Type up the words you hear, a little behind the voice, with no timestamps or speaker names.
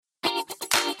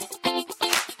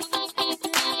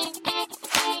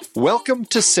Welcome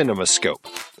to CinemaScope,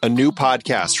 a new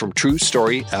podcast from True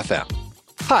Story FM.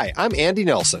 Hi, I'm Andy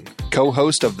Nelson,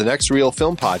 co-host of the Next Reel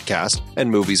Film Podcast and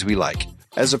Movies We Like.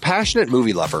 As a passionate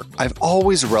movie lover, I've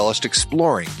always relished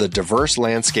exploring the diverse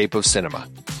landscape of cinema.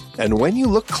 And when you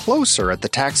look closer at the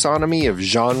taxonomy of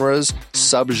genres,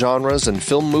 subgenres, and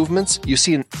film movements, you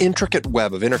see an intricate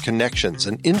web of interconnections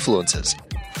and influences.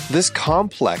 This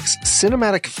complex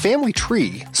cinematic family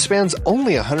tree spans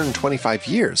only 125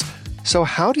 years. So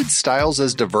how did styles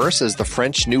as diverse as the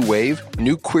French New Wave,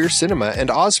 New Queer Cinema,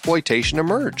 and Ozploitation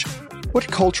emerge? What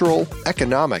cultural,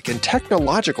 economic, and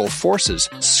technological forces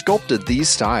sculpted these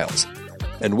styles?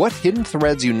 And what hidden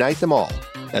threads unite them all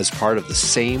as part of the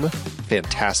same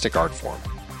fantastic art form?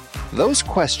 Those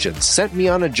questions sent me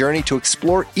on a journey to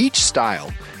explore each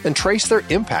style and trace their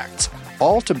impacts,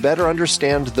 all to better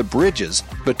understand the bridges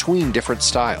between different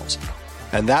styles.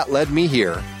 And that led me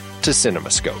here to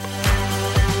CinemaScope.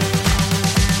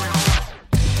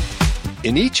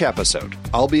 In each episode,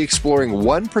 I'll be exploring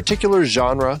one particular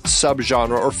genre,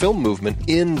 subgenre, or film movement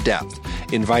in depth,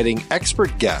 inviting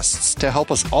expert guests to help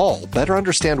us all better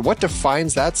understand what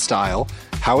defines that style,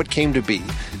 how it came to be,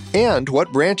 and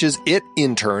what branches it,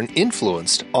 in turn,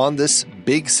 influenced on this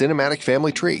big cinematic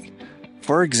family tree.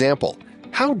 For example,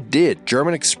 how did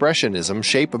German Expressionism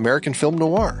shape American film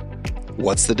noir?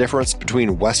 What's the difference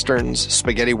between westerns,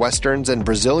 spaghetti westerns, and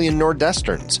Brazilian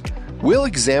nordwesterns? We'll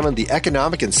examine the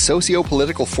economic and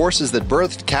socio-political forces that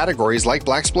birthed categories like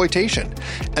blaxploitation,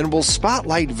 and we'll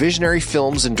spotlight visionary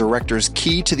films and directors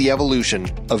key to the evolution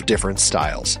of different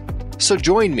styles. So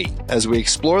join me as we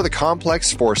explore the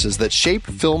complex forces that shape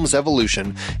film's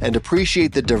evolution and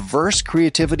appreciate the diverse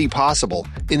creativity possible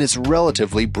in its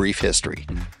relatively brief history.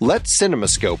 Let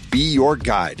CinemaScope be your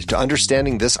guide to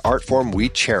understanding this art form we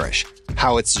cherish,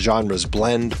 how its genres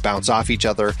blend, bounce off each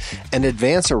other, and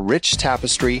advance a rich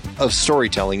tapestry of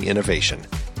storytelling innovation.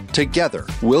 Together,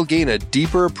 we'll gain a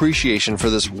deeper appreciation for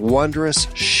this wondrous,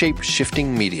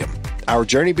 shape-shifting medium. Our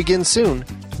journey begins soon.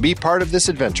 Be part of this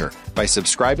adventure by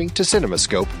subscribing to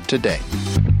CinemaScope today.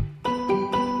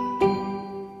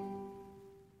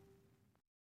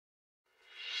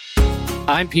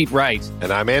 I'm Pete Wright.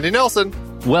 And I'm Andy Nelson.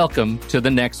 Welcome to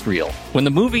The Next Reel. When the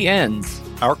movie ends,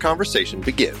 our conversation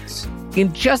begins.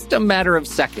 In just a matter of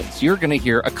seconds, you're going to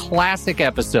hear a classic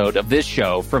episode of this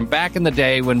show from back in the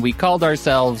day when we called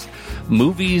ourselves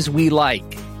Movies We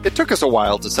Like. It took us a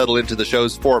while to settle into the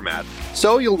show's format,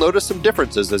 so you'll notice some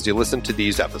differences as you listen to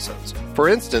these episodes. For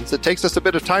instance, it takes us a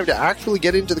bit of time to actually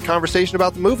get into the conversation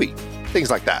about the movie. Things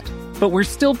like that. But we're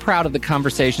still proud of the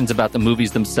conversations about the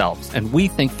movies themselves, and we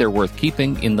think they're worth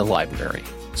keeping in the library.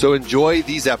 So enjoy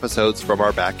these episodes from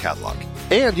our back catalog.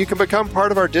 And you can become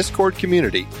part of our Discord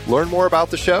community, learn more about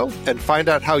the show, and find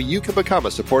out how you can become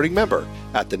a supporting member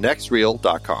at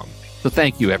thenextreel.com. So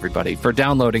thank you, everybody, for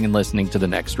downloading and listening to The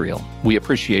Next Reel. We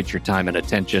appreciate your time and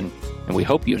attention, and we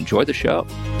hope you enjoy the show.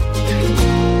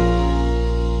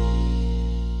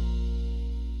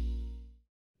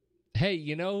 Hey,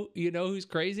 you know who's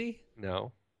crazy?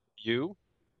 No. You?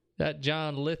 That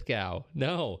John Lithgow.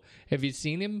 No. Have you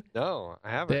seen him? No, I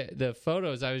haven't. The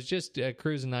photos, I was just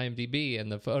cruising IMDb,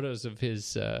 and the photos of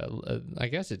his, I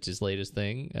guess it's his latest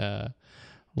thing,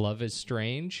 Love is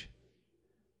Strange.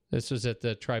 This was at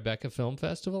the Tribeca Film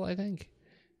Festival, I think.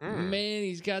 Man,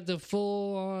 he's got the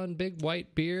full-on big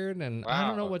white beard, and wow. I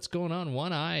don't know what's going on.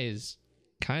 One eye is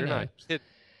kind of...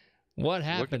 What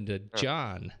happened to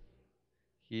John?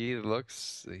 He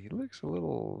looks a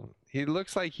little... He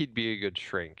looks like he'd be a good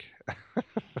shrink.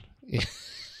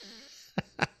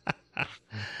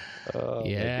 Oh,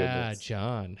 yeah,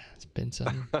 John. It's been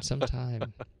some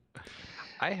time.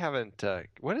 I haven't...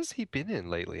 what has he been in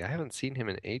lately? I haven't seen him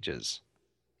in ages.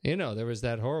 You know, there was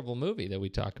that horrible movie that we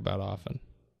talk about often.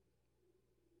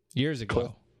 Years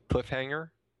ago. Cliffhanger?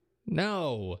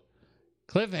 No.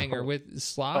 Cliffhanger with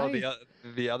Sly? Oh,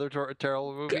 the other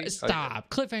terrible movie? Stop.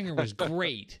 Cliffhanger was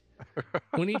great.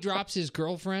 When he drops his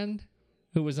girlfriend,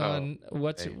 who was on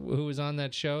who was on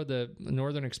that show, the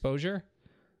Northern Exposure?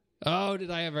 Oh,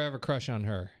 did I ever have a crush on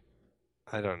her?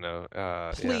 I don't know.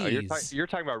 Please. Yeah, you're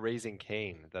talking about Raising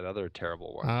Cain, that other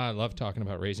terrible one. I love talking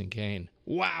about Raising Cain.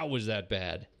 Wow, was that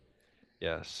bad?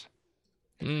 Yes.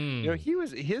 You know,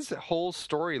 his whole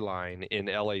storyline in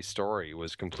L.A. Story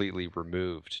was completely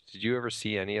removed. Did you ever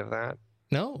see any of that?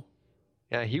 No.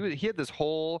 Yeah, he had this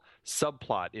whole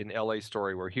subplot in L.A.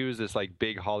 Story where he was this like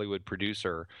big Hollywood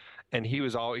producer, and he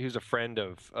was a friend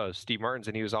of Steve Martin's,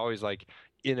 and he was always like,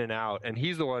 in and out, and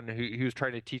he's the one who he was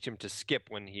trying to teach him to skip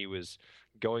when he was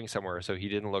going somewhere, so he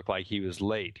didn't look like he was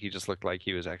late. He just looked like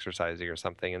he was exercising or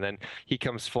something. And then he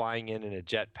comes flying in a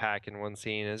jetpack in one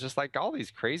scene. It's just like all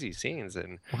these crazy scenes.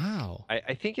 And Wow.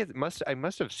 I think I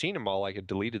must have seen them all, like a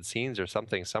deleted scenes or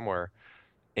something somewhere.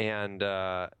 And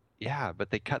yeah,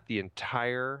 but they cut the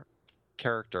entire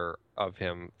character of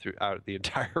him throughout the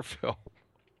entire film.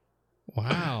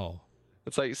 Wow.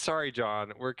 It's like, sorry,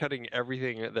 John, we're cutting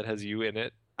everything that has you in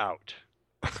it out.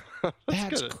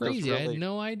 That's crazy. I had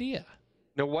no idea.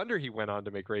 No wonder he went on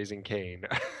to make Raising Cain.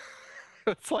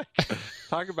 It's like,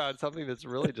 talk about something that's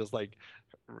really just like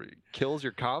kills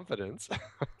your confidence.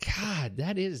 God,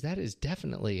 that is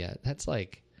definitely that's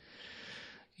like,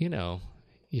 you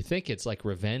think it's like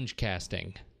revenge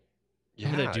casting. Yeah,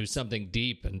 I'm going to do something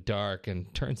deep and dark,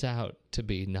 and turns out to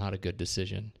be not a good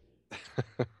decision.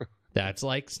 That's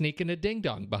like sneaking a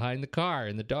ding-dong behind the car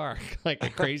in the dark, like a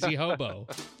crazy hobo.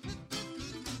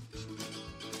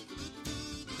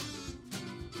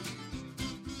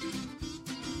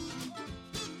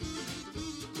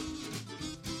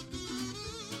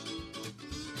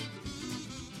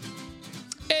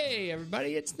 Hey,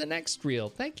 everybody, it's The Next Reel.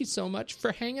 Thank you so much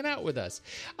for hanging out with us.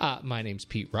 My name's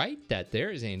Pete Wright. That there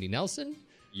is Andy Nelson.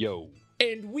 Yo.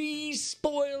 And we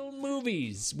spoil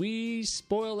movies. We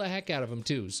spoil the heck out of them,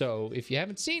 too. So if you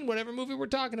haven't seen whatever movie we're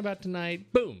talking about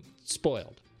tonight, boom,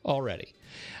 spoiled already.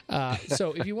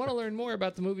 So if you want to learn more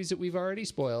about the movies that we've already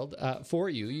spoiled for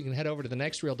you, you can head over to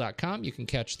thenextreel.com. You can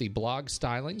catch the blog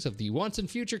stylings of the once and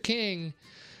future king,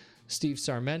 Steve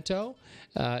Sarmento.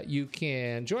 You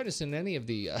can join us in any of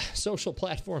the social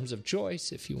platforms of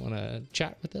choice if you want to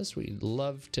chat with us. We'd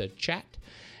love to chat.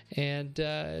 And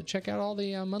check out all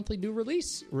the monthly new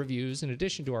release reviews in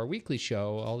addition to our weekly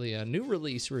show, all the new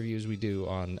release reviews we do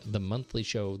on the monthly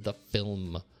show, The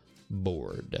Film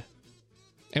Board.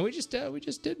 And we just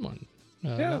did one.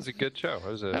 Yeah, it was a good show.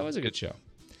 That was a good show.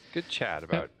 Good chat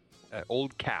about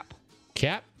old Cap.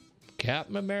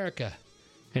 Captain America.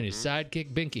 And his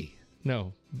sidekick, Binky.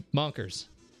 No, Monkers.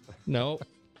 No,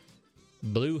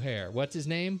 blue hair. What's his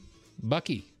name?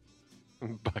 Bucky.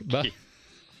 Bucky.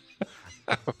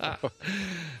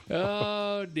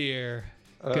 Oh, dear.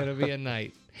 Gonna be a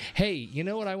night. Hey, you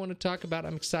know what I want to talk about?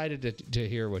 I'm excited to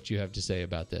hear what you have to say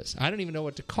about this. I don't even know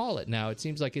what to call it now. It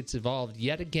seems like it's evolved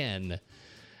yet again.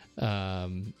 We're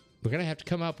going to have to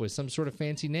come up with some sort of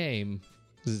fancy name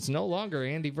because it's no longer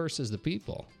Andy versus the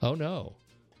people. Oh, no.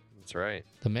 That's right.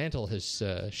 The mantle has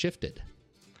shifted.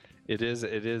 It is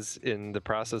in the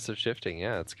process of shifting.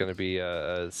 Yeah, it's going to be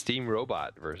a steam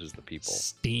robot versus the people.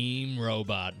 Steam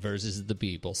robot versus the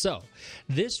people. So,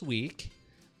 this week,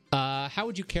 how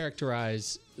would you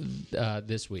characterize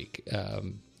this week?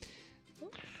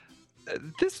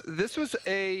 This was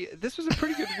a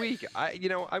pretty good week.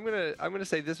 I'm gonna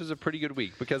say this was a pretty good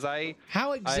week because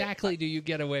How exactly do you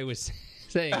get away with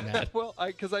saying that? Well,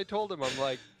 because I told him, I'm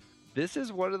like, this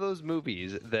is one of those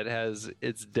movies that has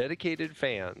its dedicated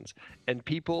fans, and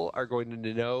people are going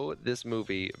to know this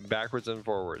movie backwards and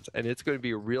forwards, and it's going to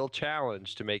be a real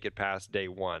challenge to make it past day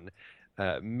one,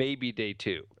 maybe day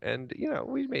two. And,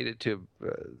 we made it to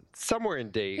somewhere in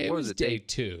day... It was day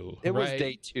two, It was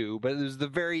day two, but it was the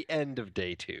very end of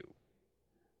day two.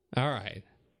 All right.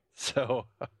 So...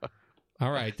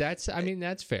 All right, that's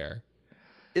fair.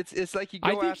 It's like you go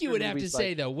I think after you would have to movies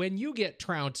say, though, when you get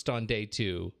trounced on day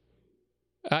two...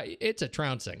 it's a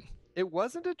trouncing. It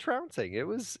wasn't a trouncing.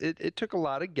 It took a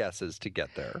lot of guesses to get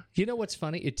there. You know what's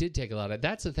funny? It did take a lot of...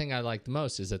 That's the thing I like the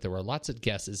most, is that there were lots of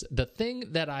guesses. The thing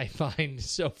that I find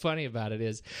so funny about it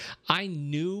is I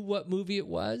knew what movie it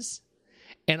was,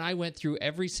 and I went through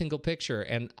every single picture,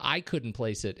 and I couldn't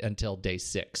place it until day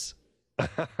 6.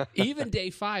 Even day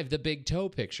 5, the big toe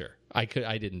picture, I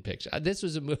didn't picture. This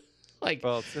was a movie...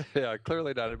 Well, yeah,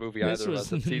 clearly not a movie either of us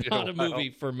have seen. This was not a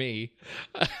movie for me.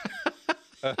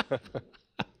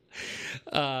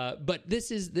 But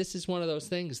this is one of those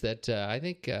things that I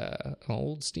think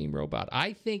old steam robot.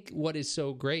 I think what is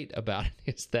so great about it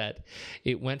is that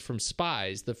it went from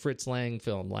Spies, the Fritz Lang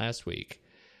film last week,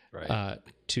 right,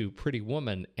 to Pretty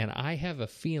Woman, and I have a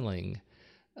feeling.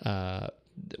 How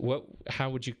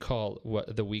would you call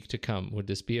the week to come? Would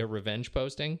this be a revenge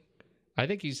posting? I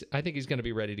think he's going to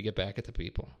be ready to get back at the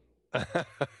people.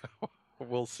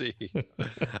 We'll see.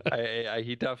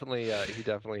 He definitely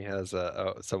has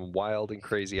some wild and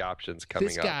crazy options coming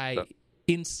up. This guy,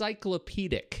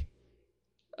 encyclopedic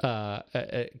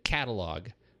catalog,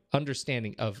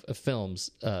 understanding of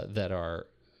films that are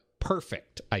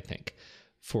perfect, I think,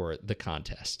 for the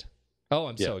contest. Oh,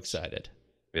 I'm so excited.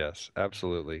 Yes,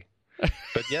 absolutely.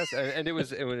 But yes, and it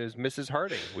was Mrs.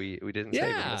 Harding. We didn't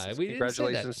say that. We didn't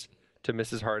say that. to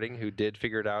Mrs. Harding, who did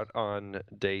figure it out on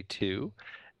day 2.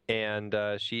 And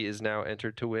she is now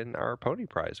entered to win our pony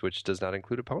prize, which does not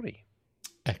include a pony.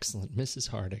 Excellent. Mrs.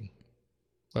 Harding,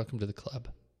 welcome to the club.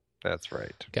 That's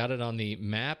right. Got it on the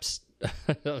maps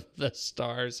of the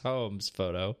Stars Homes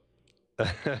photo.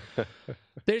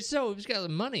 He's got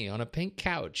money on a pink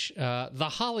couch. The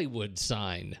Hollywood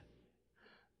sign.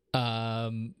 How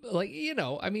do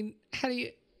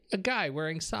you, a guy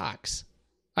wearing socks?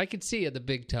 I could see the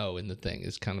big toe in the thing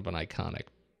is kind of an iconic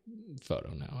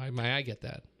photo now. I get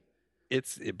that.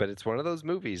 But it's one of those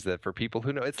movies that for people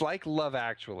who know, it's like Love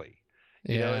Actually.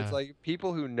 You know, it's like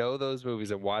people who know those movies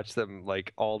and watch them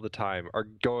like all the time are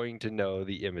going to know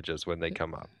the images when they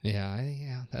come up.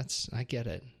 I get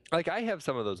it. Like I have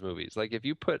some of those movies. Like if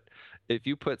you put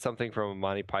something from a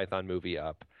Monty Python movie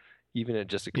up, even in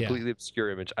just a completely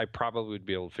obscure image, I probably would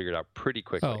be able to figure it out pretty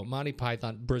quickly. Oh, Monty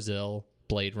Python, Brazil,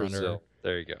 Blade Runner.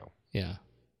 There you go. Yeah.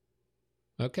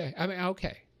 Okay.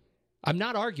 Okay. I'm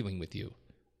not arguing with you.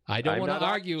 I don't want to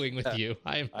arguing with you.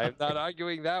 I'm not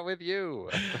arguing that with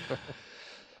you.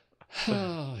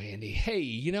 Oh, Andy.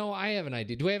 Hey, I have an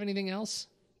idea. Do we have anything else?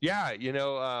 Yeah,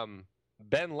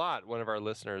 Ben Lott, one of our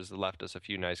listeners, left us a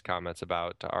few nice comments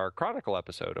about our Chronicle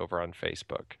episode over on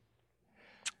Facebook.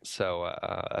 So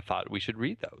I thought we should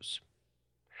read those.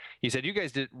 He said, "You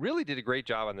guys really did a great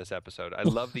job on this episode. I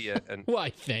love the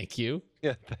why, thank you.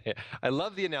 Yeah, I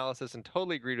love the analysis and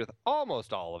totally agreed with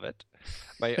almost all of it.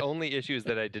 My only issue is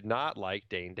that I did not like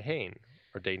Dane DeHaan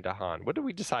or Dane DeHaan. What did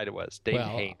we decide it was? Dane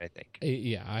DeHaan, I think.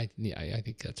 Yeah, I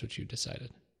think that's what you decided.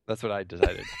 That's what I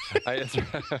decided.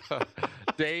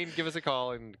 Dane, give us a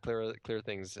call and clear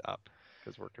things up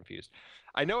because we're confused.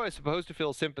 I know I was supposed to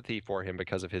feel sympathy for him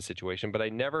because of his situation, but I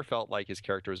never felt like his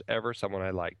character was ever someone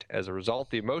I liked. As a result,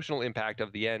 the emotional impact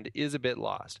of the end is a bit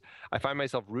lost. I find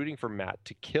myself rooting for Matt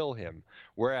to kill him,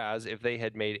 whereas if they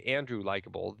had made Andrew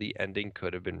likable, the ending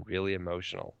could have been really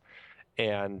emotional."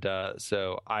 And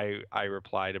so I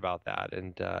replied about that.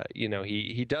 And,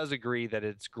 he does agree that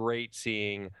it's great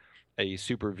seeing a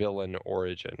supervillain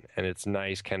origin, and it's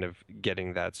nice kind of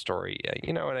getting that story,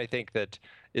 and I think that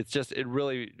it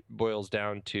really boils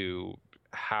down to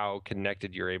how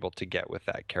connected you're able to get with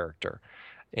that character.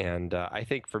 And I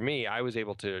think for me, I was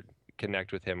able to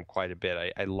connect with him quite a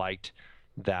bit. I liked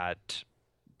that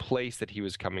place that he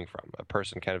was coming from, a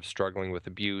person kind of struggling with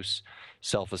abuse,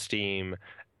 self-esteem,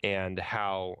 and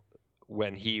how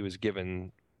when he was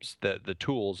given the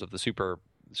tools of the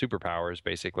superpowers,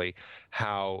 basically,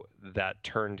 how that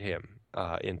turned him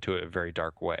into a very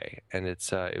dark way. And it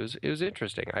was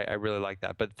interesting. I really like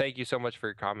that. But thank you so much for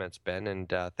your comments, Ben, and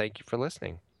thank you for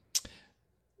listening.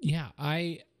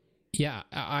 This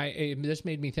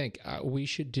made me think we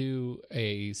should do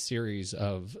a series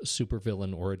of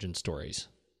supervillain origin stories.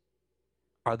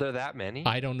 Are there that many?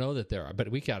 I don't know that there are, but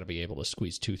we got to be able to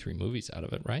squeeze 2-3 movies out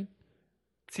of it, right?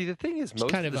 See, the thing is,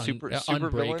 most kind of the super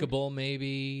Unbreakable,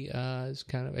 maybe is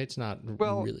kind of. It's not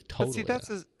really totally. But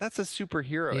see, that's a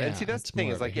superhero, and see, that's the thing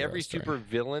is, like every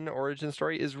supervillain origin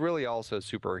story is really also a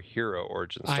superhero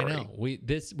origin story. I know.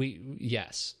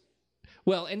 Yes.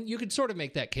 Well, and you could sort of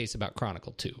make that case about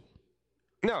Chronicle too.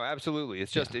 No, absolutely.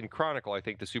 It's just in Chronicle, I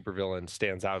think the supervillain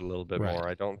stands out a little bit more.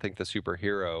 I don't think the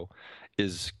superhero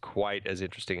is quite as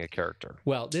interesting a character.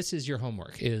 Well, this is your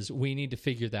homework, is we need to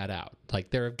figure that out. Like,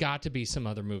 there have got to be some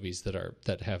other movies that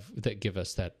give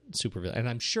us that supervillain. And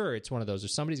I'm sure it's one of those, or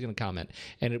somebody's going to comment,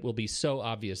 and it will be so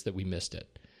obvious that we missed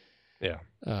it. Yeah.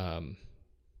 I'm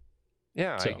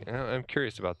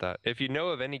curious about that. If you know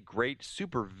of any great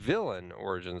supervillain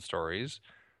origin stories,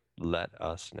 let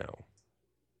us know.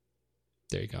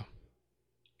 There you go.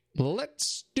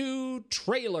 Let's do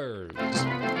trailers.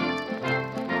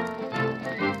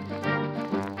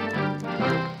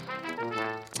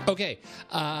 Okay,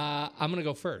 I'm going to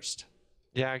go first.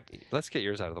 Yeah, let's get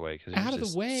yours out of the way. Out of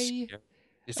the way?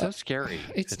 It's so scary.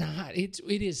 It's not. It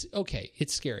is. Okay,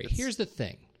 it's scary. Here's the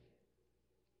thing.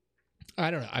 I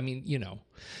don't know. I mean,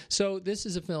 So this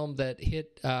is a film that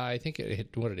hit, I think it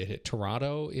hit, what did it hit?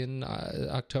 Toronto in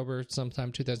October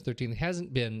sometime 2013. It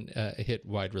hasn't been a hit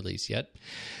wide release yet.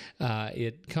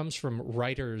 It comes from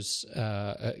writers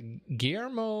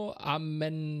Guillermo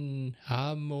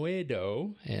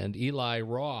Amoedo and Eli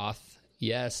Roth.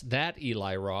 Yes, that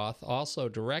Eli Roth also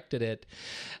directed it.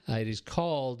 It is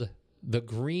called The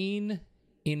Green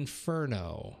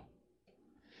Inferno.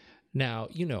 Now,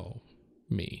 you know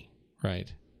me.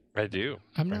 Right. I do.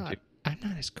 I'm not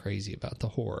as crazy about the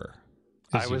horror.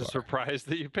 I was surprised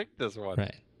that you picked this one.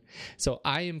 Right. So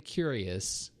I am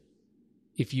curious,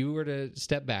 if you were to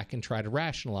step back and try to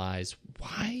rationalize,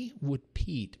 why would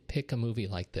Pete pick a movie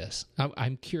like this?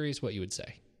 I'm curious what you would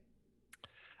say.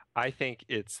 I think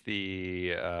it's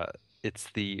the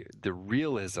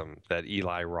realism that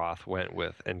Eli Roth went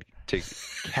with, and to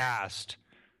cast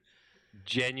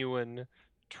genuine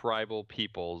tribal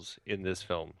peoples in this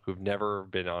film who've never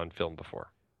been on film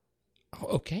before.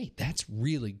 Okay, that's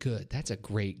really good. That's a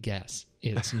great guess.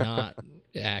 It's not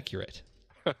accurate.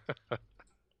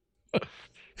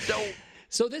 Don't.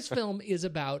 So this film is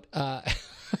about.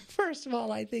 First of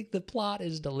all, I think the plot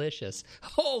is delicious.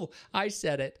 Oh, I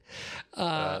said it.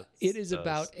 It is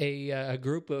about a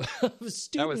group of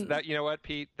students. You know what,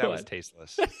 Pete? That was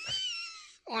tasteless.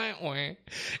 A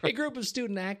group of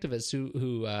student activists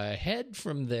who head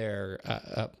from their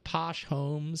posh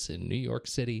homes in New York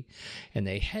City, and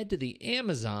they head to the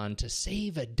Amazon to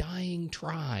save a dying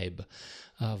tribe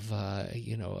of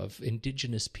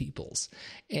indigenous peoples.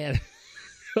 And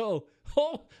oh,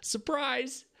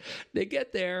 surprise! They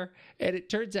get there, and it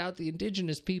turns out the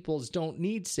indigenous peoples don't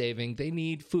need saving; they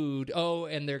need food. Oh,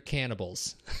 and they're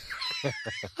cannibals.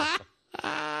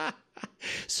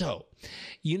 So,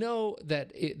 you know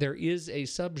that there is a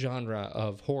subgenre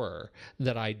of horror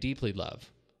that I deeply love,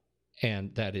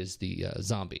 and that is the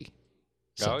zombie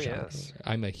subgenre. Oh, yes.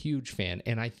 I'm a huge fan,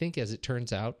 and I think, as it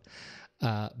turns out,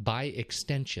 by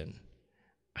extension,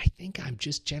 I think I'm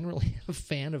just generally a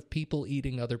fan of people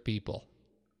eating other people.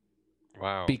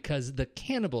 Wow. Because the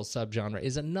cannibal subgenre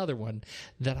is another one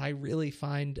that I really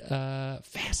find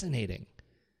fascinating.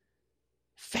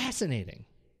 Fascinating.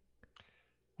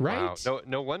 Right? Wow.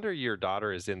 No wonder your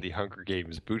daughter is in the Hunger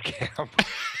Games boot camp.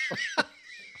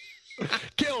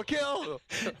 Kill!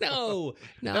 No,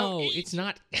 it's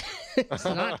not. It's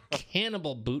not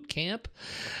cannibal boot camp.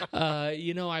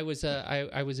 I was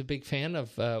a big fan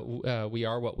of We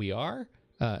Are What We Are.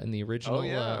 In the original,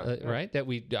 right? That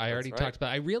I already talked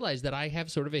about. I realized that I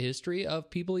have sort of a history of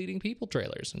people eating people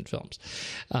trailers in films,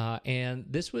 and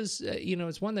this was,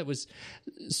 it's one that was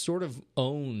sort of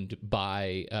owned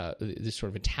by this sort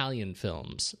of Italian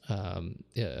films of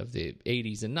the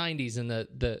 80s and 90s, and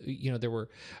there were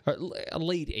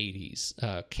late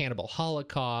 80s Cannibal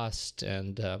Holocaust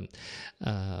and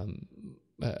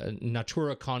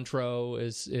Natura Contro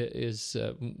was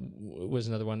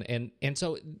another one, and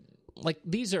so. Like,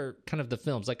 these are kind of the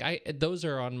films. Like, those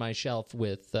are on my shelf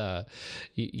with,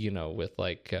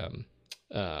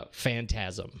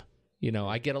 Phantasm.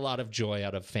 I get a lot of joy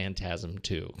out of Phantasm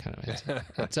too, kind of.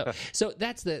 So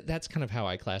that's kind of how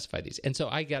I classify these. And so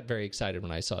I got very excited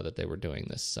when I saw that they were doing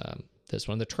this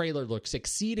one. The trailer looks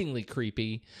exceedingly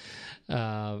creepy,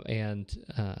 and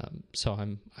so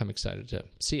I'm excited to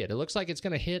see it. It looks like it's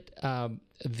going to hit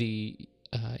the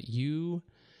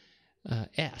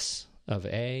US of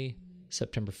A,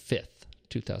 September 5th,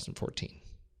 2014.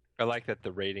 I like that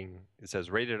the rating, it says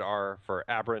rated R for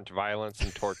aberrant violence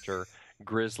and torture,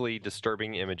 grisly,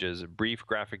 disturbing images, brief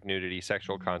graphic nudity,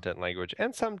 sexual content, language,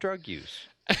 and some drug use.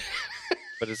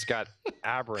 But it's got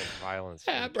aberrant violence.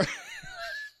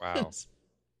 Wow.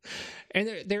 And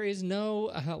there is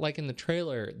no, like in the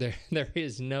trailer, there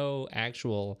is no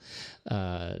actual,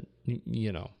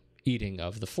 eating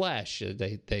of the flesh.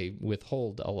 They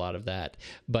withhold a lot of that,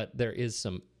 but there is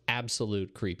some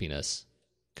absolute creepiness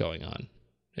going on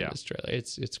in this trailer.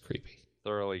 It's creepy.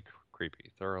 Thoroughly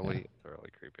creepy. Thoroughly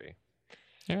creepy.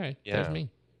 All right. Yeah. There's me.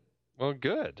 Well,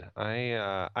 good.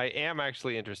 I am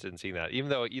actually interested in seeing that.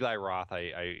 Even though Eli Roth,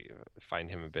 I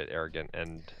find him a bit arrogant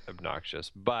and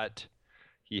obnoxious, but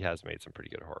he has made some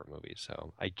pretty good horror movies,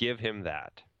 so I give him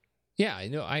that. Yeah, I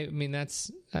know. I mean,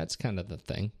 that's kind of the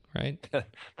thing, right?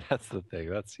 That's the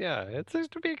thing. It's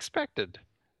to be expected.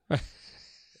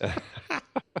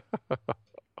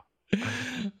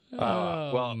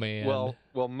 Man. Well,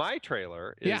 my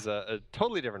trailer is a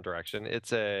totally different direction.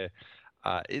 It's it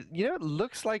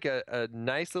looks like a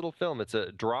nice little film. It's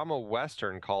a drama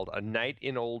western called A Night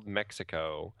in Old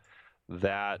Mexico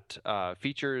that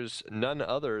features none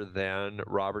other than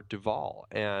Robert Duvall,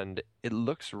 and it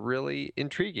looks really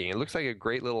intriguing. It looks like a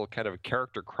great little kind of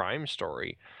character crime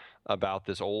story about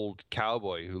this old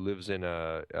cowboy who lives in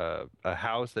a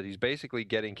house that he's basically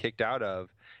getting kicked out of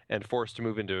and forced to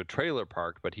move into a trailer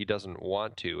park, but he doesn't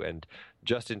want to. And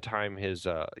just in time, his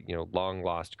long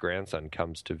lost grandson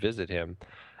comes to visit him,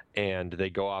 and they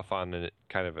go off on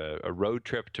a road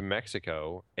trip to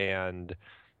Mexico, and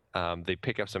they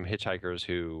pick up some hitchhikers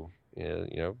who,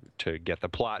 to get the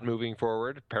plot moving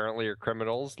forward, apparently are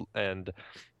criminals, and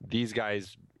these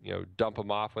guys, dump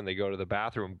them off when they go to the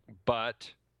bathroom,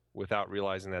 but without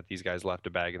realizing that these guys left a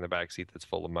bag in the back seat that's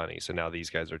full of money. So now these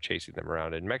guys are chasing them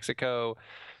around in Mexico.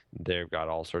 They've got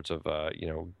all sorts of,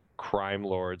 crime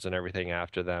lords and everything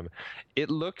after them. It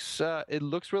looks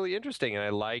really interesting,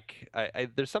 and I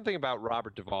there's something about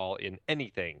Robert Duvall in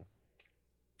anything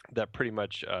that pretty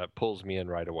much pulls me in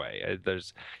right away.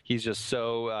 He's just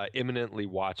so imminently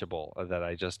watchable that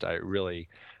I really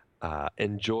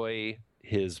enjoy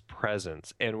his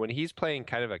presence. And when he's playing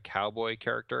kind of a cowboy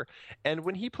character, and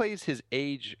when he plays his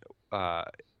age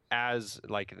as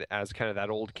kind of that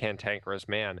old cantankerous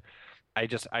man,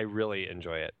 I really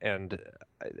enjoy it. And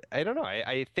I don't know.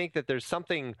 I think that there's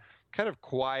something kind of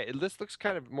quiet. This looks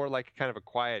kind of more like kind of a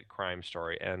quiet crime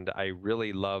story, and I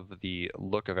really love the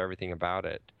look of everything about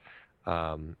it.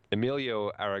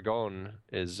 Emilio Aragon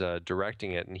is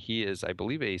directing it, and he is, I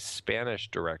believe, a Spanish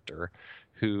director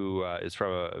who is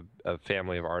from a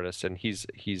family of artists, and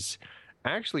he's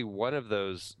actually one of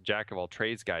those jack of all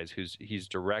trades guys he's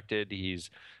directed, he's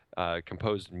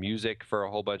composed music for a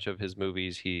whole bunch of his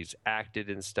movies, he's acted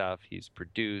in stuff, he's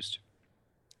produced,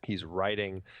 he's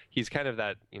writing. He's kind of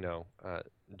that,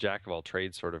 jack of all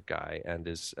trades sort of guy, and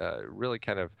is really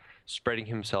kind of spreading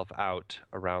himself out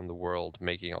around the world,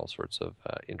 making all sorts of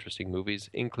interesting movies,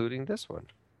 including this one.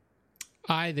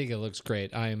 I think it looks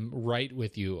great. I'm right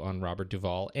with you on Robert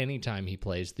Duvall. Anytime he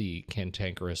plays the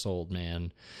cantankerous old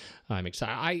man, I'm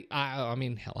excited. I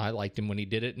mean, hell, I liked him when he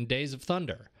did it in Days of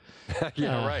Thunder.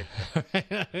 Yeah, right.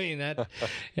 I mean that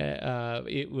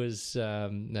it was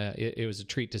a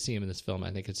treat to see him in this film.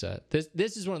 I think it's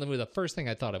this is one of the movies. The first thing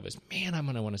I thought of was, man, I'm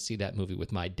gonna want to see that movie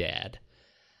with my dad.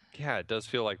 Yeah, it does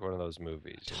feel like one of those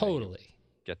movies. Totally.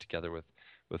 Get together with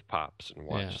pops and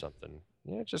watch something.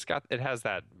 Yeah, it has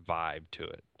that vibe to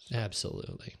it. So.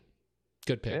 Absolutely.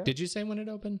 Good pick. Yeah. Did you say when it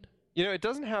opened? It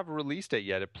doesn't have a release date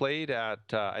yet. It played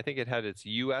at, I think it had its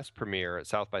U.S. premiere at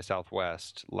South by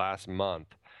Southwest last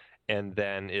month. And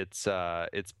then it's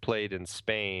played in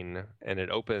Spain, and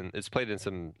it's played in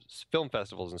some film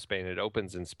festivals in Spain. It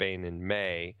opens in Spain in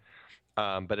May,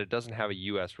 but it doesn't have a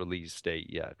U.S. release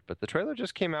date yet. But the trailer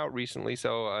just came out recently,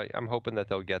 so I'm hoping that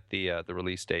they'll get the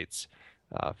release dates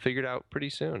figured out pretty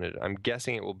soon. I'm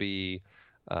guessing it will be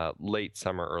late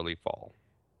summer, early fall.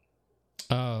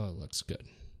 Oh, looks good.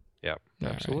 Yeah,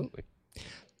 absolutely. Right.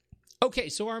 Okay,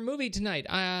 so our movie tonight,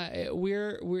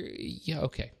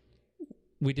 okay.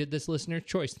 We did this listener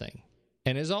choice thing.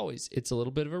 And as always, it's a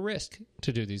little bit of a risk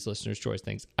to do these listener's choice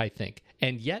things, I think.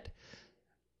 And yet,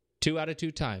 2 out of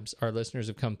 2 times, our listeners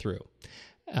have come through.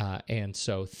 And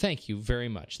so thank you very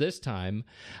much. This time,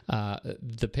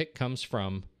 the pick comes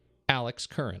from Alex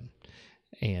Curran.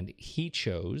 And he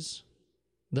chose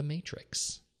The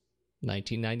Matrix.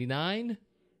 1999,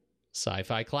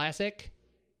 sci-fi classic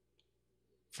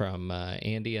from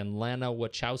Andy and Lana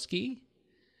Wachowski.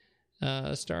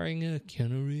 Starring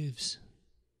Keanu Reeves.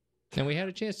 And we had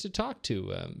a chance to talk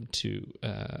to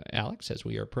Alex, as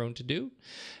we are prone to do.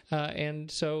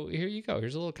 And so here you go.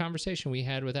 Here's a little conversation we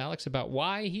had with Alex about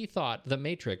why he thought The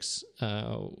Matrix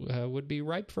would be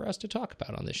ripe for us to talk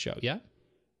about on this show. Yeah?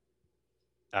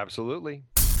 Absolutely.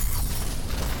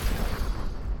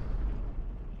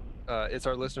 It's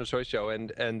our listener's choice show.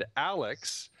 And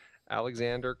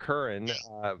Alexander Curran,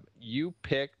 you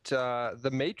picked The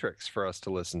Matrix for us to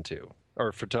listen to,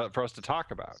 or for us to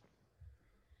talk about.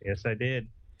 Yes, I did.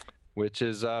 Which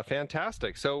is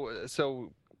fantastic.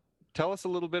 So tell us a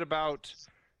little bit about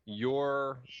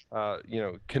your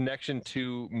connection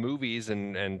to movies,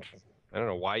 and I don't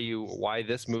know why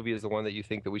this movie is the one that you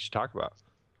think that we should talk about.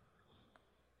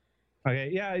 Okay,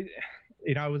 yeah.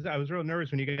 I was real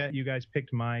nervous when you guys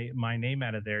picked my name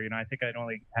out of there. I think I'd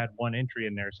only had one entry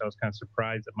in there, so I was kind of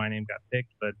surprised that my name got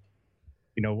picked. But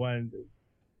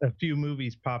a few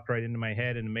movies popped right into my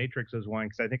head, and The Matrix was one,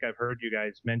 because I think I've heard you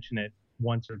guys mention it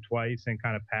once or twice in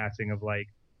kind of passing of like,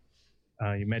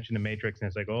 you mentioned The Matrix, and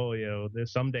it's like, oh,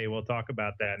 this someday we'll talk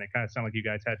about that, and it kind of sounded like you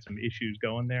guys had some issues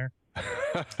going there.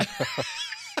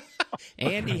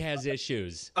 Andy has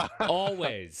issues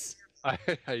always.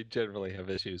 I generally have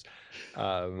issues.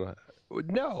 No,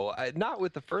 not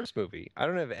with the first movie. I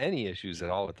don't have any issues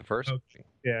at all with the first movie.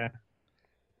 Yeah.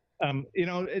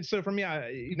 So for me,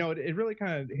 it really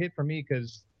kind of hit for me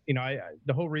because,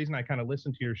 the whole reason I kind of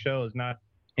listen to your show is not,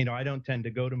 I don't tend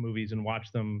to go to movies and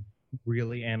watch them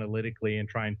really analytically and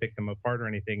try and pick them apart or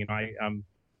anything. I'm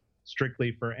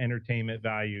strictly for entertainment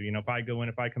value.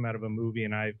 If I come out of a movie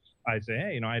and I say,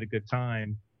 hey, I had a good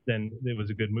time, then it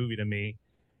was a good movie to me.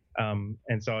 And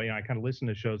so, I kind of listen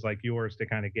to shows like yours to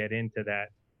kind of get into that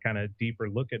kind of deeper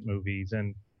look at movies.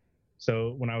 And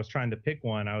so when I was trying to pick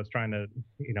one, I was trying to,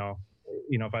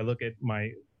 if I look at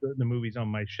the movies on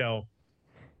my shelf,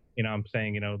 I'm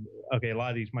saying, okay, a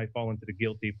lot of these might fall into the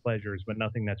guilty pleasures, but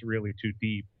nothing that's really too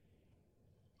deep.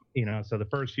 So the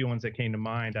first few ones that came to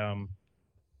mind,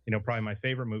 probably my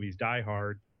favorite movie is Die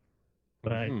Hard.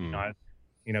 But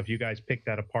if you guys picked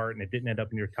that apart and it didn't end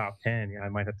up in your top 10, I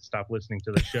might have to stop listening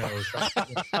to the show.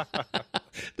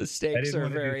 The stakes are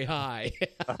very high.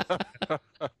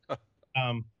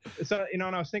 So, and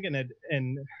I was thinking that,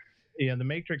 and, The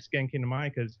Matrix again came to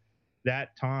mind because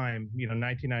that time,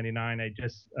 1999, I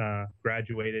just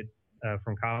graduated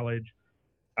from college.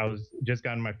 I was just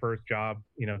gotten my first job,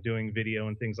 doing video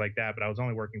and things like that, but I was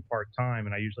only working part-time,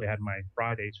 and I usually had my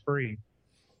Fridays free.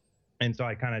 And so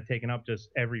I kind of taken up just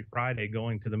every Friday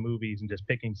going to the movies and just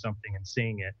picking something and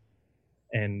seeing it.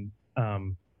 And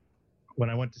when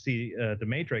I went to see The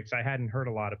Matrix, I hadn't heard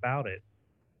a lot about it.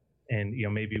 And,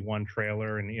 maybe one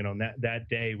trailer. And, that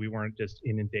day we weren't just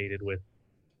inundated with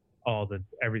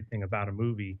everything about a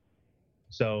movie.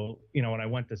 So, when I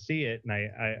went to see it and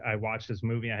I watched this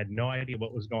movie, I had no idea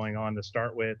what was going on to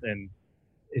start with. And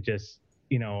it just,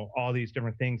 all these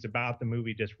different things about the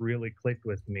movie just really clicked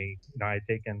with me. I had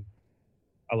taken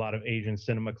a lot of Asian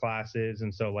cinema classes.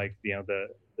 And so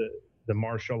the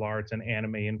martial arts and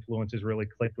anime influences really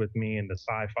clicked with me, and the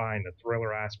sci-fi and the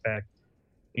thriller aspect,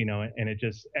 and it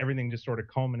just, everything just sort of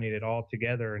culminated all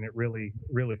together, and it really,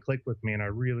 really clicked with me, and I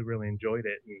really, really enjoyed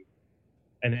it.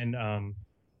 And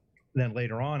then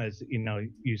later on, as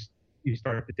you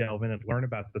start to delve in and learn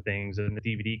about the things, and the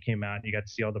DVD came out and you got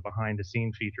to see all the behind the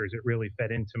scene features, it really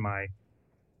fed into my,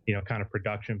 kind of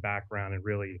production background and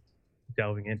really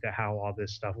delving into how all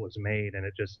this stuff was made. And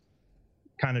it just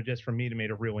kind of just for me to made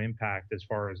a real impact as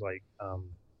far as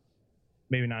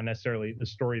maybe not necessarily the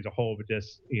story as a whole, but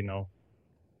just,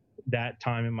 that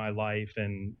time in my life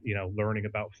and, learning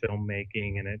about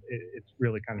filmmaking. And it's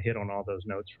really kind of hit on all those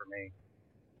notes for me.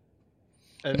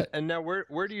 And now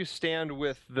where do you stand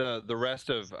with the rest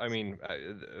of,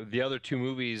 the other two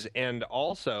movies? And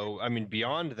also,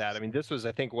 beyond that, this was,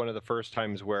 I think, one of the first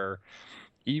times where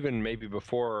even maybe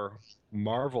before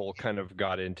Marvel kind of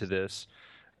got into this,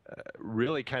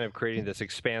 really kind of creating this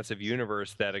expansive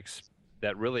universe that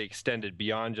really extended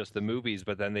beyond just the movies,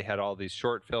 but then they had all these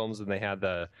short films, and they had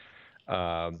the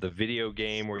video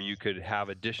game where you could have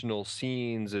additional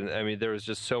scenes, and there was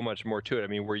just so much more to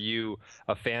it. Were you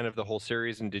a fan of the whole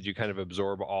series, and did you kind of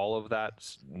absorb all of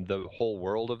that, the whole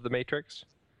world of The Matrix?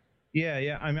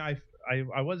 Yeah.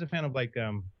 I was a fan of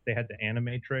they had the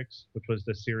Animatrix, which was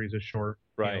the series of short,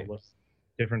 right,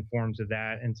 different forms of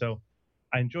that, and so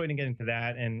I enjoyed getting into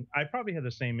that. And I probably had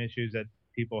the same issues that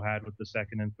people had with the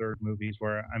second and third movies,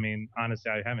 where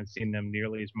honestly, I haven't seen them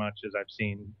nearly as much as I've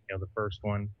seen the first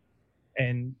one.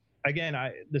 And again,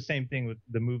 the same thing with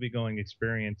the movie going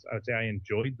experience. I would say I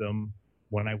enjoyed them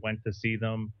when I went to see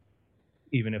them,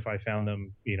 even if I found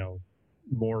them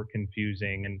more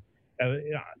confusing. And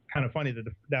kind of funny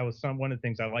that was one of the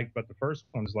things I liked about the first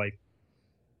one was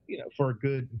for a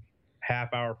good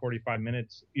half hour, 45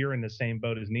 minutes, you're in the same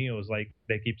boat as Neo. Is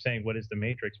they keep saying, what is the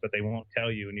Matrix, but they won't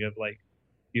tell you, and you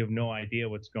have no idea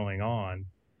what's going on,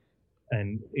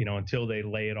 and until they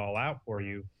lay it all out for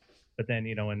you. But then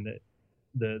in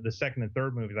the second and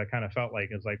third movies, I kind of felt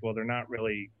it's well, they're not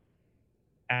really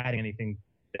adding anything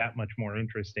that much more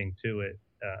interesting to it,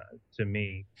 to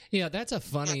me. Yeah, that's a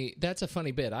funny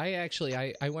bit.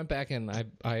 I went back and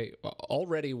I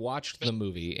already watched the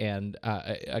movie, and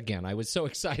again, I was so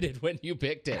excited when you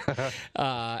picked it,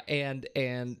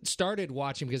 and started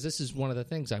watching, because this is one of the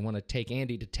things I want to take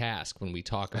Andy to task when we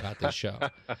talk about this show,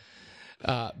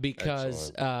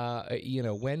 because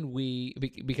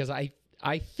because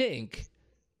I think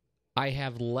I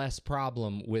have less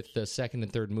problem with the second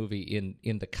and third movie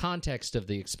in the context of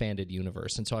the expanded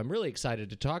universe, and so I'm really excited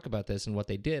to talk about this and what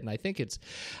they did. And I think it's,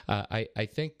 I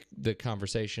think the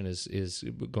conversation is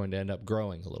going to end up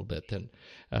growing a little bit than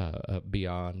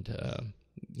beyond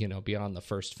the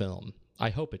first film. I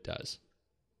hope it does.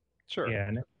 Sure. Yeah,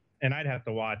 and I'd have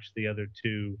to watch the other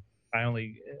two. I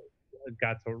only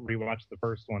got to rewatch the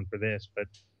first one for this, but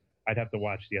I'd have to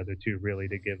watch the other two really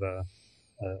to give a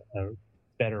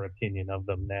better opinion of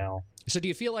them now. So do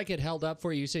you feel like it held up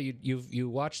for you? You say you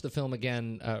watched the film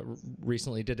again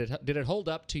recently. Did it hold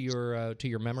up to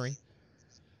your memory?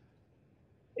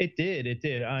 It did.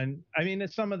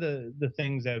 It's some of the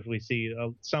things as we see,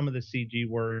 some of the CG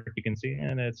work you can see,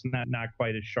 and it's not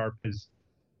quite as sharp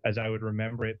as I would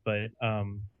remember it. But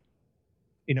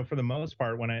for the most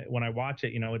part, when I watch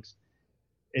it,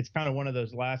 it's kind of one of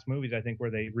those last movies, I think,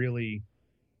 where they really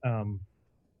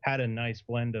had a nice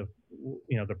blend of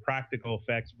the practical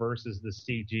effects versus the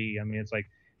CG. It's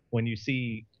when you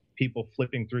see people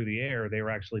flipping through the air, they were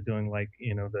actually doing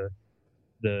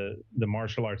the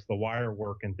martial arts, the wire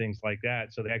work and things like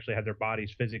that. So they actually had their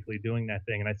bodies physically doing that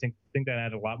thing, and I think that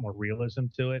added a lot more realism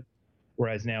to it.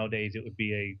 Whereas nowadays it would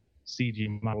be a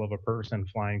CG model of a person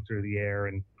flying through the air,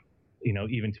 and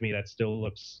even to me, that still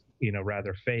looks,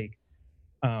 rather fake.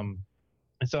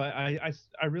 So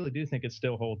I really do think it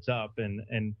still holds up,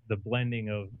 and the blending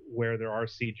of where there are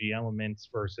CG elements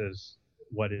versus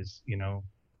what is,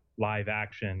 live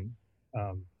action,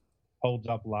 holds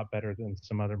up a lot better than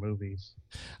some other movies.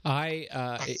 I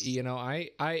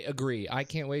agree. I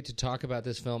can't wait to talk about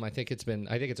this film. I think it's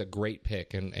a great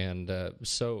pick, and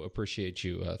so appreciate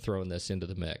you throwing this into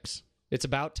the mix. It's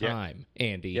about time,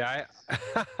 Andy. Yeah,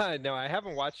 no, I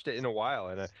haven't watched it in a while,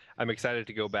 and I'm excited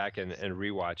to go back and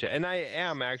rewatch it. And I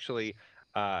am actually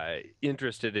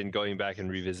interested in going back and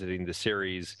revisiting the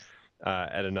series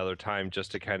at another time,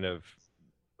 just to kind of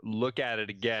look at it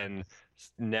again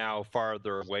now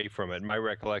farther away from it. My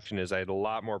recollection is I had a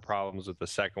lot more problems with the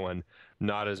second one,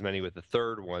 not as many with the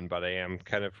third one, but I am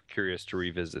kind of curious to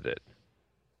revisit it.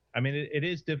 I mean, it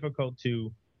is difficult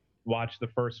to watch the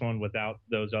first one without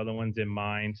those other ones in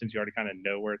mind, since you already kind of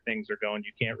know where things are going.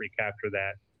 You can't recapture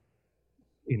that,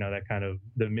 that kind of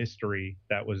the mystery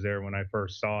that was there when I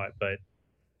first saw it. But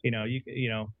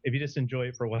if you just enjoy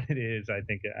it for what it is, I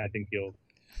think you'll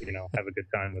have a good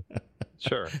time with it.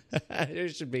 Sure.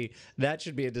 That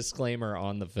should be a disclaimer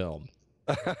on the film,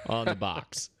 on the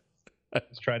box.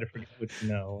 Just try to forget what you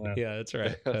know. Yeah, that's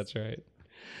right. That's right.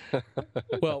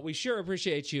 Well, we sure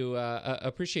appreciate you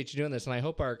doing this, and I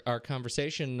hope our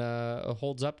conversation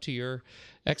holds up to your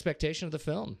expectation of the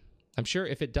film. I'm sure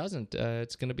if it doesn't,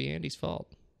 it's going to be Andy's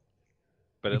fault.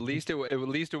 But at least it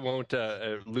won't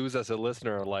lose us a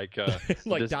listener like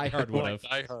like Die Hard would have.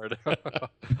 Die Hard.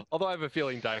 Although I have a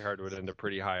feeling Die Hard would end up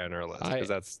pretty high on our list,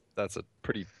 because that's a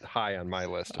pretty high on my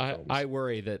list of films. I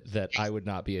worry that I would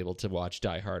not be able to watch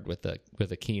Die Hard with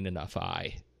a keen enough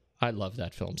eye. I love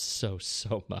that film so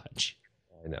much.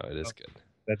 I know, it is good.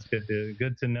 That's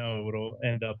good to know. It'll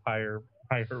end up higher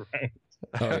ranked.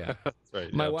 Oh yeah, that's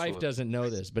right. My wife doesn't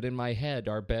know this, but in my head,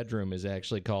 our bedroom is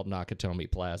actually called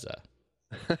Nakatomi Plaza.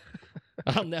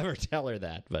 I'll never tell her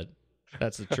that, but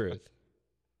that's the truth.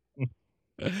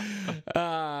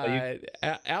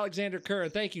 Alexander Curran,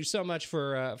 thank you so much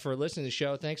for listening to the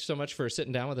show. Thanks so much for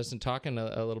sitting down with us and talking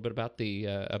a little bit about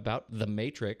the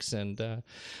Matrix. And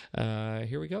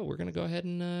here we go. We're gonna go ahead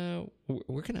and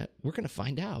we're gonna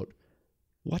find out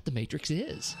what the Matrix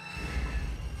is.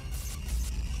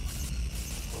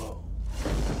 Whoa.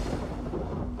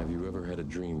 Have you ever had a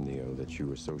dream, Neo, that you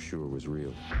were so sure was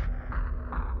real?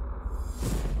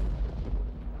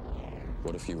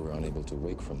 What if you were unable to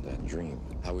wake from that dream?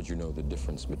 How would you know the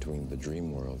difference between the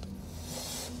dream world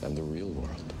and the real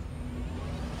world?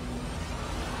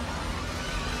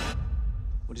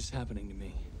 What is happening to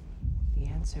me? The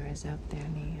answer is out there,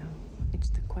 Neo. It's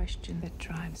the question that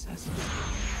drives us.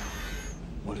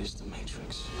 What is the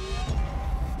Matrix?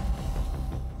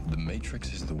 The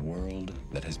Matrix is the world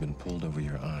that has been pulled over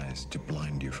your eyes to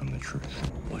blind you from the truth.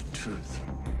 What truth?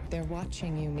 They're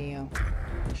watching you, Neo.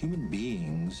 Human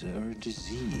beings are a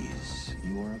disease.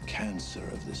 You are a cancer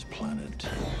of this planet.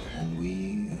 And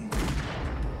we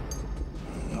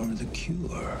are the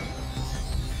cure.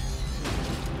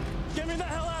 Get me the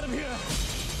hell out of here!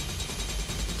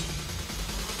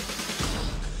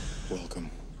 Welcome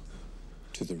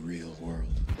to the real world.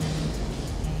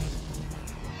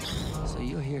 So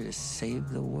you're here to save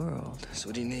the world. So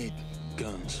what do you need?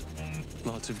 Guns.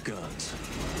 Lots of guns.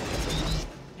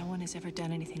 No one has ever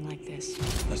done anything like this.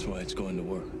 That's why it's going to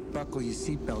work. Buckle your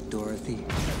seatbelt, Dorothy.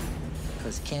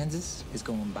 Because Kansas is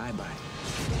going bye-bye.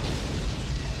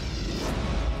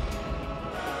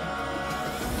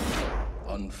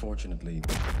 Unfortunately,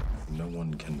 no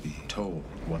one can be told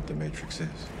what the Matrix is.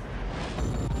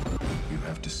 You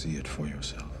have to see it for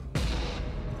yourself.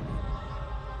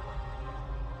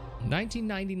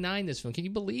 1999, this film. Can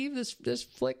you believe this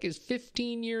flick is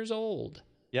 15 years old?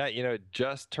 Yeah, it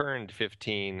just turned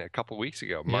 15 a couple weeks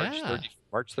ago. March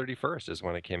 31st is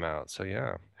when it came out. So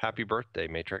yeah, happy birthday,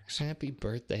 Matrix. Happy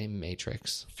birthday,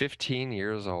 Matrix. 15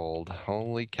 years old.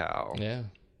 Holy cow. Yeah.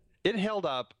 It held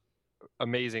up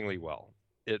amazingly well.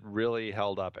 It really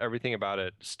held up. Everything about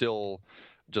it still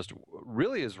just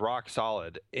really is rock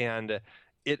solid. And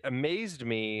it amazed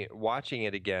me watching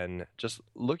it again, just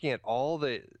looking at all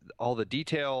the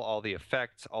detail, all the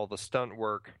effects, all the stunt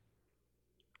work.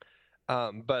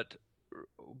 But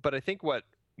I think what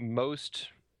most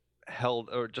held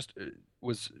or just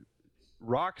was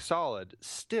rock solid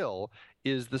still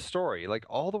is the story. Like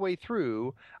all the way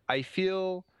through, I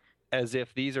feel as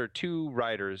if these are two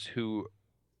writers who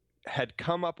had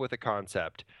come up with a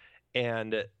concept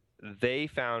and they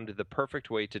found the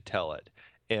perfect way to tell it,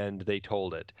 and they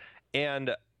told it.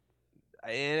 And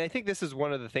I think this is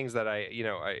one of the things that I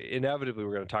inevitably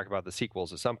we're going to talk about the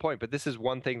sequels at some point, but this is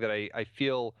one thing that I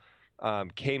feel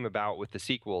came about with the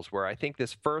sequels, where I think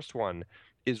this first one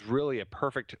is really a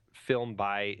perfect film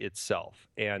by itself.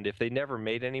 And if they never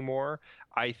made any more,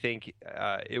 I think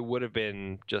it would have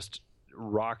been just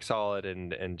rock solid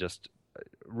and just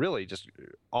really just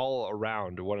all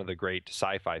around one of the great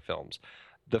sci-fi films.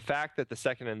 The fact that the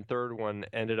second and third one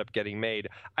ended up getting made,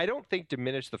 I don't think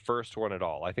diminished the first one at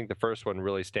all. I think the first one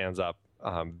really stands up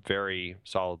very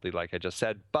solidly, like I just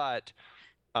said. But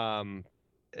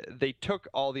they took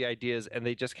all the ideas and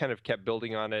they just kind of kept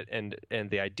building on it, and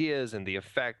the ideas and the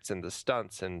effects and the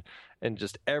stunts and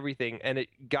just everything. And it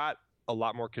got a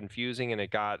lot more confusing and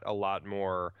it got a lot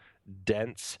more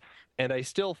dense. And I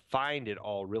still find it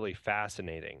all really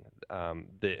fascinating,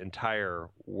 the entire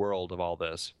world of all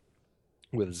this,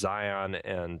 with Zion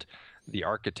and the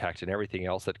architect and everything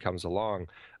else that comes along.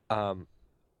 But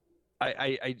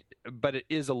it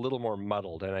is a little more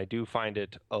muddled, and I do find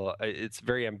it, it's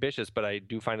very ambitious, but I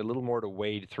do find a little more to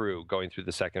wade through going through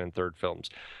the second and third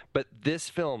films. But this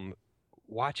film,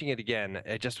 watching it again,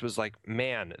 it just was like,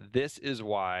 man, this is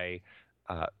why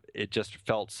it just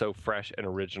felt so fresh and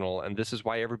original, and this is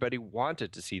why everybody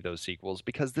wanted to see those sequels,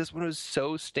 because this one was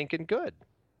so stinking good.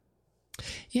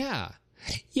 Yeah.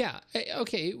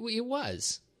 Okay, it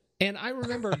was. And I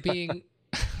remember being...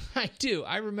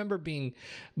 I remember being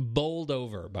bowled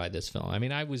over by this film. I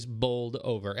mean, I was bowled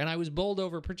over, and I was bowled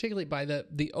over particularly by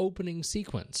the opening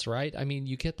sequence, right? I mean,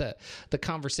 you get the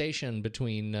conversation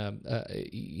between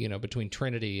between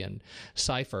Trinity and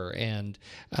Cypher, and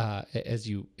as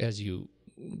you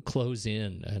close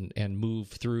in and move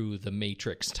through the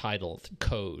Matrix title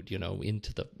code,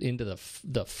 into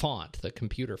the font, the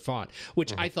computer font,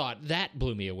 which I thought that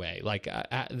blew me away. Like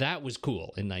that was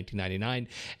cool in 1999.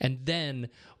 And then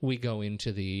we go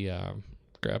into the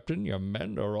Captain, your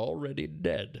men are already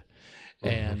dead.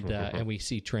 And we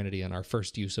see Trinity in our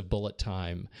first use of bullet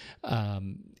time,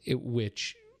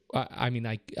 which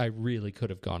I really could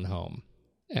have gone home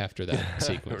after that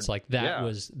sequence. Like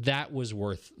that was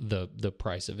worth the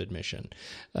price of admission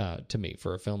to me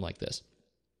for a film like this.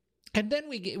 And then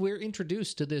we're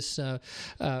introduced to this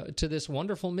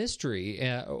wonderful mystery.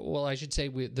 Well, I should say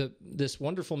this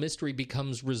wonderful mystery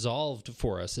becomes resolved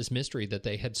for us. This mystery that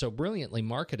they had so brilliantly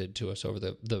marketed to us over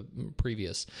the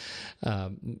previous,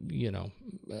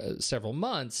 several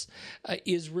months,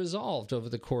 is resolved over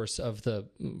the course of the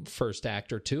first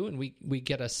act or two, and we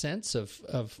get a sense of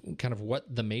kind of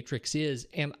what the Matrix is.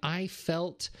 And I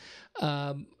felt.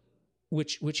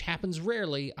 Which happens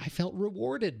rarely, I felt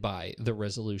rewarded by the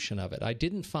resolution of it. I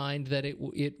didn't find that it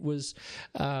was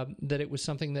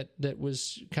something that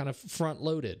was kind of front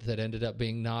loaded, that ended up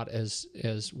being not as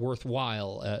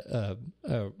worthwhile a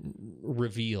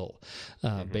reveal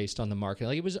based on the market.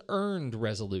 Like, it was earned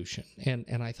resolution,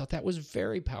 and I thought that was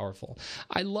very powerful.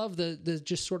 I love the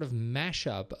just sort of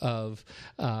mashup of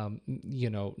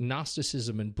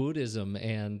Gnosticism and Buddhism,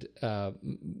 and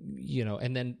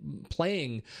and then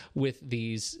playing with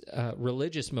these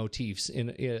religious motifs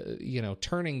in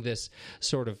turning this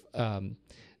sort of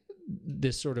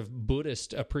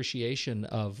Buddhist appreciation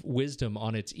of wisdom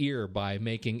on its ear by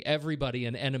making everybody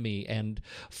an enemy and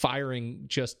firing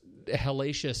just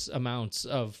hellacious amounts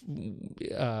of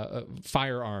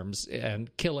firearms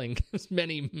and killing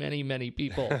many, many, many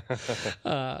people,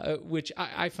 which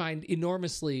I find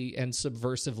enormously and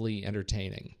subversively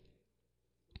entertaining.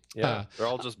 Yeah, they're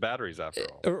all just batteries after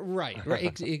all.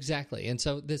 Right, exactly. And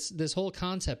so this whole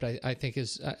concept, I think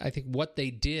what they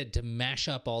did to mash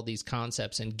up all these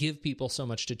concepts and give people so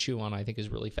much to chew on, I think is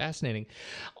really fascinating.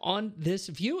 On this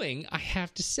viewing, I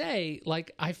have to say,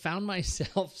 like, I found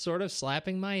myself sort of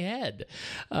slapping my head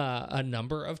a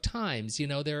number of times.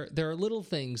 There are little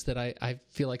things that I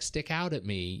feel like stick out at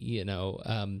me.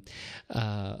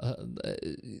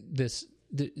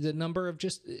 The number of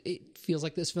it feels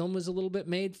like this film was a little bit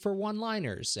made for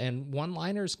one-liners, and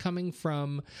one-liners coming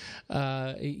from,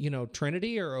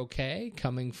 Trinity are okay,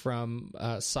 coming from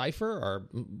Cypher are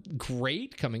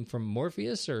great, coming from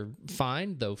Morpheus are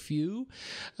fine, though few,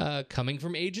 coming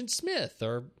from Agent Smith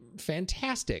are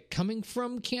fantastic, coming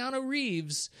from Keanu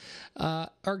Reeves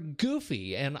are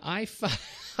goofy, and I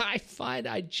find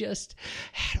I just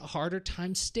had a harder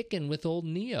time sticking with old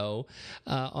Neo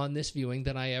on this viewing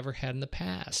than I ever had in the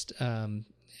past.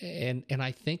 And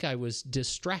I think I was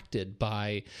distracted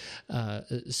by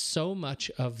so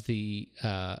much of the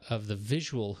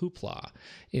visual hoopla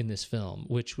in this film,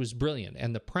 which was brilliant,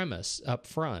 and the premise up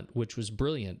front, which was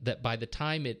brilliant. That by the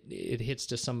time it hits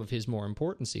to some of his more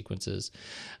important sequences,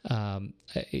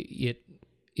 it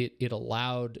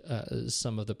allowed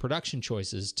some of the production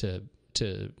choices to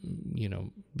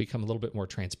become a little bit more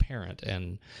transparent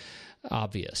and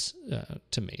obvious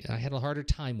to me. I had a harder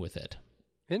time with it.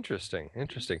 Interesting.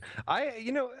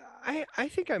 I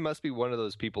think I must be one of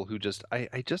those people who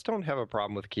I just don't have a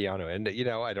problem with Keanu, and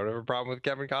I don't have a problem with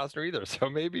Kevin Costner either. So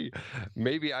maybe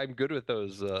I'm good with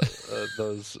those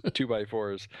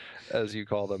 2x4s, as you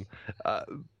call them.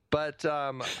 But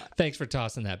thanks for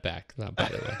tossing that back, by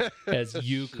the way, as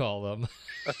you call them.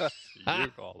 You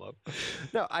call them.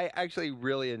 No, I actually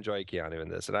really enjoy Keanu in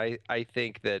this, and I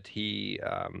think that he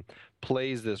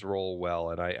plays this role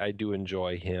well, and I do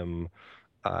enjoy him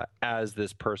as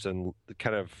this person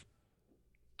kind of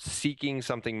seeking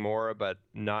something more but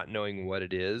not knowing what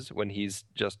it is, when he's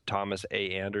just Thomas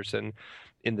A. Anderson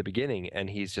in the beginning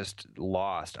and he's just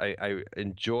lost. I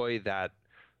enjoy that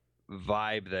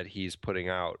vibe that he's putting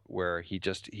out, where he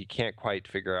can't quite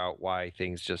figure out why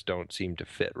things just don't seem to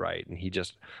fit right, and he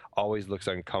just always looks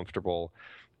uncomfortable,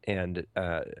 and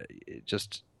I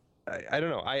don't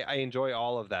know. I enjoy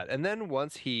all of that. And then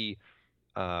once he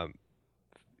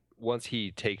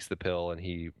takes the pill and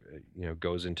he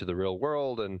goes into the real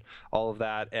world and all of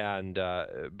that, and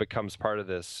becomes part of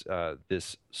this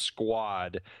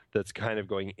squad that's kind of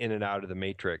going in and out of the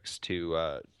Matrix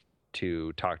to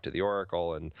talk to the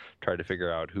Oracle and try to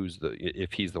figure out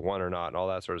if he's the one or not, and all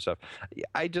that sort of stuff.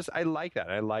 I like that.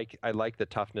 I like the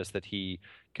toughness that he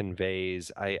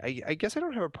conveys. I guess I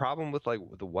don't have a problem with like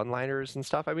the one-liners and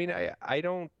stuff. I mean, I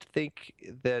don't think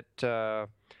that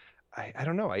I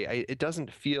don't know. It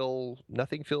doesn't feel,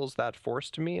 nothing feels that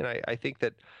forced to me, and I think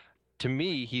that to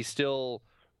me he still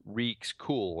reeks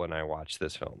cool when I watch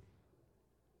this film.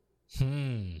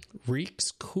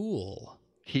 Reeks cool.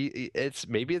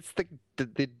 Maybe it's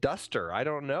the duster. I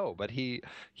don't know, but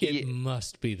it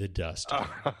must be the duster.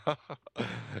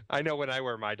 I know when I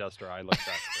wear my duster, I look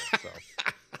that good. So.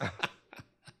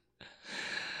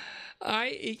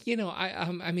 I'll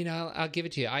give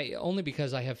it to you. Only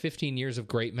because I have 15 years of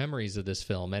great memories of this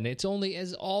film, and it's only,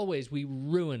 as always, we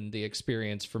ruin the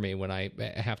experience for me when I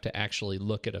have to actually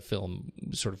look at a film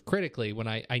sort of critically, when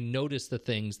I notice the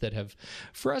things that have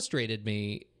frustrated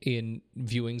me in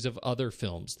viewings of other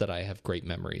films that I have great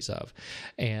memories of,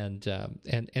 and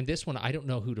this one, I don't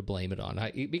know who to blame it on,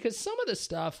 because some of the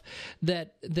stuff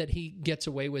that he gets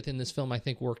away with in this film, I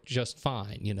think, worked just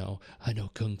fine. I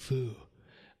know Kung Fu.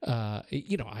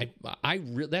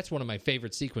 That's one of my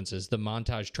favorite sequences. The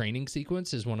montage training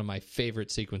sequence is one of my favorite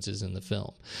sequences in the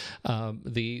film.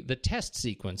 The test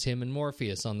sequence, him and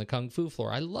Morpheus on the Kung Fu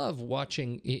floor. I love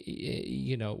watching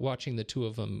the two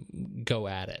of them go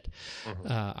at it.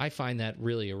 I find that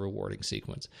really a rewarding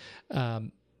sequence.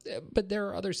 But there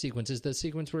are other sequences. The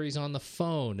sequence where he's on the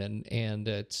phone and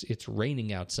it's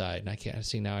raining outside, and I can't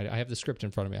see now. I have the script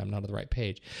in front of me. I'm not on the right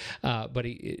page. But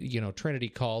he, Trinity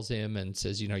calls him and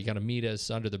says, you got to meet us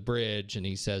under the bridge, and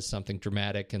he says something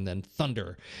dramatic, and then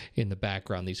thunder in the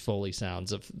background. These Foley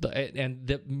sounds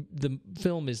the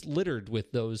film is littered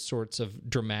with those sorts of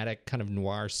dramatic kind of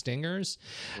noir stingers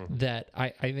that I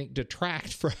think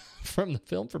detract from the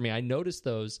film for me. I notice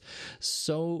those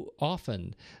so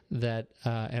often that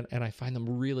and I find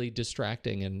them really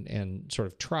distracting and sort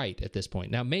of trite at this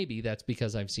point. Now, maybe that's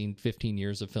because I've seen 15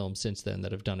 years of films since then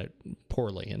that have done it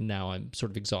poorly, and now I'm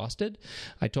sort of exhausted.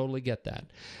 I totally get that.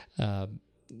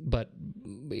 But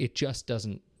it just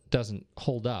doesn't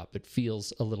hold up. It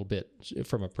feels a little bit,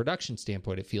 from a production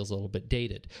standpoint, it feels a little bit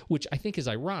dated, which I think is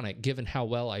ironic given how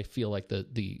well I feel like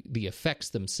the effects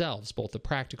themselves, both the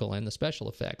practical and the special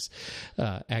effects,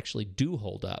 actually do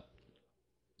hold up.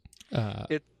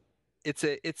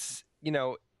 It's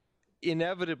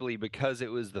inevitably, because it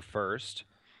was the first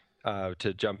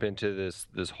to jump into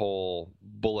this whole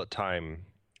bullet time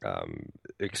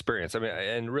experience. I mean,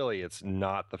 and really it's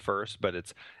not the first, but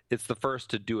it's the first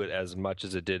to do it as much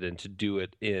as it did, and to do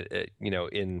it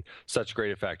in such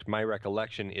great effect. My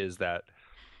recollection is that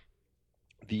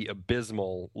the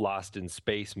abysmal Lost in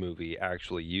Space movie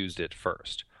actually used it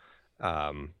first,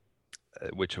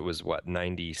 which was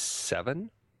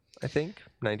 97? I think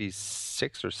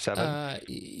 96 or 7.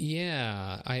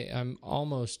 Yeah, I'm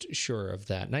almost sure of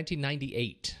that.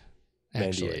 1998.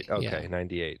 Actually. 98. Okay, yeah.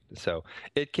 98. So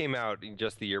it came out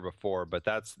just the year before, but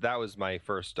that was my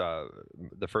first,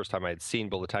 the first time I had seen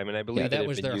Bullet Time, and I believe that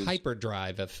was their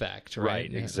hyperdrive effect, right?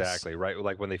 Right, exactly, right.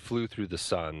 Like when they flew through the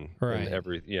sun, right? And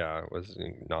it was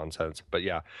nonsense. But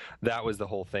yeah, that was the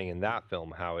whole thing in that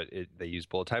film, how they used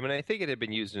Bullet Time, and I think it had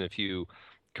been used in a few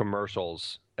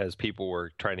commercials as people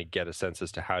were trying to get a sense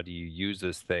as to how do you use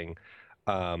this thing.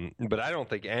 But I don't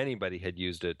think anybody had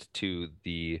used it to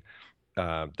the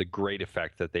great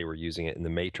effect that they were using it in The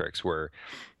Matrix, where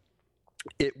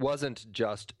it wasn't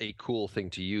just a cool thing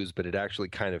to use, but it actually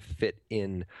kind of fit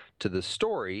in to the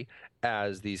story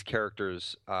as these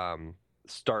characters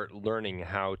start learning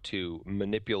how to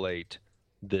manipulate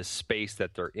this space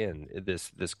that they're in,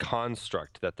 this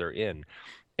construct that they're in,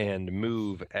 and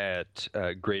move at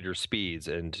greater speeds,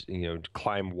 and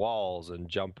climb walls and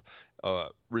jump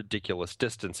ridiculous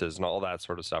distances and all that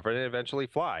sort of stuff, and eventually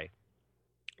fly.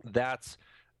 That's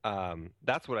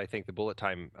what I think the bullet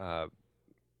time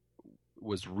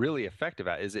was really effective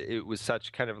at. Is it was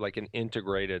such kind of like an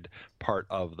integrated part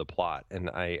of the plot, and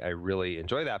I really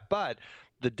enjoy that. But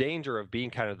the danger of being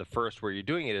kind of the first where you're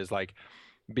doing it is like,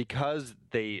 because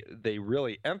they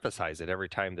really emphasize it every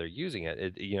time they're using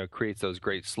it, it creates those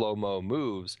great slow-mo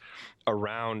moves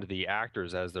around the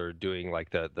actors as they're doing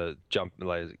like the jump,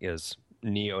 like as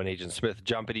Neo and Agent Smith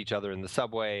jump at each other in the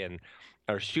subway and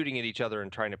are shooting at each other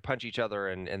and trying to punch each other,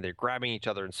 and they're grabbing each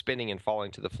other and spinning and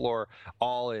falling to the floor,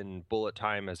 all in bullet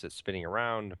time as it's spinning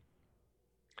around.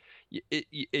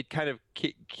 It kind of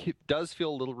does feel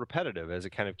a little repetitive as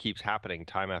it kind of keeps happening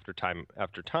time after time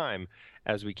after time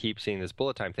as we keep seeing this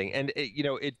bullet time thing. And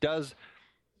it does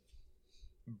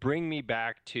bring me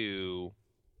back to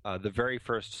the very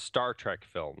first Star Trek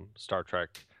film, Star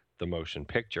Trek the Motion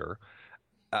Picture,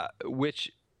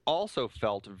 which also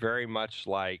felt very much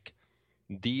like,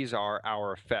 these are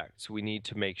our effects. We need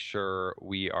to make sure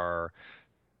we are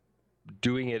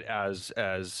doing it as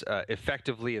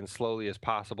effectively and slowly as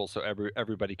possible, so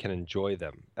everybody can enjoy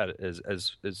them as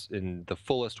in the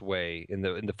fullest way, in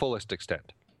the fullest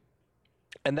extent.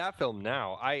 And that film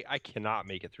now, I cannot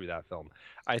make it through that film.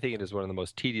 I think it is one of the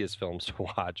most tedious films to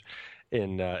watch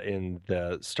in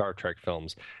the Star Trek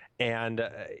films. And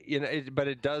but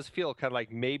it does feel kind of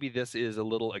like maybe this is a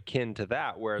little akin to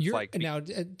that, where it's now.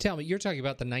 Tell me, you're talking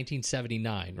about the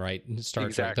 1979, right? Star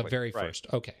Trek, the very first.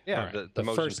 Okay, yeah, right. the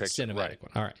first picture, cinematic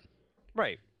one. All right,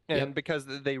 right. And because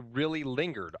they really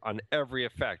lingered on every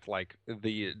effect, like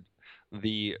the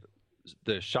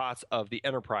shots of the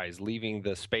Enterprise leaving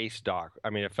the space dock. I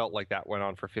mean, it felt like that went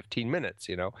on for 15 minutes,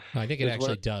 I think it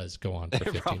actually does go on for 15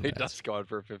 minutes. It probably does go on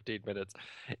for 15 minutes.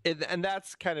 And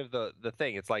that's kind of the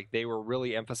thing. It's like they were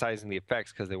really emphasizing the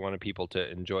effects because they wanted people to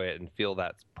enjoy it and feel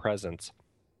that presence.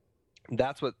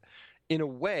 That's what, in a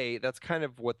way, that's kind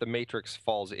of what The Matrix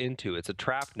falls into. It's a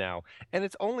trap now, and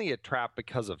it's only a trap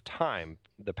because of time,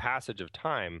 the passage of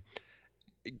time.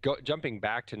 Jumping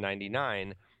back to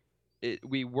 99,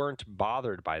 we weren't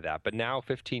bothered by that, but now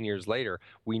 15 years later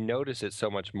we notice it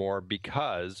so much more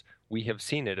because we have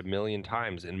seen it a million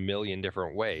times in a million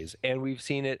different ways, and we've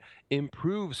seen it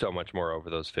improve so much more over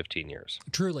those 15 years.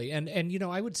 Truly, and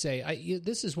I would say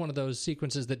this is one of those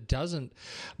sequences that doesn't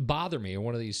bother me, or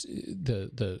one of these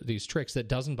these tricks that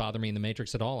doesn't bother me in The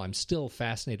Matrix at all. I'm still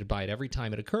fascinated by it every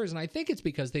time it occurs, and I think it's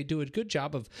because they do a good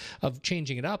job of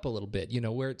changing it up a little bit.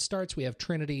 Where it starts, we have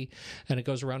Trinity, and it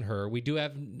goes around her. We do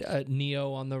have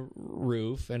Neo on the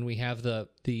roof, and we have the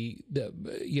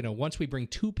once we bring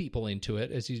two people into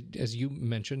it, as you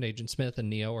mentioned, Agent Smith and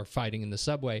Neo are fighting in the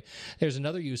subway. There's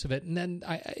another use of it, and then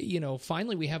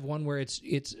finally we have one where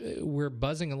we're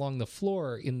buzzing along the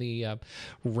floor in the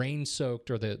rain-soaked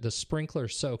or the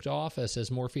sprinkler-soaked office as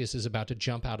Morpheus is about to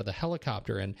jump out of the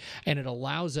helicopter, and it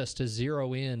allows us to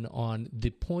zero in on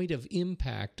the point of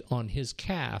impact on his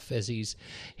calf as he's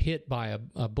hit by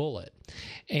a bullet.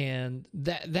 And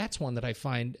that's one that I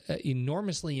find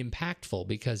enormously impactful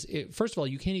because, first of all,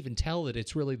 you can't even tell that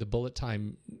it's really the bullet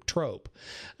time trope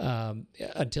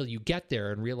until you get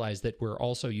there and realize that we're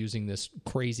also using this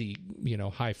crazy,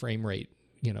 high frame rate,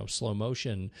 slow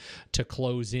motion to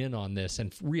close in on this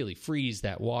and really freeze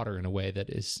that water in a way that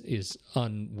is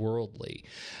unworldly.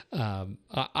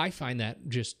 I find that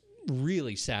just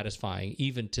really satisfying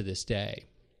even to this day.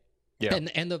 Yeah.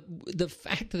 And the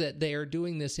fact that they are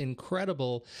doing this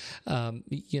incredible,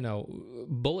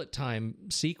 bullet time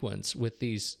sequence with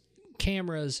these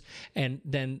cameras, and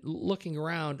then looking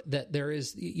around, that there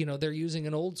is, they're using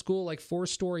an old school like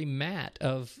 4-story mat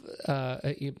of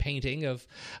painting of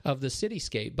the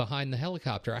cityscape behind the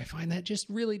helicopter. I find that just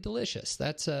really delicious.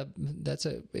 This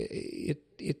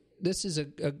is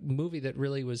a movie that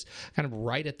really was kind of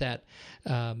right at that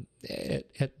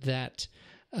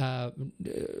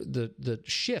the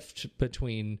shift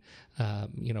between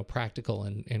practical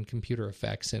and computer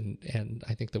effects, and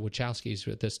I think the Wachowskis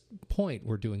at this point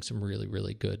were doing some really,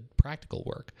 really good practical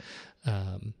work.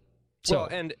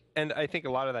 And I think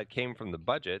a lot of that came from the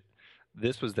budget.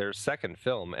 This was their second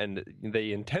film, and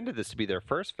they intended this to be their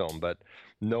first film, but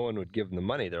no one would give them the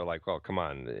money. They're like, well, come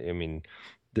on. I mean,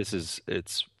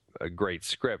 it's a great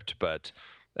script, but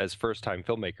as first-time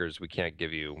filmmakers, we can't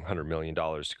give you $100 million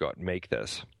to go out and make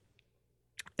this.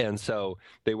 And so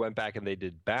they went back and they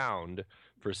did Bound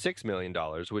for $6 million,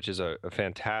 which is a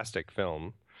fantastic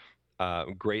film.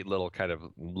 Great little kind of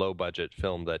low budget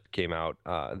film that came out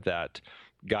that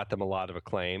got them a lot of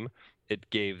acclaim. It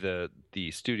gave the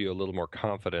studio a little more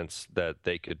confidence that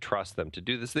they could trust them to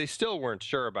do this. They still weren't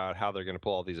sure about how they're going to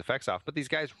pull all these effects off, but these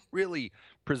guys really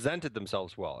presented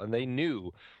themselves well, and they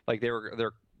knew, like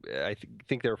I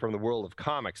think they were from the world of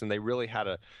comics, and they really had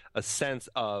a sense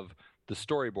of the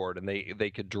storyboard, and they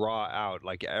could draw out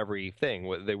like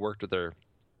everything. They worked with their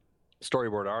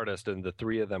storyboard artist, and the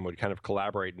three of them would kind of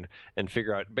collaborate and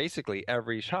figure out basically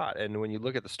every shot. And when you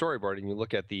look at the storyboard and you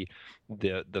look at the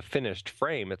finished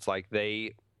frame, it's like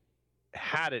they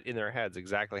had it in their heads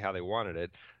exactly how they wanted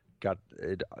it, got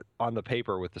it on the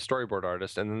paper with the storyboard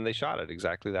artist, and then they shot it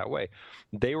exactly that way.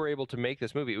 They were able to make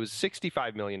this movie. It was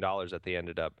 $65 million that they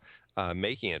ended up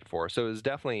making it for. So it was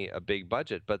definitely a big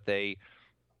budget, but they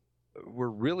were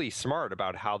really smart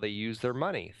about how they used their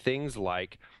money. Things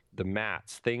like the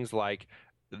mats, things like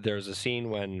there's a scene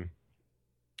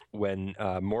when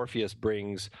Morpheus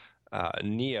brings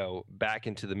Neo back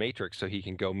into the Matrix so he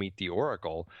can go meet the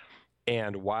Oracle.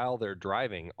 And while they're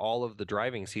driving, all of the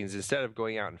driving scenes, instead of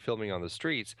going out and filming on the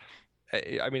streets,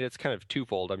 I mean, it's kind of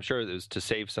twofold. I'm sure it was to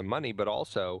save some money, but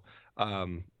also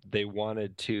they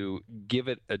wanted to give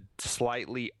it a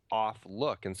slightly off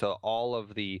look. And so all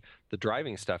of the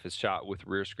driving stuff is shot with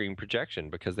rear screen projection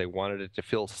because they wanted it to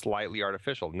feel slightly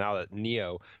artificial. Now that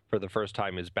Neo, for the first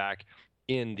time, is back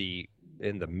in the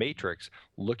Matrix,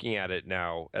 looking at it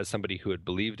now as somebody who had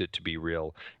believed it to be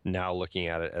real, now looking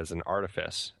at it as an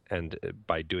artifice, and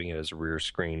by doing it as a rear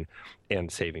screen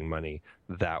and saving money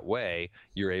that way,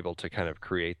 you're able to kind of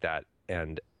create that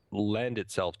and lend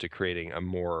itself to creating a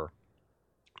more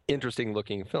interesting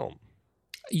looking film.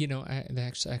 You know,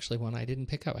 that's actually one I didn't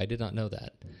pick up. I did not know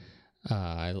that,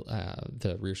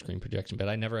 the rear screen projection, but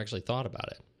I never actually thought about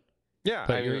it. Yeah,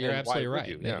 but you're absolutely right.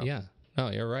 You? Yeah. No,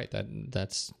 you're right.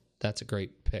 That's a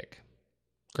great pick.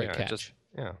 Great catch.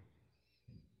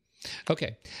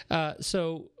 Okay.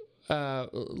 So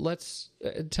let's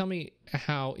tell me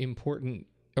how important,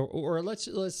 or let's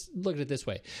look at it this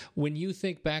way. When you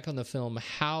think back on the film,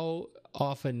 how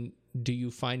often do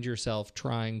you find yourself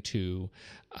trying to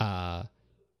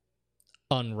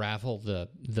unravel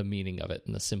the meaning of it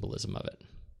and the symbolism of it?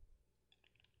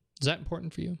 Is that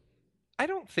important for you? I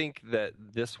don't think that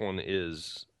this one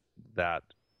is that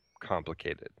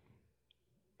complicated.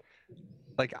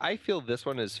 Like, I feel this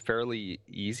one is fairly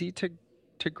easy to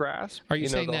grasp. Are you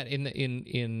saying that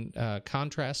in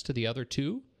contrast to the other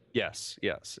two? Yes.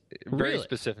 Very really?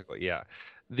 Specifically, yeah.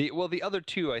 The other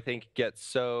two, I think, get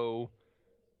so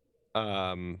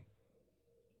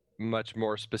much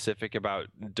more specific about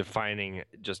defining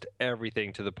just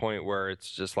everything to the point where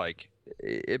it's just like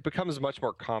it becomes much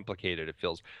more complicated, it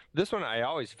feels. This one I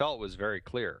always felt was very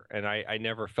clear, and I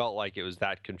never felt like it was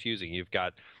that confusing. You've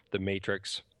got the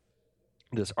Matrix,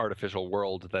 this artificial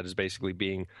world that is basically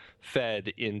being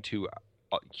fed into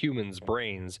humans'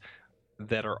 brains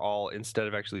that are all, instead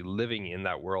of actually living in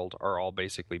that world, are all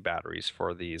basically batteries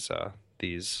for these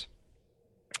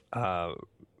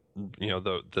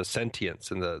the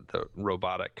sentience and the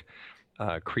robotic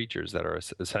creatures that are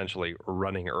essentially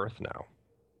running Earth now.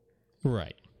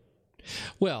 Right.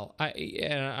 Well, I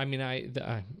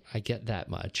get that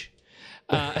much.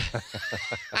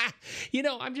 You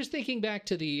know, I'm just thinking back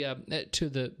to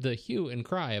the hue and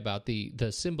cry about the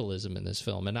symbolism in this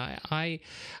film, and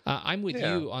I'm with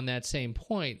you on that same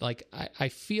point. Like, I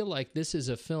feel like this is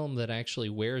a film that actually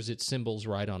wears its symbols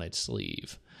right on its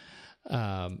sleeve.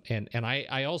 And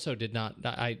I also did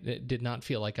not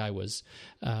feel like I was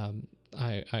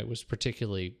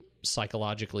particularly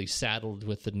psychologically saddled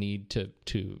with the need to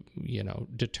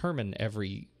determine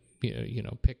every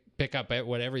pick up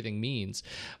what everything means,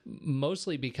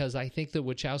 mostly because I think the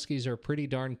Wachowskis are pretty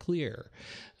darn clear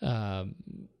that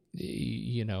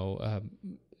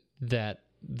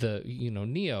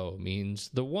Neo means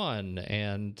the one,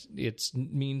 and it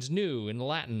means new in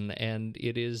Latin, and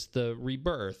it is the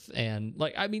rebirth, and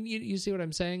you see what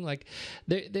I'm saying? Like,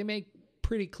 they make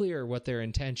pretty clear what their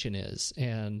intention is,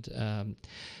 and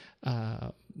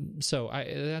so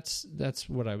that's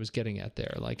what I was getting at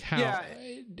there. Like,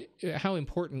 how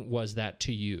important was that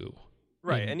to you?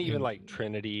 Right, and even like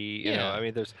Trinity, you know, I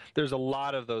mean, there's a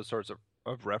lot of those sorts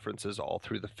of references all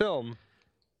through the film.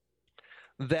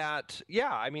 That,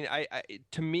 I mean, I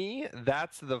to me,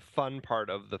 that's the fun part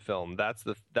of the film. That's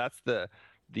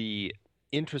the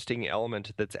interesting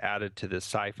element that's added to this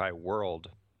sci-fi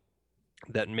world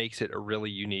that makes it a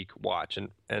really unique watch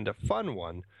and a fun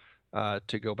one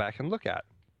to go back and look at.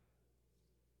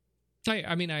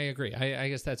 I mean, I agree. I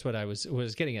guess that's what I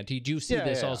was getting at. Did you see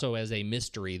this also as a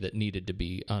mystery that needed to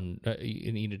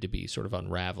be sort of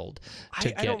unraveled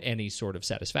to get any sort of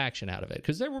satisfaction out of it?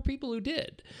 Because there were people who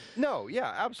did. No,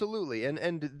 yeah, absolutely,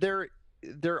 and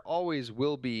there always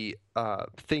will be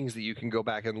things that you can go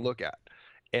back and look at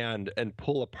and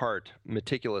pull apart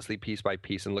meticulously piece by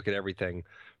piece and look at everything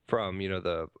from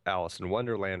the Alice in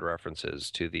Wonderland references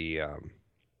to the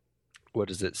what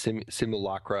is it,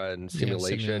 simulacra and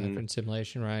simulation,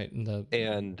 simulation, right?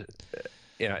 And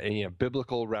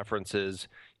biblical references.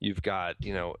 You've got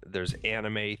there's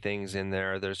anime things in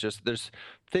there. There's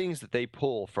things that they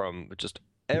pull from just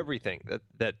everything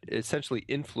that essentially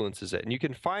influences it, and you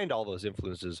can find all those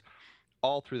influences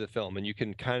all through the film, and you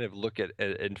can kind of look at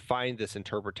and find this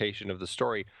interpretation of the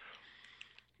story.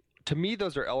 To me,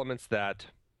 those are elements that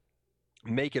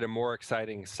make it a more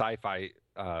exciting sci-fi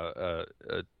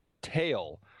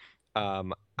tale.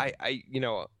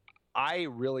 I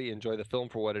really enjoy the film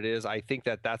for what it is. I think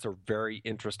that's a very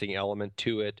interesting element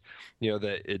to it.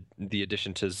 The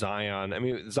addition to Zion. I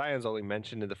mean, Zion's only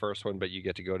mentioned in the first one, but you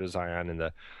get to go to Zion in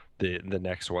the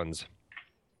next ones.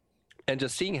 And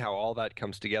just seeing how all that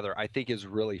comes together, I think is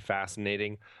really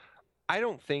fascinating. I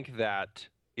don't think that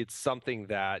it's something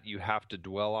that you have to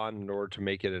dwell on in order to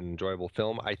make it an enjoyable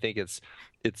film. I think it's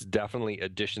definitely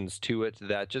additions to it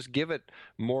that just give it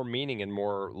more meaning and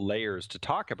more layers to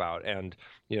talk about. And,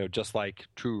 just like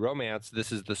True Romance,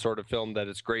 this is the sort of film that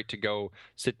it's great to go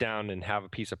sit down and have a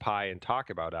piece of pie and talk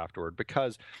about afterward,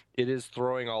 because it is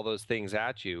throwing all those things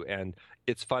at you, and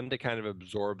it's fun to kind of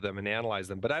absorb them and analyze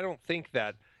them. But I don't think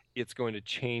that it's going to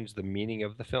change the meaning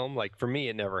of the film. Like, for me,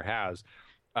 it never has.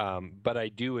 But I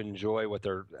do enjoy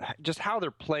how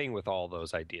they're playing with all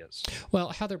those ideas. Well,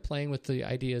 how they're playing with the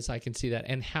ideas, I can see that,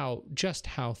 and how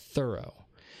thorough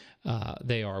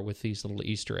they are with these little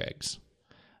Easter eggs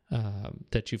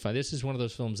that you find. This is one of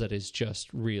those films that is just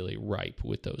really ripe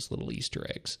with those little Easter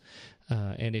eggs.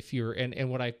 And if you're and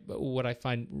what I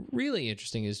find really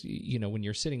interesting is when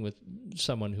you're sitting with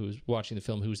someone who's watching the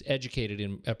film who's educated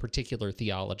in a particular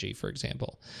theology, for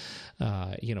example,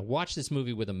 watch this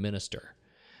movie with a minister.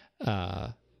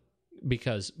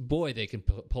 Because boy, they can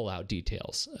pull out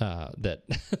details that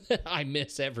I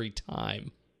miss every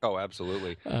time. Oh,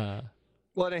 absolutely.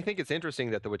 Well, and I think it's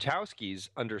interesting that the Wachowskis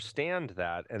understand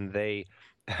that, and they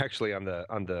actually on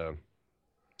the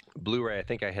Blu-ray, I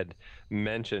think I had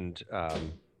mentioned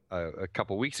a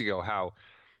couple weeks ago how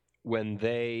when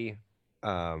they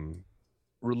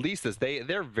release this,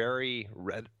 they're very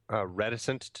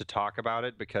reticent to talk about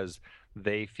it, because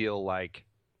they feel like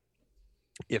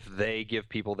if they give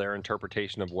people their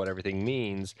interpretation of what everything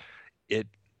means, it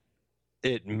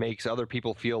makes other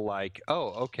people feel like, oh,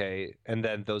 okay, and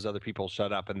then those other people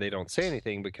shut up and they don't say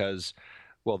anything because,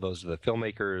 well, those are the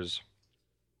filmmakers.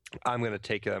 I'm going to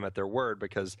take them at their word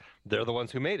because they're the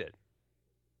ones who made it.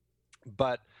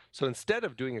 But so instead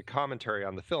of doing a commentary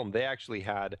on the film, they actually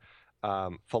had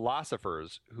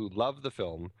philosophers who loved the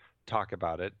film talk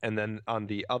about it, and then on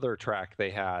the other track they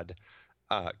had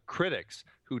critics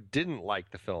who didn't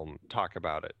like the film talk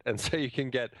about it. And so you can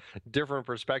get different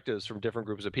perspectives from different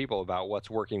groups of people about what's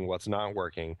working, what's not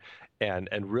working, and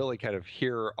really kind of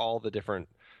hear all the different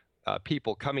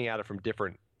people coming at it from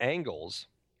different angles,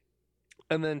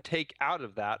 and then take out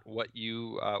of that what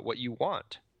you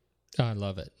want. I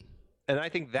love it. And I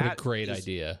think that's a great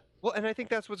idea. Well, and I think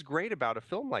that's what's great about a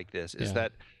film like this is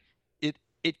that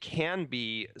it can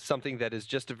be something that is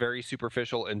just a very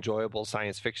superficial, enjoyable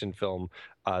science fiction film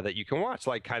that you can watch,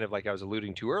 kind of like I was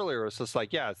alluding to earlier. It's just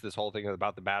like, it's this whole thing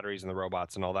about the batteries and the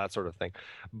robots and all that sort of thing.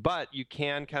 But you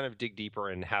can kind of dig deeper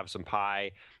and have some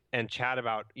pie and chat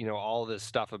about, all this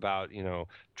stuff about,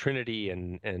 Trinity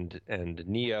and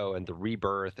Neo and the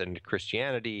rebirth and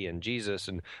Christianity and Jesus.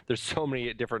 And there's so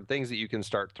many different things that you can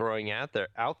start throwing out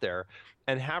there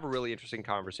and have a really interesting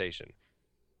conversation.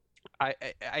 I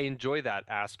enjoy that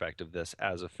aspect of this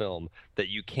as a film, that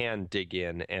you can dig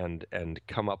in and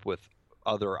come up with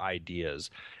other ideas.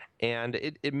 And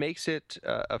it makes it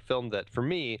a film that, for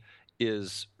me,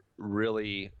 is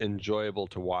really enjoyable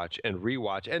to watch and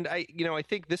rewatch. And I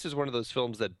think this is one of those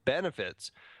films that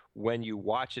benefits when you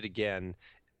watch it again,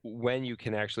 when you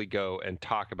can actually go and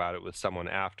talk about it with someone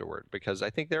afterward, because I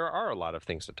think there are a lot of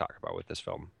things to talk about with this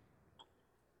film.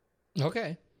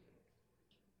 Okay.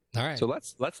 All right. So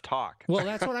let's talk. Well,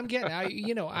 that's what I'm getting.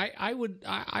 I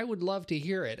would love to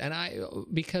hear it, and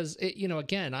because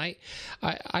again,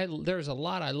 there's a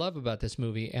lot I love about this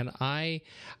movie, and I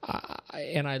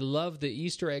love the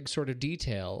Easter egg sort of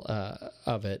detail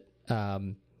of it.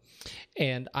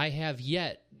 And I have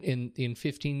yet in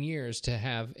 15 years to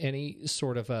have any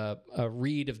sort of a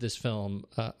read of this film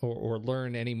or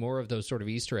learn any more of those sort of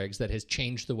Easter eggs that has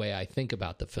changed the way I think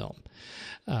about the film.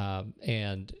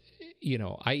 And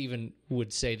I even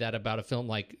would say that about a film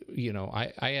like,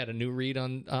 I had a new read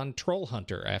on Troll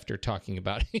Hunter after talking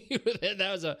about it.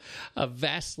 That was a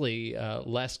vastly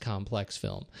less complex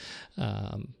film.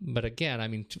 But again, I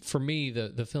mean, for me,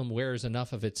 the film wears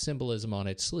enough of its symbolism on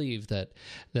its sleeve that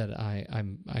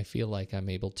I feel like I'm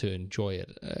able to enjoy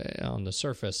it on the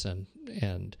surface and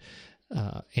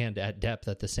at depth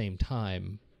at the same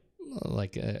time.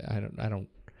 Like I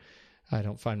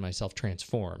don't find myself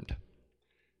transformed.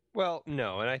 Well,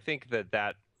 no, and I think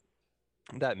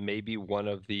that may be one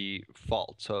of the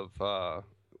faults of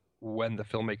when the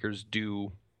filmmakers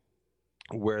do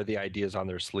wear the ideas on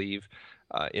their sleeve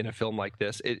in a film like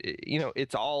this.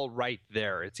 It's all right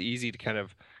there. It's easy to kind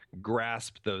of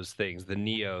grasp those things, the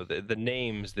Neo, the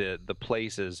names, the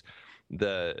places,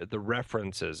 the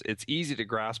references. It's easy to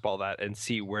grasp all that and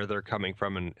see where they're coming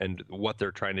from and what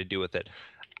they're trying to do with it.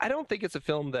 I don't think it's a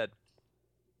film that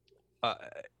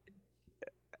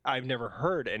I've never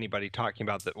heard anybody talking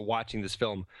about that watching this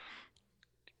film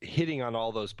hitting on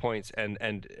all those points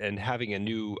and having a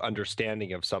new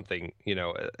understanding of something.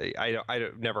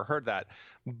 I've never heard that,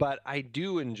 but I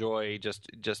do enjoy just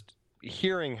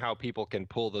hearing how people can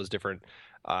pull those different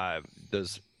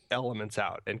those elements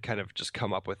out and kind of just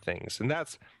come up with things. And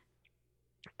that's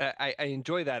I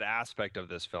enjoy that aspect of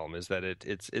this film, is that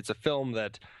it's a film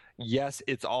that, yes,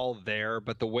 it's all there,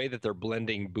 but the way that they're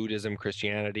blending Buddhism,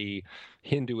 Christianity,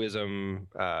 Hinduism,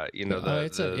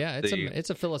 it's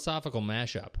a philosophical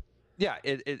mashup. Yeah,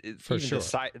 it for even sure.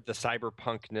 The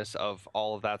cyberpunkness of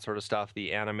all of that sort of stuff,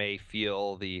 the anime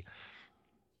feel,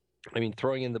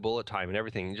 throwing in the bullet time and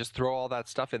everything. Just throw all that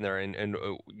stuff in there, and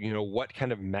what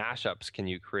kind of mashups can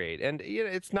you create? And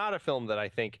it's not a film that I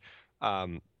think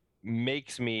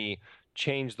makes me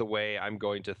change the way I'm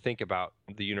going to think about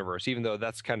the universe, even though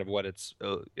that's kind of what it's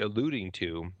alluding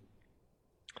to.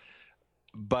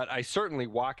 But I certainly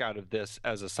walk out of this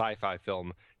as a sci-fi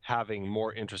film having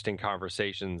more interesting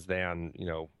conversations than,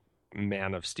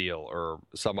 Man of Steel or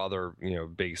some other,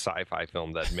 big sci-fi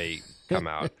film that may come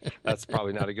out. That's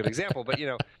probably not a good example, but,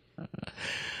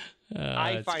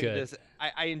 I find good. this,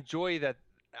 I enjoy that.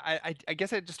 I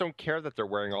guess I just don't care that they're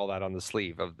wearing all that on the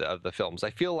sleeve of the films. I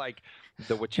feel like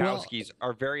the Wachowskis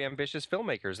are very ambitious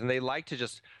filmmakers, and they like to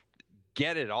just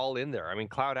get it all in there. I mean,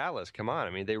 Cloud Atlas, come on.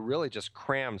 I mean, they really just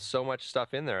cram so much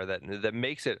stuff in there that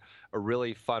makes it a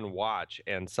really fun watch,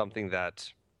 and something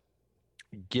that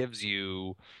gives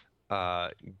you all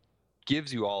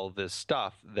of this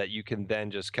stuff that you can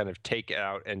then just kind of take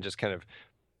out and just kind of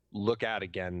look at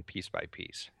again piece by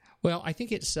piece. Well, I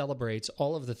think it celebrates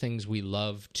all of the things we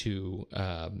love to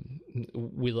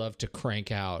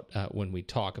crank out when we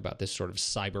talk about this sort of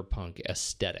cyberpunk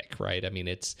aesthetic, right? I mean,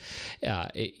 it's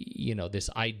this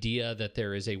idea that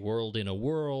there is a world in a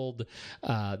world,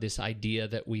 this idea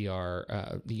that we are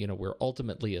we're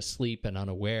ultimately asleep and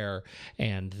unaware,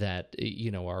 and that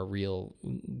our real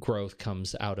growth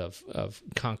comes out of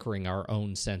conquering our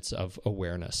own sense of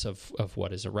awareness of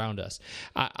what is around us.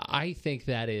 I think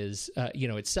that is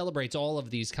it celebrates all of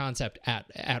these concepts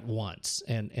at once,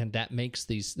 and that makes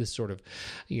this sort of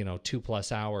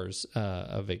 2+ hours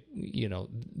of it.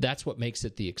 That's what makes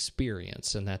it the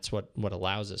experience, and that's what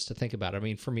allows us to think about it. I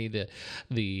mean, for me,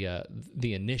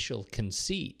 the initial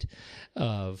conceit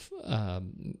of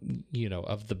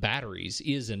of the batteries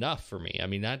is enough for me. I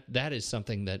mean, that is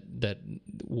something that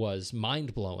was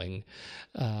mind blowing.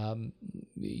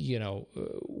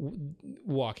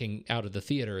 Walking out of the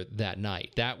theater that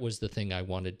night, that was the thing I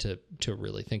wanted to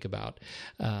really think about.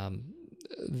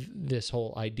 This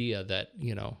whole idea that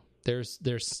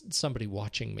there's somebody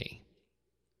watching me,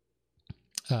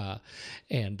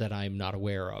 and that I'm not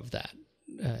aware of that.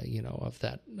 Of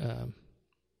that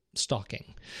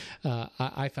stalking.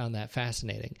 I found that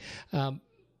fascinating.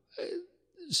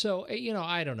 So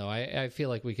I don't know. I feel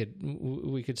like we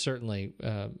could certainly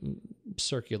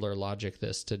circular logic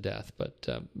this to death, but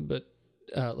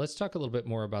let's talk a little bit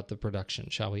more about the production,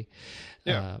 shall we?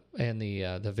 Yeah. And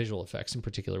the visual effects in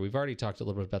particular. We've already talked a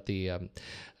little bit about the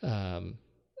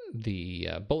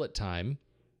bullet time.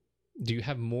 Do you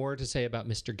have more to say about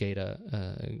Mr.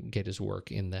 Gaeta's work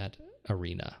in that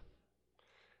arena?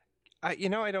 I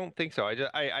don't think so.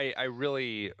 I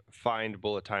really find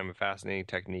bullet time a fascinating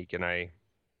technique, and I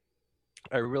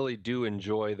really do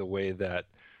enjoy the way that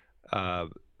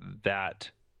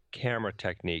that camera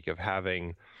technique of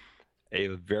having a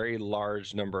very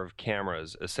large number of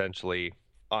cameras essentially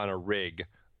on a rig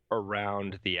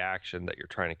around the action that you're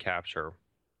trying to capture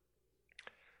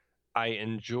I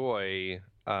enjoy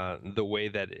the way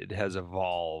that it has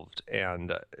evolved,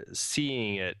 and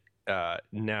seeing it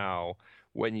now,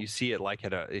 when you see it like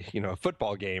at a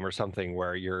football game or something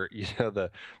where the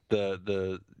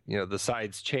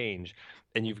sides change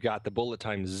and you've got the bullet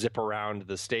time zip around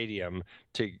the stadium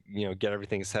to get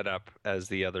everything set up as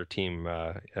the other team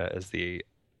as the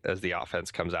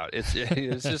offense comes out. It's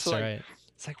just like right.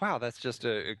 It's like, wow, that's just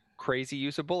a crazy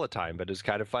use of bullet time, but it's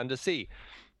kind of fun to see.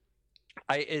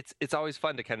 It's always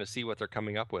fun to kind of see what they're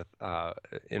coming up with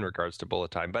in regards to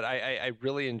bullet time. But I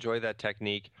really enjoy that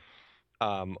technique.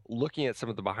 Looking at some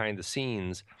of the behind the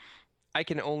scenes, I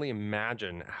can only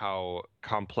imagine how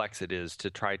complex it is to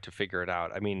try to figure it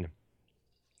out. I mean,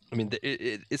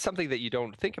 it's something that you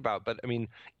don't think about, but I mean,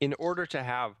 in order to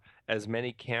have as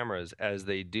many cameras as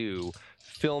they do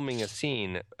filming a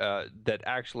scene that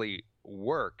actually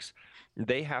works,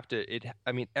 they have to.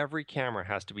 Every camera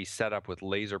has to be set up with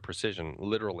laser precision,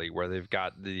 literally, where they've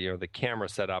got the camera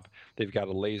set up, they've got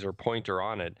a laser pointer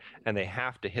on it, and they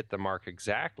have to hit the mark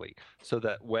exactly, so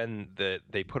that when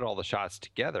they put all the shots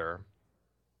together,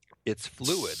 it's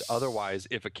fluid. Otherwise,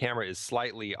 if a camera is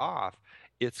slightly off,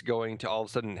 it's going to all of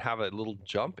a sudden have a little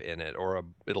jump in it, or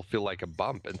it'll feel like a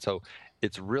bump. And so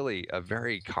it's really a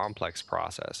very complex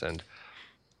process. And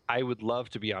I would love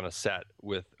to be on a set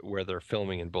where they're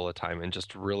filming in bullet time and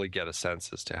just really get a sense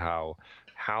as to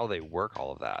how they work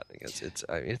all of that.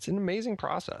 It's an amazing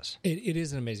process. It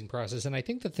is an amazing process. And I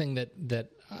think the thing that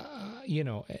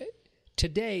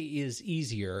today is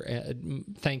easier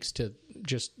thanks to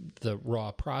just the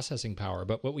raw processing power.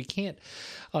 But what we can't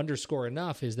underscore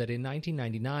enough is that in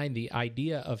 1999, the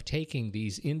idea of taking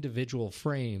these individual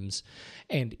frames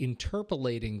and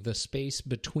interpolating the space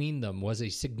between them was a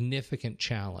significant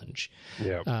challenge.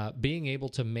 Yeah. Being able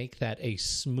to make that a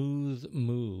smooth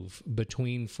move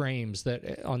between frames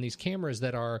that on these cameras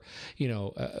that are,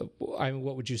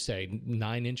 what would you say,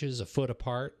 9 inches, a foot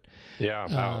apart?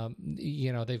 Yeah.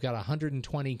 They've got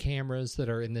 120 cameras that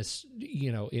are in this,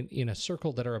 in a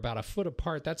circle that are about a foot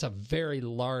apart. That's a very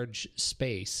large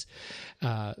space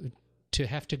to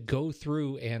have to go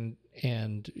through and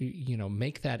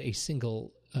make that a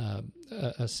single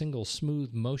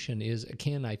smooth motion is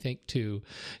akin, I think, to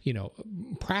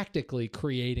practically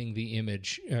creating the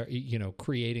image,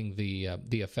 creating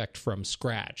the effect from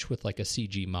scratch with like a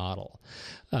CG model.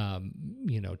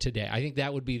 Today, I think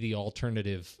that would be the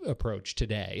alternative approach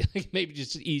today. Maybe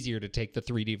just easier to take the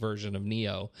 3D version of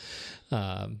Neo.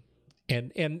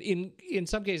 And in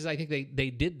some cases, I think they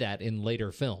did that in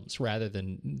later films rather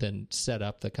than set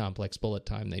up the complex bullet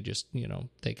time. They just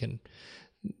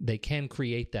they can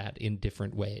create that in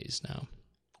different ways now.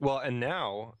 Well, and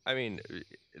now,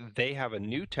 they have a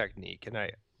new technique, and I'm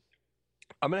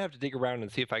going to have to dig around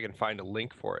and see if I can find a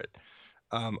link for it.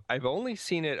 I've only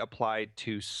seen it applied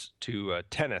to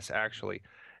tennis, actually.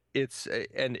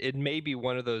 And it may be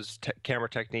one of those camera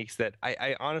techniques that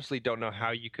I honestly don't know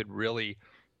how you could really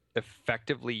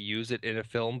effectively use it in a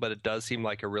film, but it does seem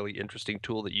like a really interesting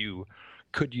tool that you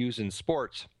could use in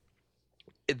sports.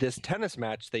 This tennis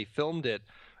match, they filmed it,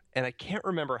 and I can't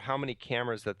remember how many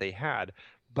cameras that they had,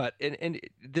 but and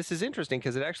this is interesting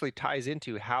because it actually ties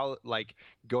into how, like,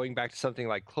 going back to something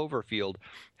like Cloverfield,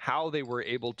 how they were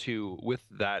able to, with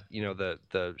that,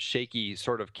 the shaky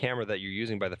sort of camera that you're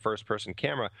using by the first person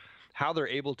camera, how they're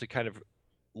able to kind of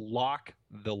lock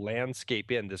the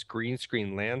landscape in, this green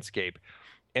screen landscape,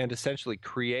 and essentially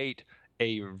create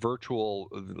a virtual,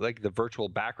 like the virtual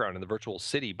background and the virtual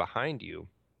city behind you.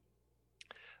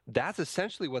 That's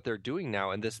essentially what they're doing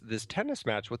now. And this tennis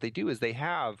match, what they do is they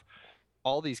have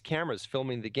all these cameras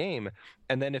filming the game,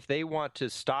 and then if they want to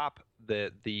stop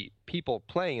the people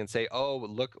playing and say, "Oh,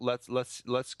 look,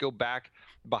 let's go back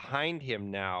behind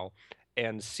him now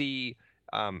and see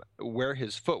where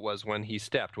his foot was when he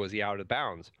stepped. Was he out of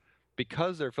bounds?"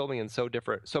 Because they're filming in so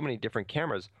many different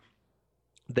cameras,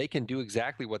 they can do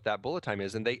exactly what that bullet time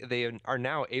is, and they are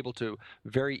now able to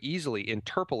very easily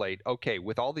interpolate, okay,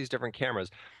 with all these different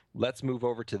cameras, let's move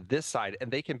over to this side,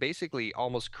 and they can basically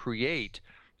almost create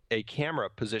a camera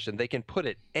position. They can put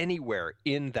it anywhere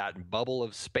in that bubble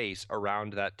of space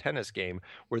around that tennis game,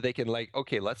 where they can, like,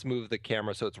 okay, let's move the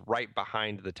camera so it's right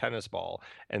behind the tennis ball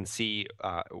and see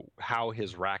how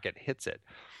his racket hits it.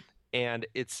 And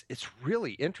it's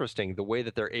really interesting the way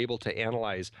that they're able to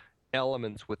analyze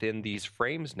elements within these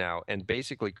frames now and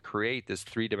basically create this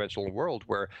three-dimensional world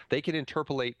where they can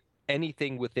interpolate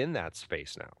anything within that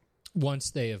space now.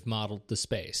 Once they have modeled the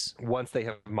space.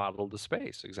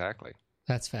 Exactly.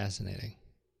 That's fascinating.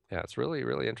 Yeah, it's really,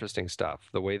 really interesting stuff,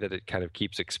 the way that it kind of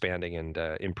keeps expanding and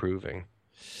improving.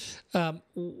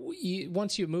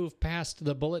 Once you move past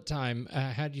the bullet time,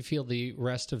 how do you feel the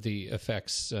rest of the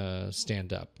effects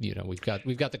stand up? You know, we've got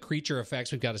the creature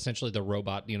effects, we've got essentially the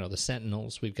robot, you know, the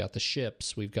Sentinels, we've got the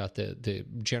ships, we've got the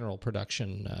general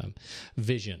production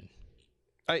vision.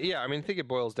 Yeah, I mean, I think it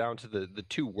boils down to the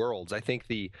two worlds. I think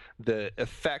the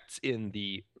effects in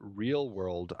the real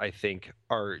world, I think,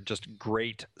 are just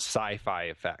great sci-fi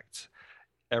effects.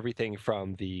 Everything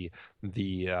from the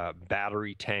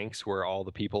battery tanks where all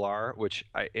the people are, which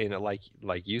like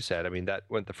you said, I mean, that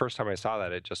when the first time I saw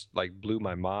that, it just like blew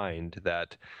my mind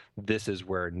that this is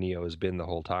where Neo has been the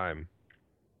whole time.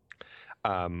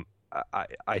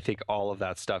 I think all of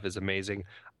that stuff is amazing.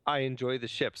 I enjoy the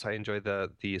ships. I enjoy the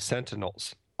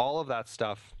Sentinels. All of that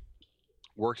stuff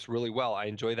works really well. I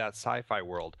enjoy that sci-fi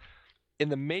world. In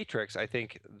the Matrix, I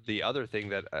think the other thing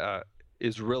that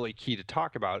is really key to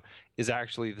talk about is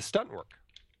actually the stunt work.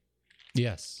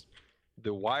 Yes,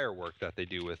 the wire work that they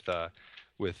do with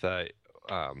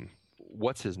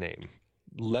what's his name,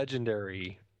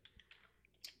 legendary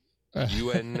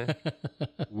Yuan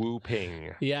Wu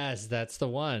Ping. Yes, that's the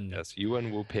one. Yes,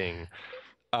 Yuan Wu Ping.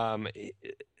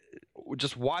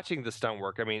 Just watching the stunt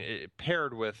work, I mean,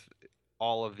 paired with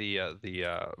all of the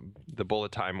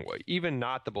bullet time, even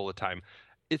not the bullet time,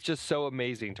 it's just so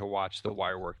amazing to watch the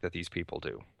wire work that these people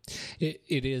do.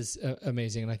 It is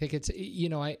amazing, and I think it's, you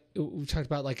know, we talked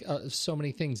about like so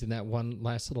many things in that one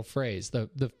last little phrase.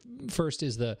 The first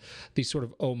is the sort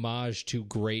of homage to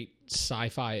great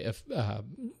sci-fi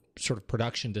sort of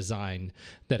production design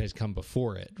that has come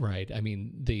before it, right? I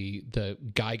mean, the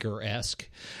Geiger-esque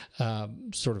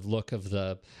sort of look of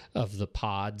the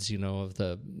pods, of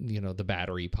the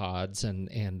battery pods,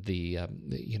 and the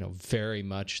very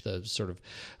much the sort of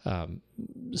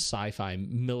sci-fi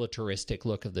militaristic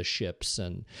look of the ships,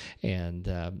 and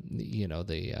the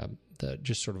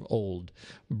just sort of old,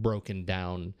 broken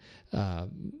down,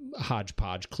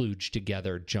 hodgepodge, kludged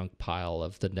together junk pile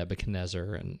of the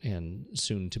Nebuchadnezzar and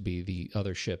soon to be the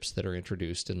other ships that are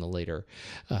introduced in the later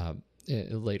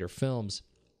films,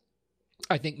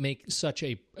 I think make such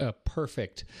a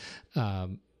perfect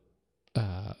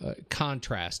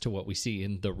contrast to what we see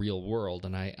in the real world,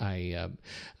 and I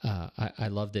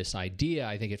love this idea.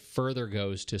 I think it further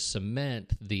goes to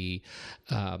cement the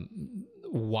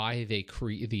why they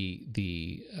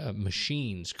the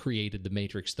machines created the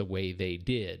Matrix the way they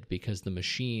did, because the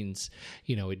machines,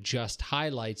 it just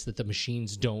highlights that the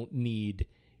machines don't need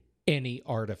any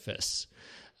artifice.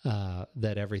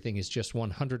 That everything is just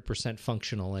 100%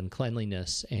 functional, and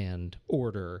cleanliness and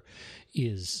order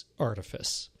is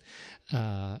artifice.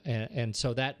 And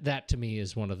so that to me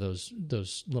is one of those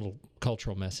little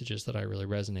cultural messages that I really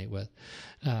resonate with.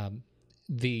 But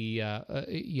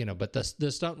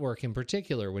the stunt work in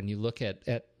particular, when you look at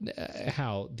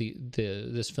how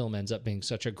this film ends up being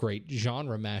such a great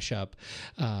genre mashup,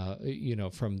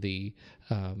 from the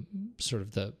sort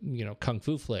of the kung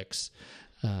fu flicks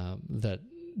that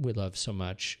we love so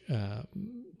much,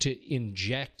 to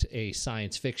inject a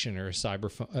science fiction or a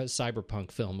cyberpunk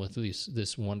film with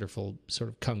this wonderful sort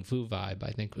of kung fu vibe,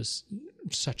 I think was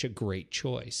such a great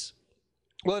choice.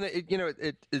 Well, and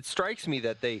it strikes me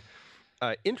that they,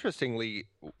 interestingly,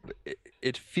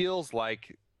 it feels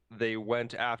like they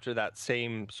went after that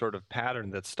same sort of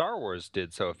pattern that Star Wars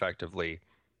did so effectively,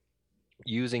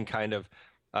 using kind of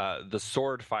the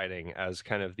sword fighting as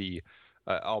kind of the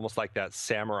almost like that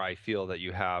samurai feel that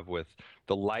you have with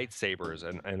the lightsabers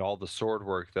and all the sword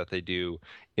work that they do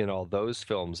in all those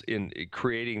films, in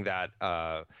creating that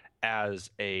as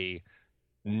a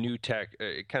new tech,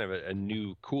 kind of a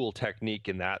new cool technique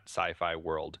in that sci-fi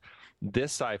world.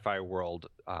 This sci-fi world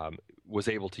was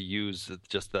able to use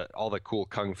just all the cool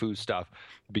kung fu stuff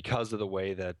because of the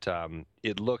way that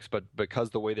it looks, but because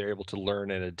the way they're able to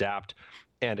learn and adapt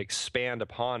and expand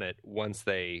upon it once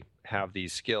they have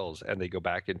these skills and they go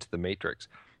back into the Matrix.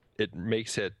 It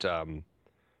makes it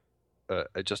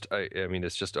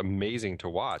it's just amazing to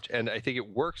watch. And I think it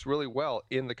works really well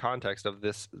in the context of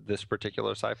this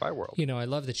particular sci-fi world. I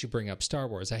love that you bring up Star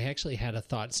Wars. I actually had a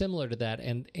thought similar to that,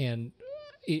 and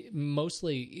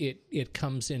mostly it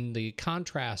comes in the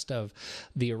contrast of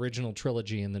the original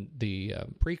trilogy and the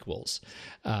prequels,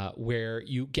 where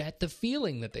you get the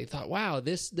feeling that they thought, wow,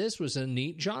 this was a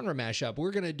neat genre mashup,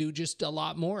 we're going to do just a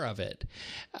lot more of it,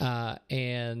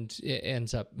 and it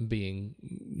ends up being,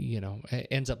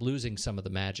 ends up losing some of the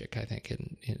magic, I think,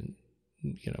 in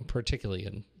particularly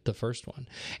in the first one.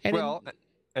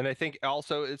 And I think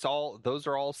also those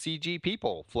are all CG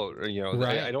people float.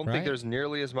 Right, I don't think there's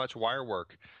nearly as much wire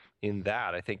work in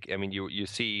that. I think, you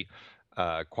see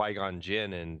Qui-Gon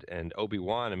Jinn and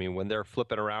Obi-Wan. I mean, when they're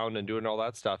flipping around and doing all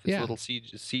that stuff, it's little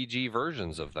CG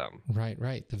versions of them.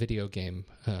 Right. The video game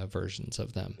versions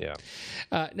of them. Yeah.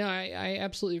 No, I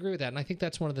absolutely agree with that, and I think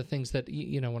that's one of the things that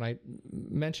when I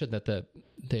mentioned that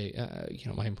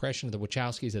my impression of the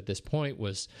Wachowskis at this point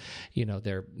was,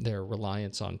 their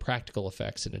reliance on practical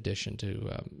effects in addition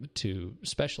to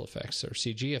special effects or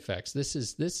CG effects. This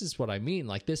is what I mean.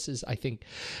 Like, this is, I think,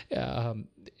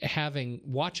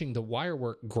 watching the wire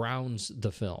work grounds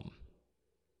the film.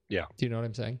 Yeah. Do you know what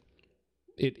I'm saying?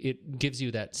 It gives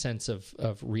you that sense of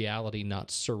reality, not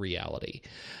surreality,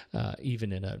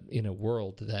 even in a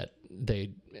world that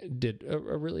they did a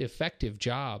really effective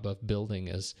job of building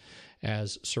as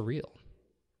surreal.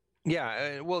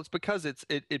 Yeah, well, it's because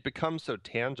it becomes so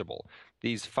tangible.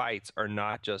 These fights are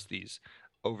not just these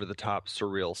over-the-top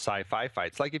surreal sci-fi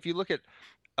fights. Like, if you look at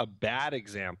a bad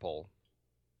example,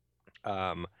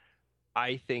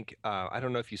 I think I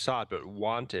don't know if you saw it, but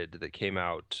Wanted, that came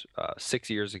out 6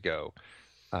 years ago.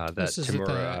 This is with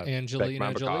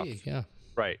Angelina Jolie. Yeah,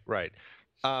 right.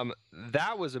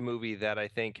 That was a movie that I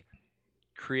think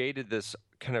created this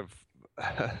kind of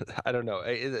I don't know.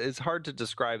 It's hard to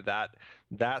describe that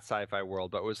sci-fi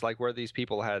world, but it was like where these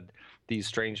people had these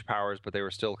strange powers, but they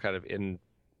were still kind of in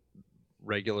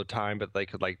regular time, but they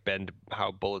could like bend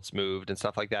how bullets moved and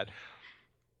stuff like that.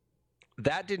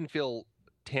 That didn't feel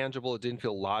tangible. It didn't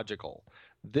feel logical.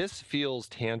 This feels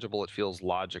tangible. It feels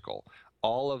logical.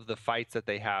 All of the fights that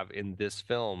they have in this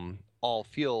film all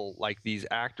feel like these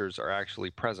actors are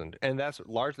actually present. And that's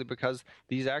largely because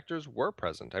these actors were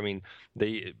present. I mean,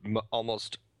 they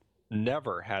almost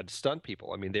never had stunt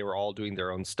people. I mean, they were all doing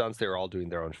their own stunts. They were all doing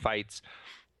their own fights.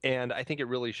 And I think it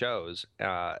really shows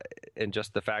in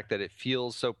just the fact that it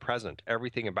feels so present.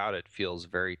 Everything about it feels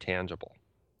very tangible.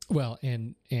 Well,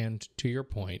 and to your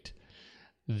point,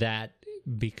 that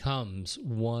becomes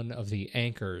one of the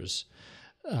anchors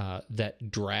that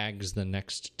drags the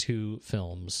next two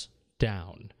films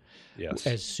down. Yes.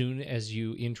 As soon as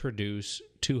you introduce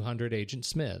 200 Agent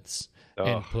Smiths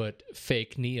and put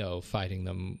fake Neo fighting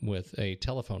them with a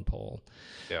telephone pole,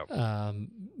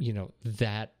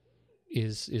 that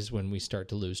is when we start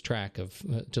to lose track of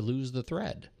to lose the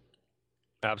thread.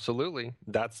 Absolutely.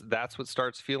 That's what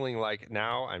starts feeling like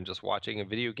now I'm just watching a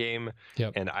video game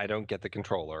and I don't get the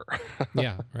controller.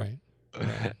 Yeah, right.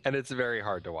 And it's very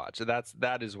hard to watch.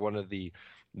 That is one of the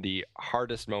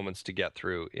hardest moments to get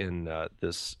through in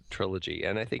this trilogy.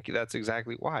 And I think that's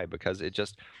exactly why, because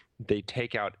they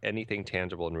take out anything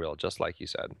tangible and real, just like you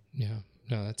said. Yeah.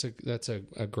 No, that's a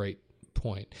great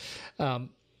point.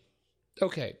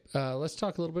 Okay, let's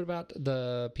talk a little bit about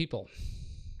the people.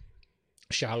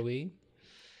 Shall we?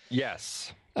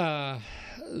 Yes.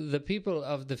 The people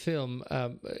of the film,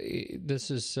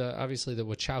 this is obviously the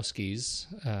Wachowskis,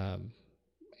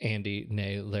 Andy,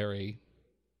 nay, Larry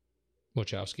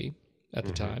Wachowski at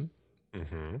the time.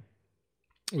 Mm-hmm.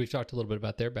 We've talked a little bit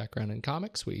about their background in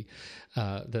comics.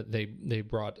 That they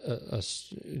brought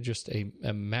just a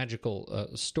magical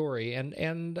story,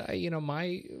 and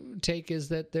my take is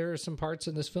that there are some parts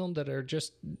in this film that are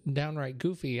just downright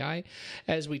goofy.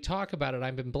 As we talk about it,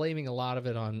 I've been blaming a lot of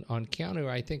it on Keanu.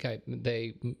 I think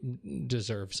they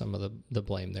deserve some of the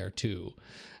blame there too.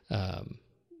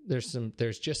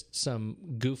 There's just some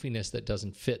goofiness that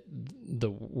doesn't fit the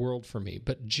world for me,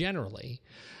 but generally,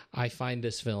 I find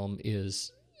this film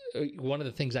is. One of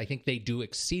the things I think they do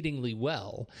exceedingly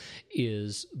well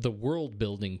is the world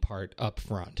building part up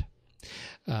front.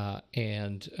 I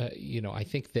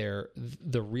think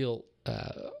the real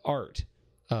art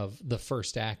of the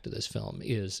first act of this film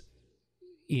is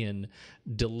in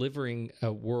delivering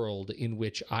a world in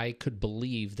which I could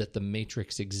believe that the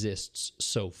Matrix exists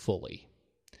so fully.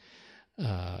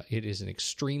 It is an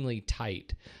extremely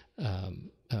tight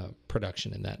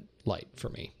production in that light for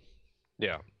me.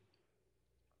 Yeah.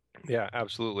 Yeah,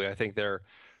 absolutely. I think they're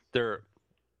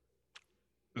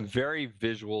very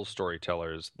visual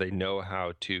storytellers. They know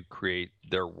how to create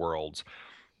their worlds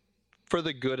for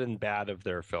the good and bad of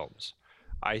their films.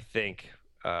 I think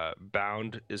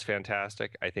Bound is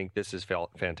fantastic. I think this is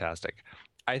fantastic.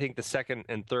 I think the second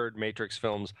and third Matrix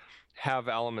films have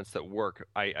elements that work.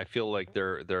 I feel like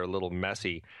they're a little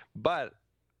messy, but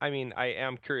I mean, I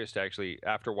am curious to actually,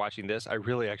 after watching this, I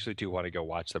really actually do want to go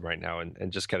watch them right now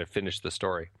and just kind of finish the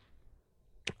story.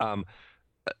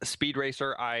 Speed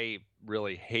Racer, I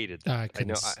really hated that. I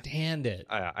couldn't stand it.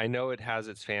 I know it has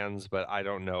its fans, but I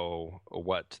don't know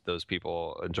what those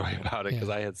people enjoy about it because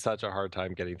I had such a hard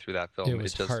time getting through that film. It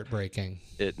was heartbreaking.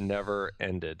 It never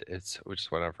ended. It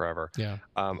just went on forever. Yeah.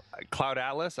 Cloud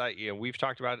Atlas, we've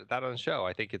talked about that on the show.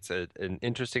 I think it's an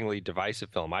interestingly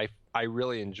divisive film. I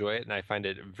really enjoy it, and I find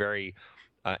it very...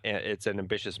 it's an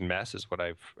ambitious mess, is what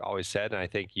I've always said, and I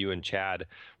think you and Chad,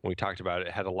 when we talked about it,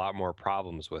 had a lot more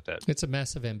problems with it. It's a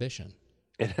mess of ambition.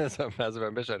 It is a mess of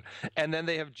ambition. And then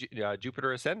they have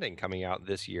Jupiter Ascending coming out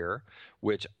this year,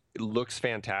 which looks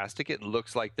fantastic. It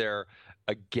looks like they're,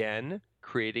 again,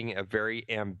 creating a very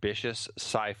ambitious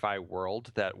sci-fi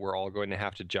world that we're all going to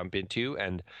have to jump into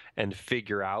and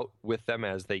figure out with them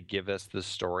as they give us the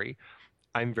story.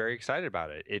 I'm very excited about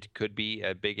it. It could be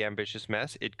a big, ambitious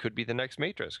mess. It could be the next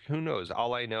Matrix. Who knows?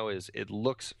 All I know is it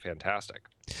looks fantastic.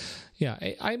 Yeah,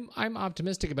 I'm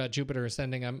optimistic about Jupiter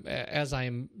Ascending.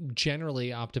 I'm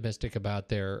generally optimistic about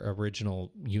their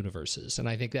original universes, and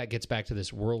I think that gets back to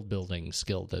this world building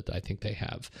skill that I think they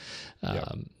have,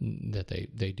 that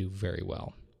they do very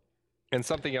well. And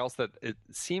something else that it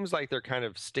seems like they're kind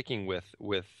of sticking with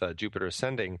Jupiter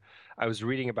Ascending, I was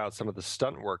reading about some of the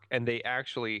stunt work, and they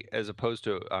actually, as opposed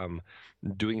to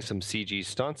doing some CG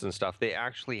stunts and stuff, they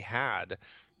actually had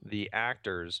the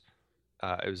actors.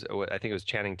 I think it was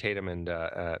Channing Tatum and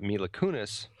Mila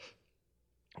Kunis,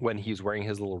 when he's wearing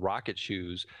his little rocket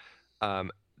shoes.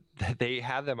 They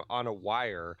had them on a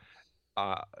wire,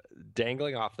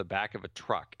 dangling off the back of a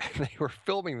truck, and they were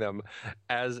filming them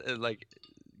as like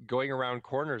going around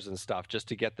corners and stuff just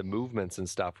to get the movements and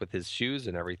stuff with his shoes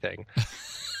and everything.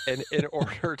 And in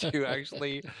order to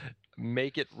actually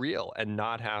make it real and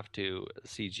not have to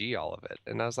CG all of it.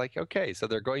 And I was like, okay, so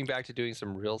they're going back to doing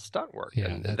some real stunt work. Yeah,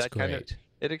 and that's that great. kind of,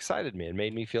 it excited me and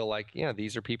made me feel like, yeah,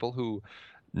 these are people who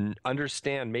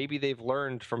understand, maybe they've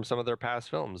learned from some of their past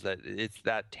films, that it's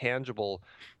that tangible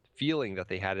feeling that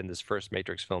they had in this first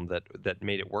Matrix film that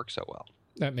made it work so well.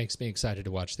 That makes me excited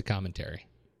to watch the commentary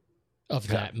of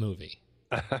that movie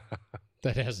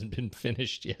that hasn't been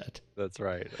finished yet. That's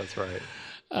right.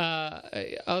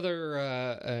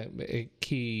 Other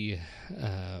key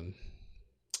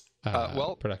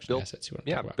production assets you want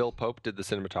to talk about? Bill Pope did the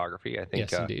cinematography. I think.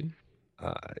 Yes, indeed.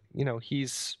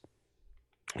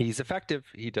 He's effective.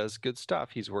 He does good stuff.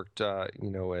 He's worked.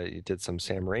 He did some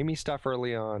Sam Raimi stuff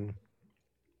early on.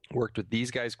 Worked with these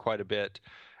guys quite a bit.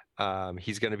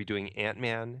 He's going to be doing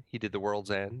Ant-Man. He did The World's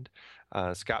End.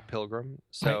 Scott Pilgrim.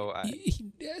 So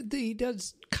he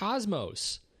does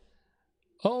Cosmos.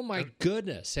 Oh my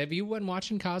goodness! Have you been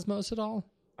watching Cosmos at all?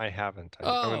 I haven't.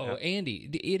 Andy,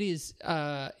 it is.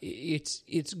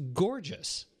 It's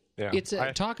gorgeous. Yeah. It's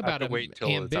talk about an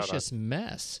ambitious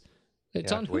mess.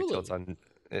 It's on Hulu.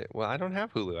 Well, I don't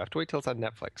have Hulu. I have to wait till it's on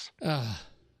Netflix.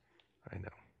 I know.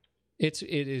 It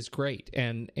is great,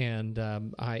 and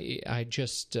I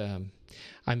just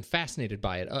I'm fascinated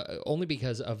by it only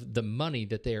because of the money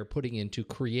that they are putting into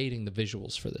creating the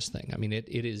visuals for this thing. I mean,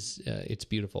 it's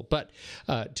beautiful. But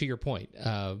to your point,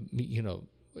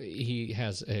 he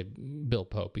has Bill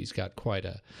Pope. He's got quite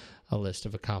a list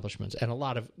of accomplishments and a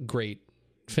lot of great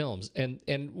films. And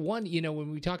one,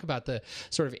 when we talk about the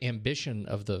sort of ambition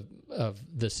of the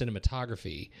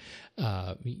cinematography,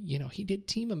 he did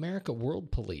Team America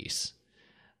World Police.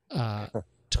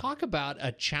 Talk about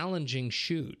a challenging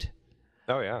shoot.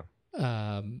 Oh yeah.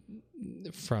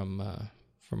 From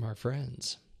our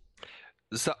friends.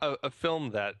 So a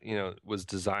film that was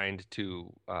designed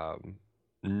to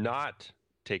not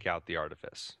take out the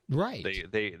artifice. Right.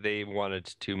 They wanted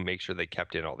to make sure they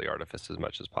kept in all the artifice as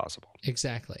much as possible.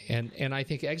 Exactly. And I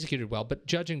think executed well, but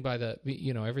judging by the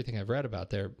everything I've read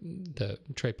about the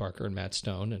Trey Parker and Matt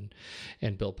Stone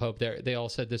and Bill Pope, they all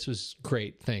said this was a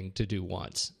great thing to do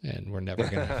once, and we're never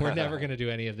gonna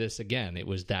do any of this again. It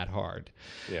was that hard.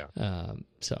 Yeah.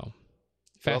 So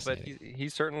Well, fascinating. but he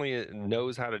certainly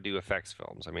knows how to do effects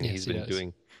films. I mean, Yes, he's he been does.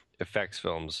 doing effects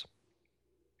films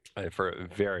for a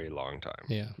very long time.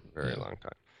 Long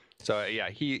time. So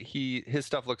his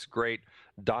stuff looks great.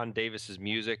 Don Davis's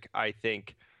music, I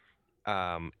think,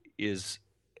 is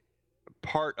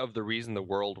part of the reason the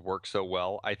world works so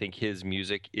well. I think his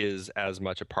music is as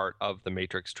much a part of the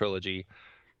Matrix trilogy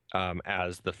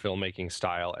as the filmmaking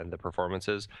style and the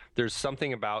performances. There's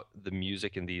something about the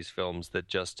music in these films that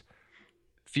just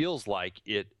feels like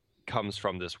it comes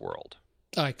from this world.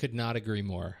 I could not agree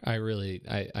more.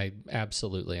 I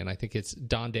absolutely, and I think it's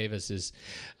Don Davis is,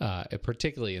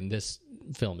 particularly in this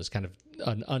film, is kind of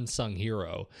an unsung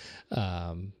hero.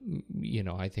 I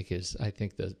think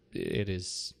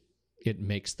it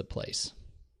makes the place.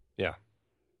 Yeah,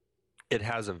 it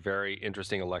has a very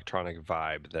interesting electronic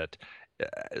vibe that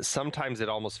sometimes it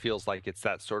almost feels like it's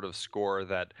that sort of score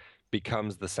that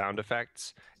becomes the sound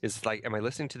effects. It's like, am I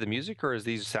listening to the music, or are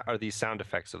these sound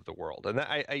effects of the world? And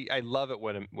I love it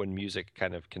when music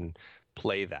kind of can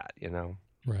play that, you know.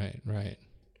 Right.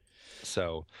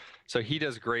 So he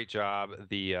does a great job.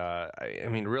 I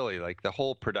mean, really, like the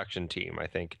whole production team. I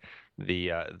think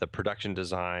the production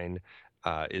design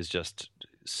is just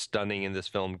stunning in this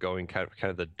film, going kind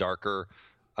of the darker,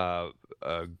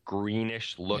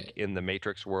 greenish look in the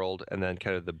Matrix world, and then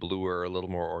kind of the bluer, a little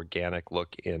more organic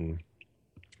look in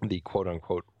the quote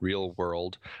unquote real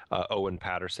world. Owen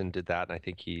Patterson did that, and I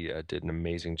think he did an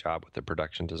amazing job with the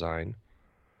production design.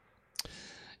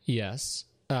 Yes.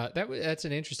 That's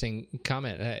an interesting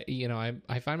comment. You know,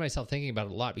 I find myself thinking about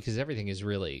it a lot because everything is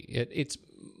really, it's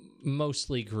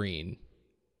mostly green,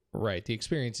 right? The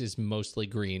experience is mostly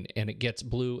green, and it gets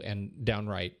blue and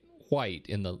downright white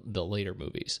in the later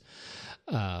movies.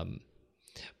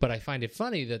 But I find it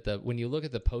funny that when you look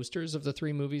at the posters of the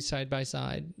three movies side by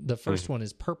side, the first one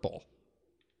is purple.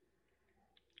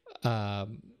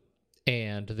 And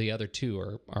the other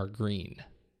two are green.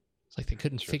 It's like they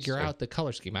couldn't figure out the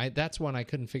color scheme. That's one I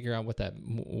couldn't figure out what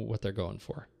they're going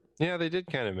for. Yeah, they did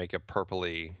kind of make a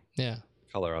purpley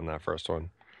color on that first one.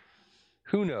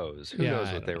 Who knows? Who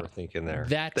knows what they were thinking there?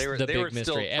 That's the big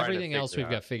mystery. Everything else we've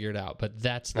got figured out, but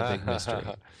that's the big mystery.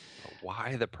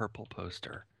 Why the purple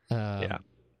poster? Yeah.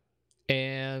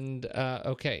 And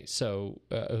okay, so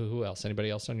who else? Anybody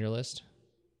else on your list?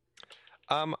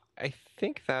 I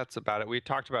think that's about it. We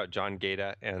talked about John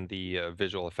Gaeta and the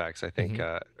visual effects. I think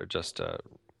are just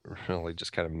really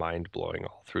just kind of mind blowing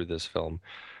all through this film.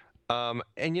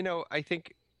 And you know, I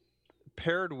think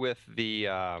paired with the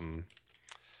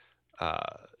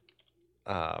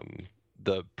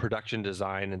production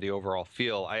design and the overall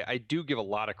feel, I do give a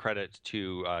lot of credit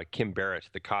to Kim Barrett,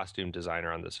 the costume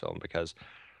designer on this film, because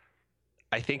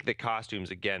I think the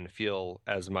costumes again feel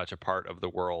as much a part of the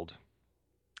world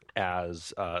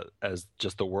as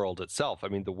just the world itself. I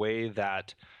mean, the way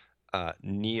that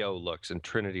Neo looks and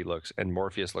Trinity looks and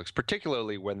Morpheus looks,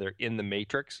 particularly when they're in the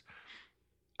Matrix,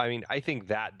 I mean, I think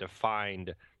that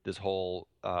defined this whole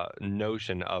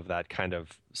notion of that kind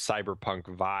of cyberpunk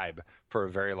vibe for a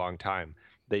very long time.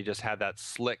 They just had that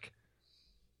slick,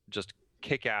 just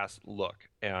kick-ass look,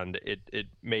 and it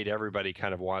made everybody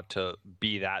kind of want to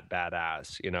be that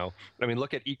badass, you know. I mean,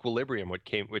 look at Equilibrium, which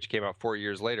came out 4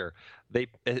 years later.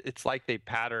 It's like they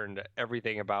patterned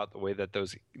everything about the way that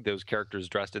those characters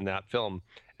dressed in that film,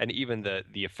 and even the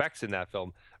effects in that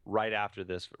film right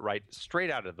straight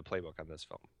out of the playbook on this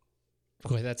film.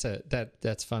 Boy, that's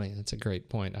funny. That's a great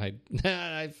point.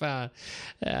 I found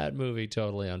that movie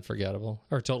totally unforgettable,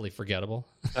 or totally forgettable.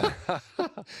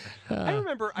 I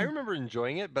remember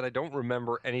enjoying it, but I don't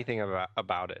remember anything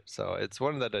about it. So it's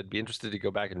one that I'd be interested to go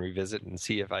back and revisit and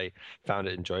see if I found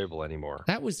it enjoyable anymore.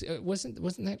 That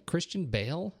wasn't that Christian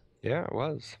Bale? Yeah, it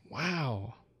was.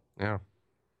 Wow. Yeah.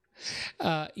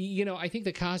 You know, I think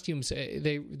the costumes,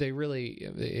 they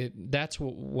really, that's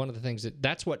one of the things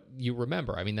that's what you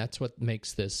remember. I mean, that's what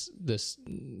makes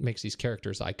makes these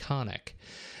characters iconic.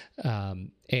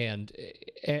 And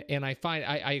I find,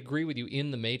 I agree with you. In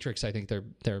the Matrix, I think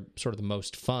they're sort of the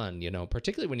most fun, you know,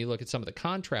 particularly when you look at some of the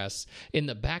contrasts in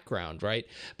the background, right?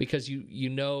 Because you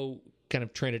know, kind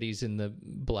of Trinity's in the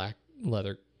black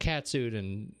leather catsuit,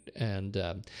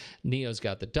 and Neo's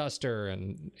got the duster,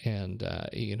 and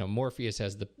you know, Morpheus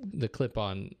has the clip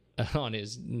on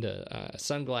his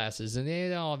sunglasses,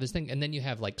 and all of his thing. And then you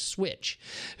have like Switch,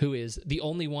 who is the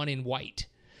only one in white.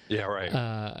 Yeah, right.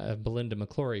 Belinda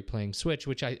McClory playing Switch,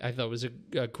 which I thought was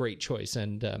a great choice,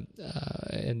 and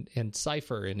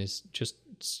Cypher in his just,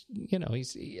 you know,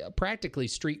 he's practically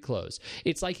street clothes.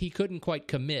 It's like he couldn't quite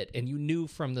commit, and you knew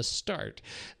from the start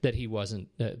that he wasn't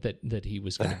that he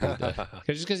was going to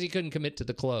be just because he couldn't commit to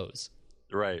the clothes.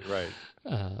 Right.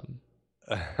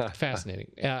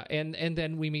 Fascinating. And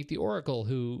then we meet the Oracle,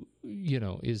 who, you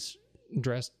know, is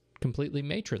dressed completely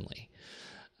matronly.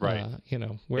 Right. You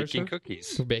know, baking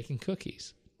cookies. Baking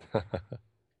cookies.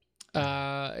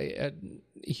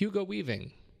 Hugo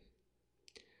Weaving.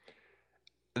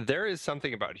 There is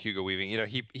something about Hugo Weaving. You know,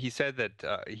 he said that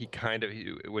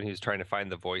when he was trying to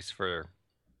find the voice for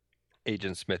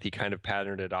Agent Smith, he kind of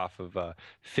patterned it off of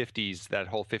that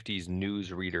whole 50s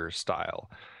newsreader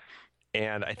style.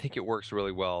 And I think it works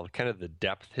really well. Kind of the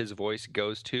depth his voice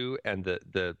goes to, and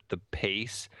the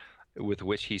pace with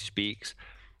which he speaks.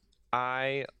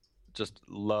 I just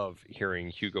love hearing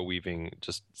Hugo Weaving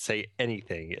just say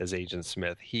anything as Agent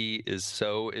Smith. He is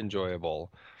so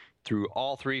enjoyable. through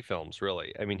all three films,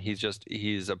 really. I mean,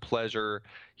 he's a pleasure.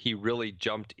 He really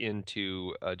jumped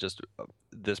into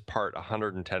this part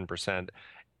 110%.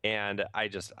 And I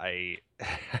just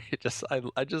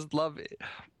love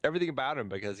everything about him,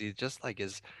 because he's just like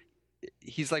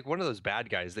he's like one of those bad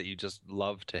guys that you just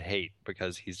love to hate,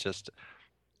 because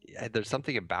there's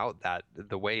something about that,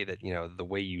 the way that, the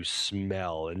way you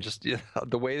smell, and just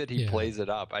the way that he plays it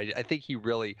up. I think he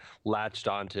really latched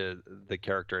onto the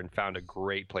character and found a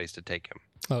great place to take him.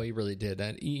 Oh, he really did.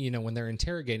 And, when they're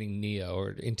interrogating Neo,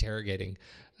 or interrogating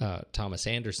Thomas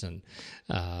Anderson,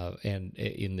 and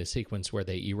in the sequence where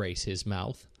they erase his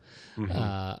mouth,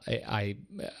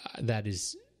 that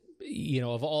is,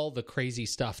 of all the crazy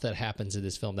stuff that happens in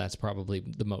this film, that's probably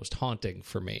the most haunting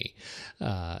for me.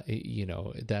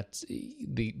 That's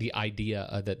the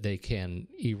idea that they can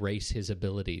erase his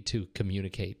ability to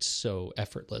communicate so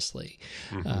effortlessly,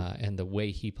 and the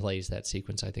way he plays that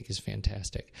sequence, I think, is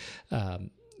fantastic.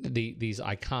 These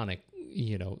iconic,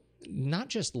 not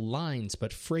just lines,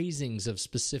 but phrasings of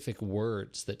specific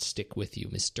words that stick with you,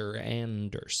 Mr.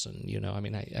 Anderson.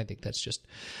 I think that's just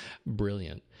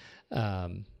brilliant.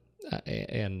 And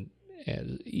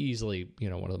easily,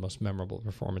 one of the most memorable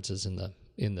performances in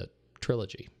the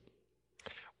trilogy.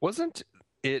 Wasn't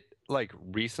it like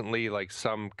recently, like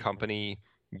some company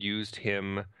used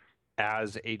him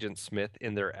as Agent Smith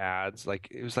in their ads? Like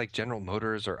it was like General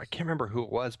Motors, or I can't remember who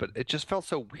it was, but it just felt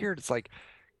so weird. It's like,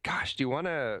 gosh, do you want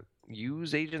to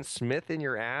use Agent Smith in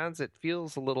your ads? It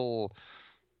feels a little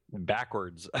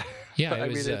backwards. Yeah,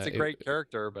 it's a great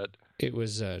character, but it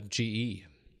was GE.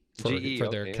 For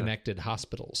their connected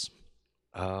hospitals.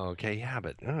 Oh, okay, yeah,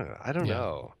 but I don't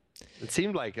know. It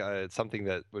seemed like it's something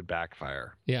that would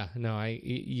backfire. Yeah, no,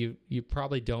 you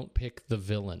probably don't pick the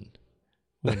villain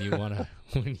when you wanna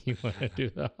do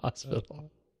the hospital.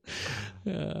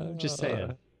 Just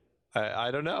saying.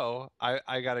 I don't know.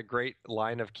 I got a great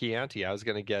line of Chianti. I was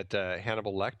going to get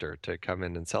Hannibal Lecter to come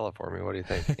in and sell it for me. What do you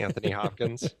think, Anthony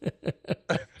Hopkins?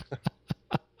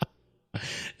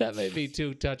 That may be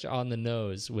too touch on the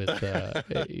nose with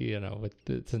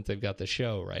since they've got the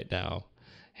show right now,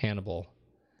 Hannibal.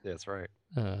 That's right.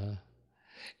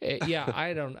 Yeah,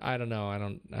 I don't know. I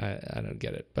don't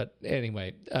get it. But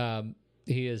anyway,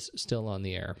 he is still on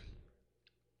the air.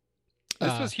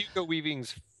 This was Hugo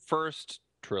Weaving's first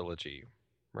trilogy,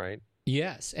 right?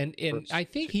 Yes, and I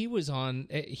think he was on.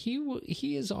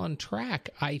 He is on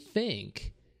track, I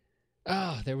think.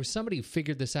 There was somebody who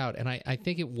figured this out, and I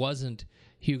think it wasn't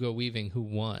Hugo Weaving who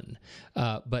won,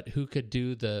 but who could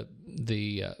do the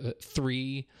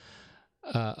three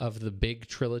of the big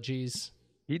trilogies.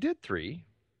 He did 3,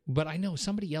 but I know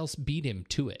somebody else beat him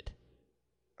to it.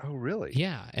 Oh, really?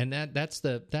 Yeah, and that's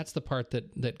the part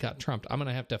that got trumped. I'm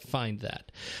gonna have to find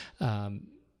that.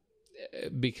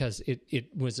 Because it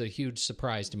was a huge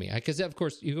surprise to me. Because, of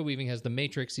course, Hugo Weaving has The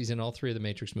Matrix. He's in all 3 of the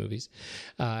Matrix movies.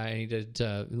 And he did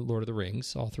Lord of the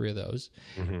Rings, all 3 of those.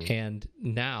 Mm-hmm. And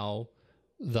now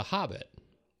The Hobbit,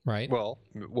 right? Well,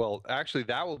 actually,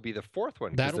 that will be the 4th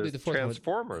one. That'll be the 4th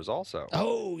Transformers one. Also.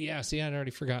 Oh, yeah. See, I'd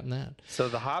already forgotten that. So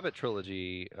the Hobbit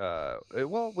trilogy,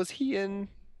 was he in...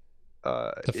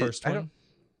 the first one?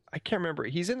 I can't remember.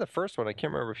 He's in the first one. I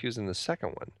can't remember if he was in the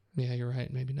second one. Yeah, you're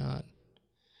right. Maybe not.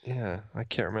 Yeah, I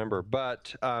can't remember.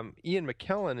 But Ian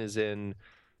McKellen is in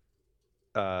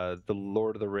The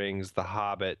Lord of the Rings, The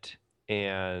Hobbit,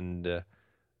 and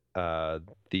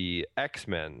the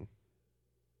X-Men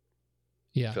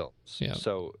films. Yeah.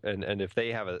 So, and if they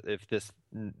have if this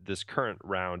current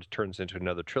round turns into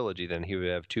another trilogy, then he would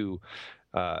have 2,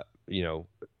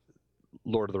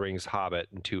 Lord of the Rings, Hobbit,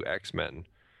 and 2 X-Men.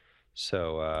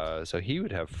 So he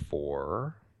would have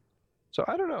 4. So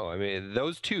I don't know. I mean,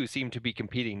 those 2 seem to be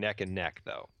competing neck and neck,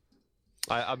 though.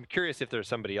 I'm curious if there's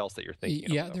somebody else that you're thinking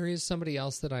of. Yeah, there is somebody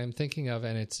else that I'm thinking of,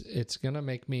 and it's going to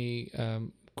make me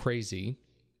crazy.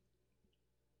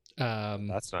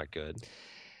 That's not good.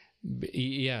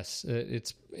 Yes,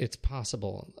 it's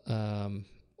possible.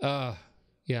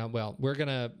 Yeah, well, I'm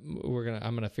gonna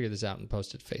figure this out and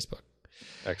post it to Facebook.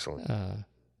 Excellent.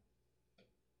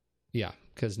 Yeah,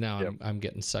 because now I'm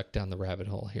getting sucked down the rabbit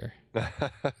hole here.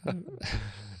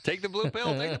 Take the blue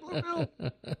pill. Take the blue pill.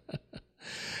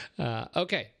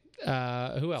 Okay.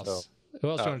 Who else? Who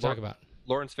else do you want to talk about?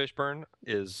 Lawrence Fishburne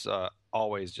is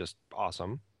always just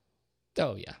awesome.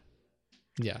 Oh yeah,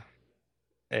 yeah.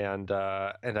 And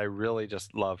I really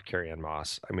just love Carrie-Anne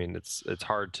Moss. I mean, it's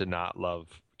hard to not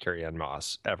love Carrie-Anne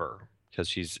Moss ever, because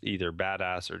she's either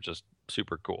badass or just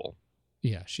super cool.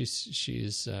 Yeah,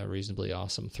 she's reasonably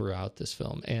awesome throughout this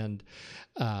film, and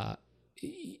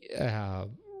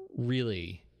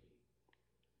really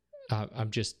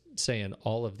I'm just saying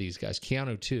all of these guys,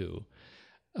 Keanu too,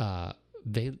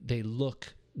 they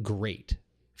look great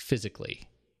physically,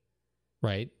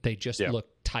 right? They just look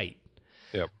tight.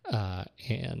 Yep.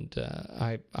 And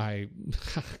I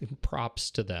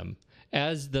props to them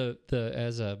as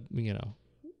as a,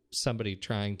 somebody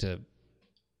trying to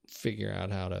figure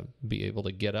out how to be able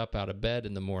to get up out of bed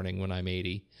in the morning when I'm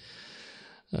 80.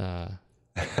 Now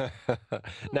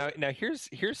here's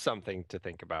something to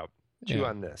think about. Chew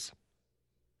on this.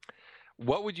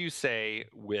 What would you say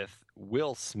with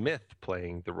Will Smith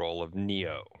playing the role of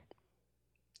Neo?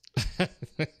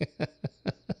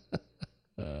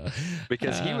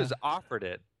 Because he was offered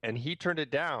it and he turned it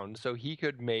down so he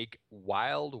could make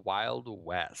Wild Wild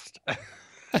West.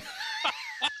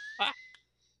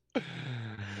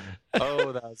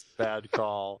 Oh, that was a bad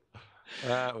call.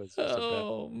 That was just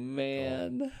a bad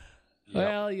man. Yep.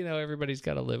 Well, everybody's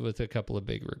got to live with a couple of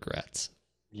big regrets.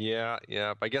 Yeah.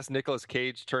 I guess Nicolas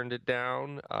Cage turned it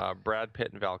down. Brad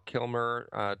Pitt and Val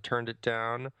Kilmer turned it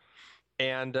down,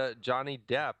 and Johnny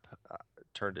Depp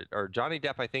Johnny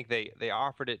Depp. I think they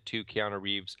offered it to Keanu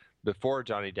Reeves before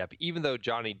Johnny Depp, even though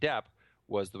Johnny Depp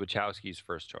was the Wachowskis'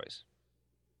 first choice.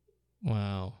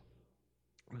 Wow.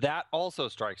 That also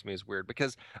strikes me as weird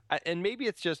because, and maybe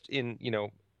it's just in,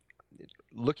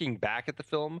 looking back at the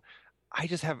film, I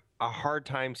just have a hard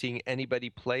time seeing anybody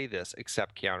play this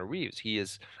except Keanu Reeves. He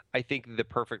is, I think, the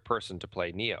perfect person to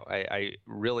play Neo. I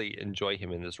really enjoy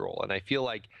him in this role, and I feel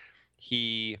like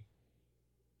he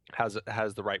has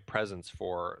the right presence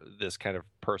for this kind of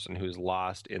person who's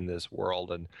lost in this world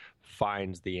and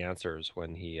finds the answers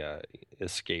when he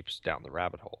escapes down the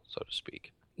rabbit hole, so to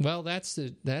speak. Well, that's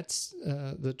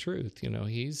the truth.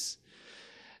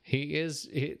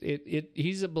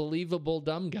 He's a believable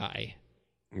dumb guy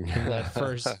in that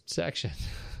first section.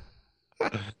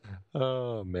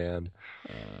 Oh man,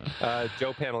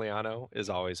 Joe Pantoliano is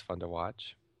always fun to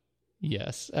watch.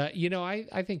 Yes,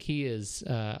 I think he is.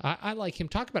 I like him.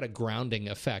 Talk about a grounding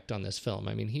effect on this film.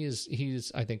 I mean,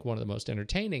 he's I think one of the most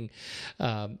entertaining.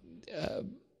 I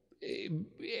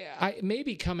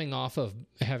maybe coming off of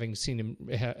having seen him,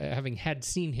 having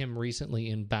seen him recently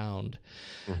in Bound,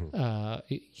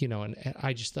 and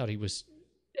I just thought he was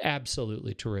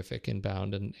absolutely terrific in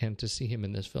Bound, and to see him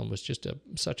in this film was just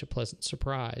such a pleasant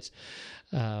surprise.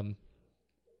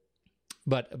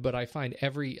 But I find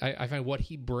I find what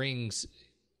he brings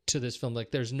to this film,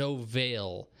 like there's no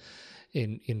veil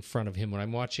in front of him. When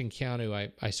I'm watching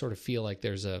Keanu, I sort of feel like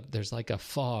there's like a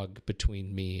fog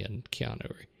between me and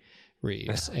Keanu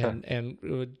Reeves, and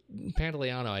with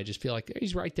Pantoliano, I just feel like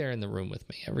he's right there in the room with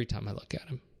me every time I look at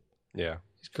him. Yeah,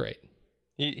 he's great.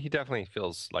 He definitely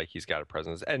feels like he's got a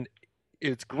presence, and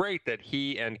it's great that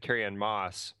he and Carrie-Anne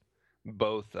Moss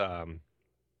both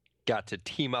got to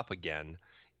team up again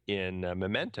in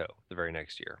Memento the very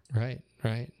next year. Right.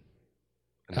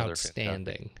 Another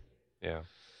outstanding. Yeah.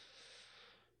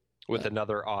 With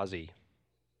another Aussie.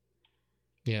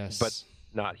 Yes. But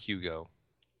not Hugo.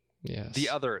 Yes. The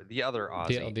other Aussie.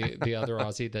 The other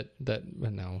Aussie that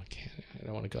no, I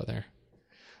don't want to go there.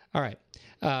 All right.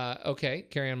 Okay,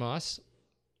 Carrie-Anne Moss.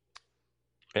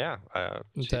 Yeah. I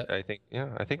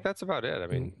think that's about it. I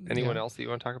mean, anyone else that you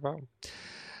want to talk about?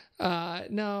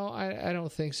 No, I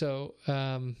don't think so.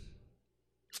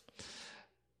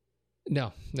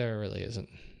 No, there really isn't.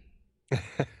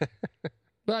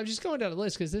 But I'm just going down the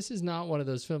list because this is not one of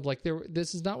those films.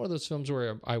 This is not one of those films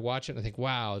where I watch it and I think,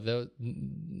 "Wow,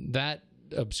 that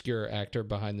obscure actor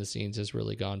behind the scenes has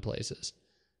really gone places."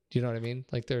 Do you know what I mean?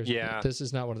 This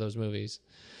is not one of those movies.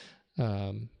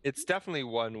 It's definitely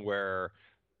one where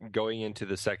going into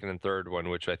the second and third one,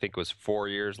 which I think was 4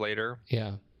 years later.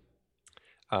 Yeah.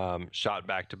 Shot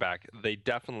back to back, they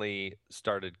definitely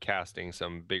started casting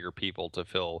some bigger people to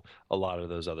fill a lot of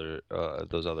those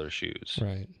other shoes.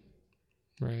 Right.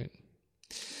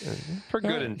 For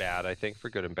good and bad, I think. For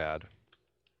good and bad.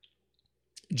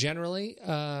 Generally,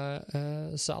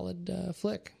 solid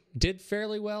flick. Did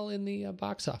fairly well in the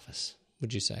box office,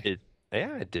 would you say?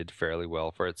 It did fairly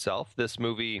well for itself. This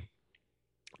movie,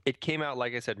 it came out,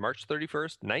 like I said, March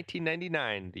 31st,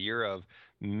 1999, the year of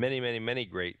many, many, many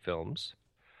great films.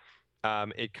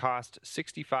 It cost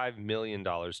 $65 million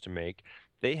to make.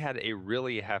 They had a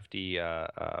really hefty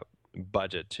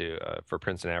budget for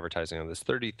prints and advertising on this,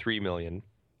 $33 million.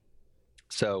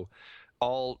 So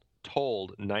all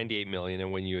told, $98 million,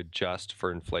 and when you adjust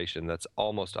for inflation, that's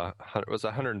almost it was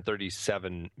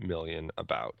 $137 million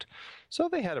about. So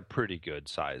they had a pretty good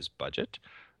size budget.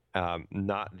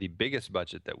 Not the biggest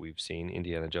budget that we've seen.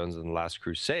 Indiana Jones and the Last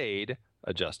Crusade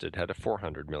adjusted had a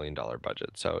 $400 million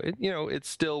budget. So it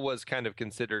still was kind of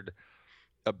considered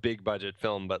a big budget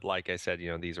film, but like I said,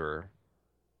 these were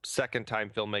second time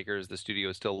filmmakers. The studio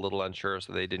is still a little unsure,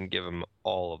 so they didn't give them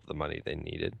all of the money they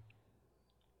needed.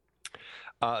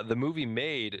 The movie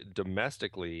made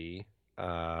domestically,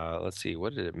 let's see,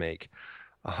 what did it make?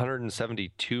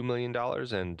 $172 million,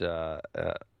 and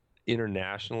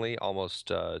internationally almost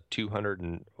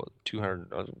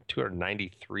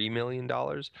 $293 million.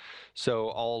 So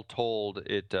all told,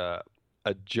 it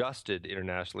adjusted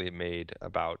internationally, it made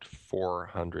about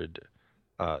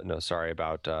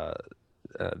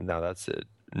now that's it,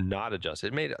 not adjusted.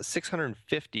 It made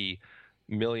 $650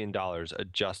 million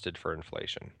adjusted for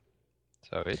inflation.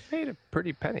 So it made a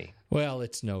pretty penny. Well,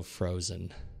 it's no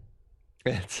Frozen.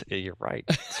 You're right.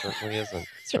 It certainly isn't. It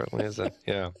certainly isn't.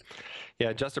 Yeah. Yeah.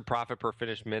 Adjusted profit per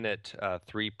finished minute,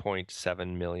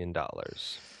 $3.7 million. Well,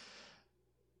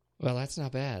 that's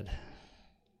not bad.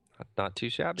 Not too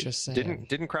shabby. Just saying.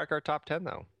 Didn't crack our top 10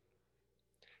 though.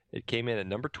 It came in at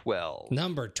number 12.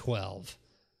 Number 12.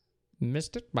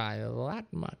 Missed it by that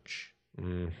much.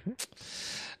 Mm-hmm.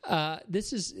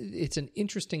 It's an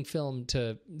interesting film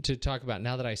to talk about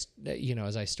now that as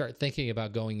I start thinking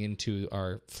about going into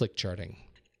our flick charting,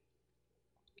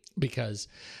 because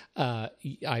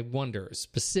I wonder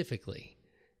specifically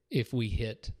if we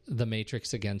hit The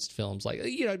Matrix against films like,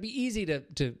 it'd be easy to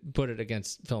put it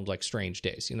against films like Strange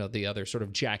Days, the other sort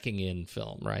of jacking in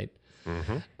film, right?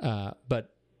 Mm-hmm.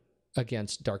 But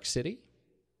against Dark City,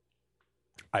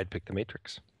 I'd pick The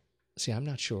Matrix. See, I'm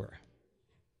not sure.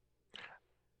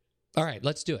 All right,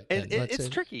 let's do it. It's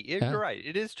tricky. You're right.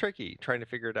 It is tricky trying to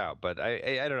figure it out. But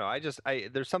I don't know.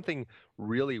 There's something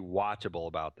really watchable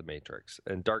about The Matrix.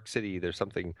 And Dark City, there's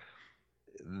something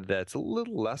that's a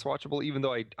little less watchable, even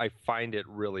though I find it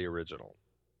really original.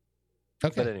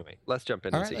 Okay. But anyway, let's jump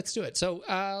in. All and right, see. let's do it. So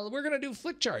we're going to do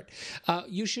Flick Chart.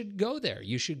 You should go there.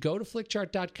 You should go to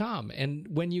flickchart.com. And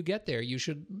when you get there, you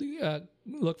should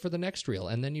look for the next reel.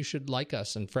 And then you should like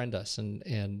us and friend us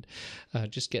and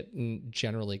just get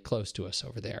generally close to us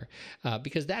over there.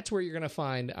 Because that's where you're going to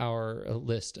find our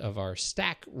list of our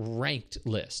stack ranked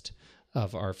list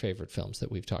of our favorite films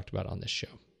that we've talked about on this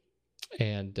show.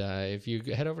 And if you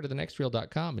head over to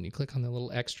thenextreel.com and you click on the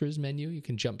little extras menu, you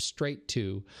can jump straight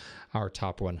to our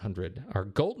top 100, our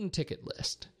golden ticket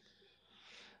list,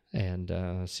 and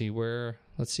let's see where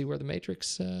The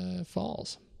Matrix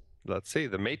falls. Let's see,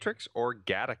 The Matrix or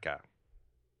Gattaca.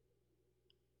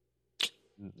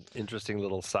 Interesting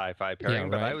little sci-fi pairing,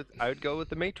 Yeah, right. but I would go with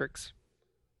The Matrix.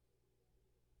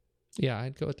 Yeah,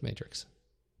 I'd go with The Matrix.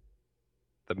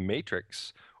 The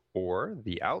Matrix or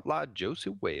The Outlaw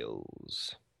Joseph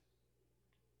Wales.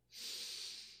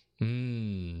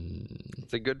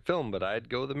 It's a good film, but I'd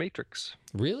go The Matrix.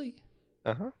 Really?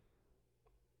 Uh-huh.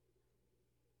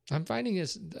 I'm finding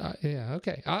this... yeah,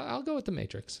 okay. I'll go with The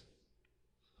Matrix.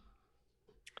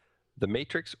 The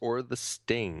Matrix or The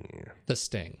Sting? The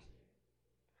Sting.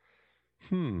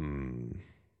 I'm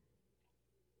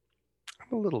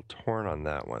a little torn on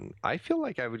that one. I feel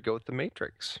like I would go with The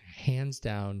Matrix. Hands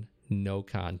down, no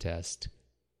contest.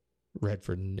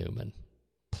 Redford and Newman.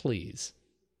 Please.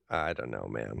 I don't know,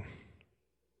 man.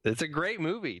 It's a great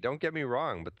movie. Don't get me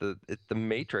wrong, but the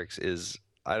Matrix is,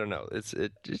 I don't know.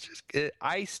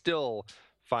 I still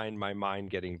find my mind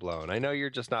getting blown. I know you're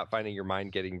just not finding your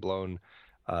mind getting blown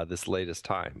this latest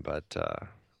time, but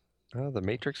the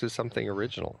Matrix is something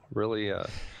original, really,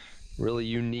 really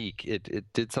unique.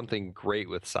 It did something great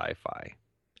with sci-fi.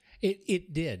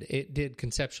 It did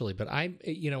conceptually, but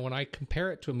when I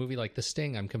compare it to a movie like The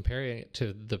Sting, I'm comparing it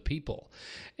to The People,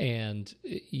 and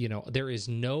there is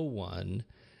no one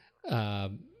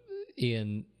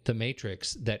in The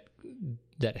Matrix that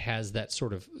has that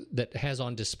sort of, that has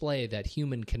on display that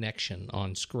human connection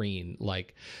on screen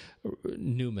like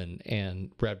Newman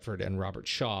and Redford and Robert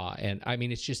Shaw, and I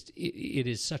mean it's just it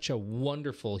is such a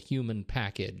wonderful human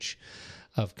package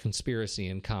of conspiracy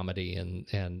and comedy,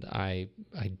 and I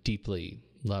deeply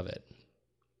love it.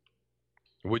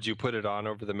 Would you put it on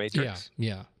over The Matrix?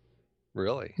 Yeah.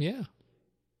 Really? Yeah.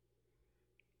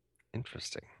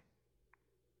 Interesting.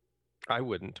 I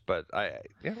wouldn't, but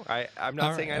I'm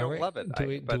not saying I don't love it.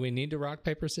 Do we need to rock,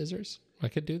 paper, scissors? I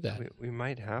could do that. We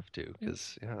might have to,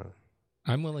 because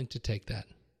I'm willing to take that.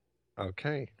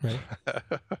 Okay. Ready?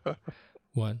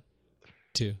 1,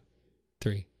 2,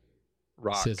 3.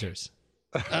 Rock. Scissors.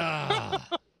 Ah.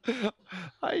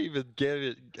 I even gave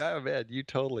it. Oh man, you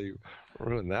totally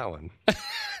ruined that one.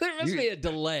 There must be a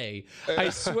delay. I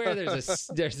swear there's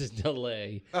a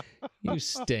delay. You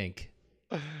stink.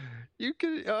 You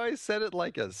could. I said it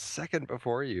like a second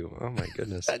before you. Oh my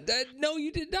goodness. No,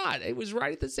 you did not. It was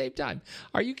right at the same time.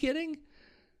 Are you kidding?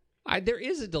 There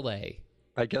is a delay.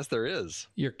 I guess there is.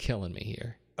 You're killing me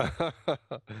here. All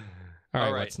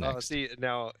right, what's next? See,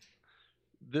 now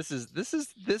this is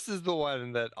the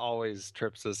one that always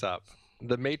trips us up.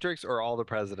 The Matrix or All the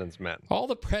President's Men? All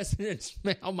the President's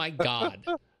Men. Oh my God.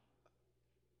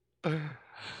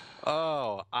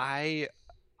 Oh, I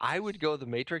would go The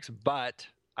Matrix, but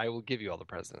I will give you All the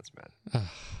President's Men.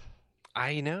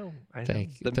 I know.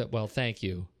 Thank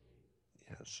you.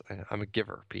 Yes, I'm a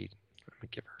giver, Pete. I'm a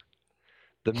giver.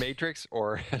 The Matrix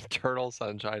or Eternal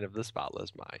Sunshine of the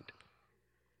Spotless Mind?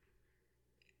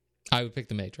 I would pick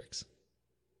The Matrix.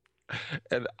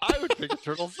 And I would pick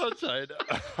Eternal Sunshine.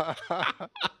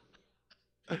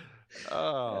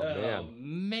 Oh,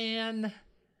 man.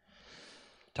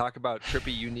 Talk about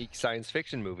trippy, unique science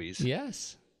fiction movies.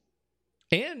 Yes.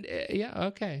 And,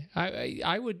 okay.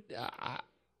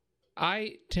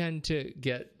 I tend to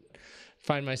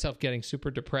find myself getting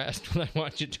super depressed when I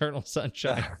watch Eternal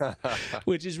Sunshine,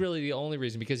 which is really the only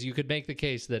reason, because you could make the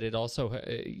case that it also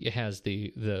has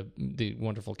the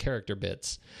wonderful character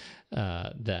bits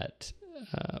that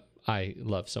I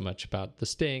love so much about The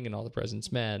Sting and All the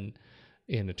President's Men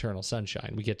in Eternal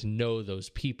Sunshine. We get to know those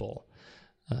people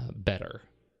better.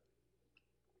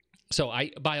 So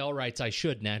by all rights, I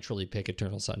should naturally pick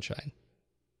Eternal Sunshine,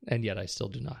 and yet I still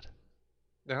do not.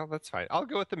 No, that's fine. I'll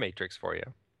go with The Matrix for you.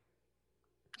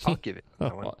 I'll give it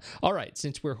that one. All right,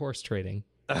 since we're horse trading.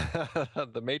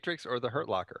 The Matrix or The Hurt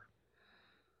Locker?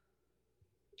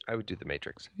 I would do The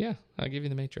Matrix. Yeah, I'll give you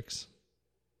The Matrix.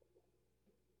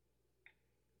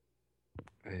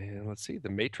 And let's see, The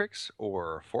Matrix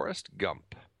or Forrest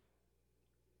Gump?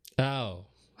 Oh.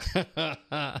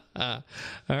 All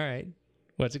right.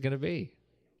 What's it going to be,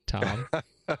 Tom?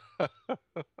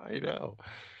 I know.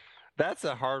 That's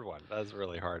a hard one. That's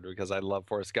really hard because I love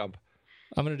Forrest Gump.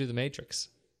 I'm going to do The Matrix.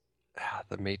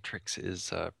 The Matrix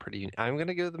is pretty... I'm going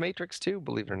to go The Matrix too,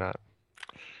 believe it or not.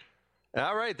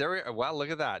 All right, there we go. Wow,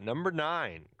 look at that. Number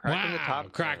 9. Cracking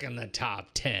the top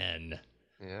 10.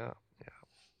 Yeah.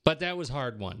 But that was a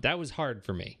hard one. That was hard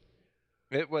for me.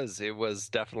 It was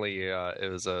definitely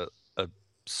it was a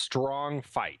strong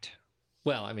fight.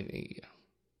 Well, I mean,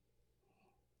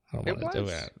 I don't want to do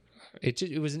that.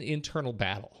 It was an internal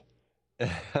battle.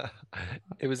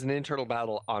 It was an internal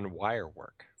battle on wire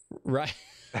work. Right.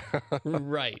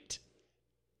 Right.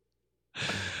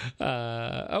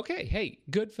 Okay. Hey,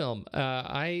 good film.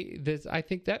 I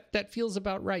think that feels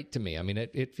about right to me. I mean,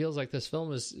 it feels like this film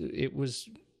was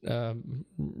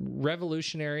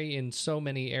revolutionary in so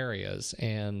many areas,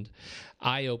 and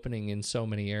eye-opening in so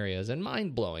many areas, and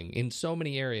mind-blowing in so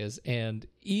many areas. And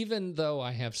even though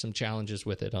I have some challenges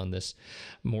with it on this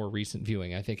more recent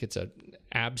viewing, I think it's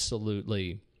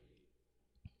absolutely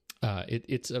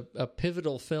it's a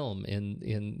pivotal film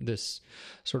in this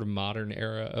sort of modern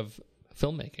era of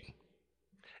filmmaking.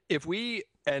 If we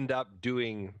end up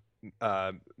doing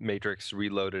Matrix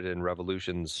Reloaded and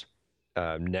Revolutions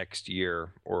next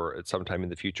year or at some time in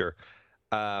the future,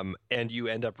 and you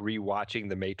end up rewatching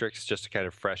The Matrix just to kind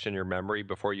of freshen your memory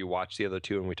before you watch the other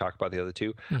two and we talk about the other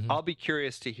two, I'll be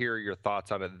curious to hear your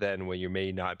thoughts on it then, when you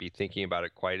may not be thinking about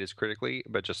it quite as critically,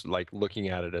 but just like looking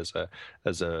at it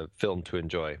as a film to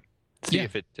enjoy. See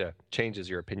if it changes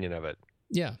your opinion of it.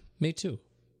 Yeah, me too.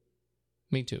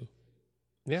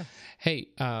 Yeah. Hey,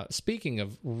 speaking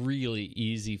of really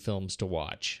easy films to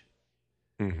watch,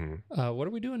 what are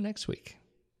we doing next week?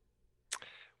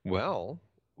 Well,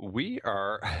 we're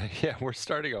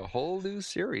starting a whole new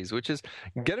series, which is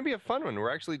going to be a fun one.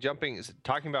 We're actually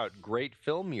talking about great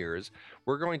film years.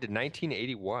 We're going to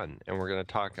 1981, and we're going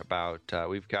to talk about,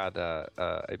 we've got,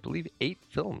 I believe, 8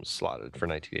 films slotted for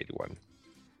 1981.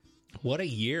 What a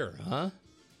year, huh?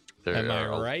 Am I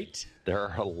right? There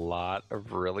are a lot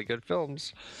of really good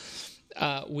films.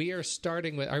 We are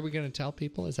starting with, are we going to tell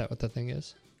people? Is that what the thing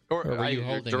is? Or were you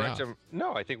holding direct them?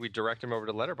 No, I think we direct them over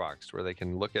to Letterboxd, where they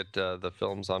can look at the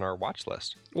films on our watch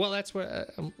list. Well, that's what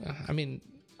I mean.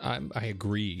 I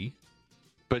agree,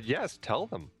 but yes, tell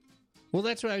them. Well,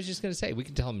 that's what I was just going to say. We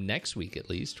can tell them next week at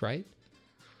least, right?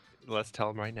 Let's tell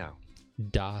them right now.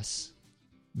 Das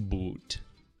Boot.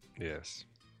 Yes.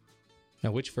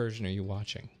 Now, which version are you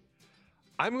watching?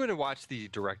 I'm going to watch the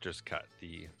director's cut,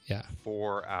 the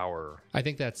 4-hour. I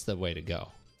think that's the way to go.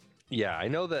 Yeah, I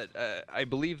know that. I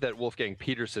believe that Wolfgang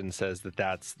Peterson says that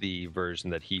that's the version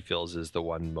that he feels is the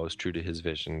one most true to his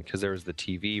vision, because there was the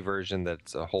TV version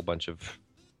that's a whole bunch of,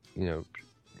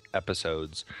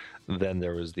 episodes. Then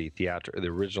there was the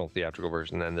original theatrical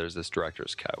version. Then there's this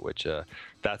director's cut, which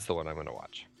that's the one I'm going to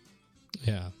watch.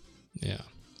 Yeah.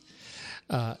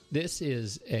 I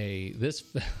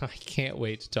can't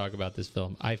wait to talk about this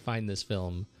film. I find this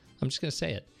film, I'm just going to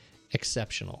say it,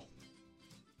 exceptional.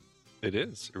 It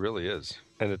is. It really is.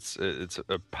 And it's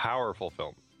a powerful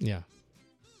film. Yeah.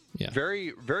 Yeah.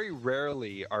 Very, very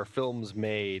rarely are films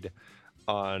made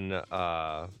on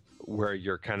where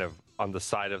you're kind of on the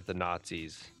side of the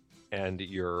Nazis and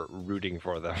you're rooting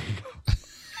for them.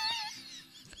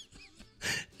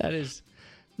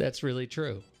 That's really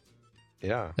true.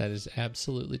 Yeah. That is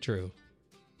absolutely true.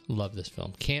 Love this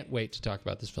film. Can't wait to talk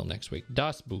about this film next week.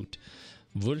 Das Boot.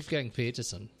 Wolfgang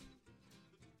Petersen.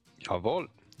 Jawohl.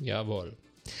 Jawohl.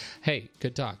 Hey,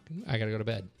 good talk. I got to go to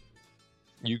bed.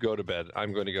 You go to bed.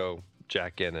 I'm going to go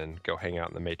jack in and go hang out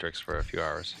in the Matrix for a few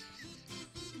hours.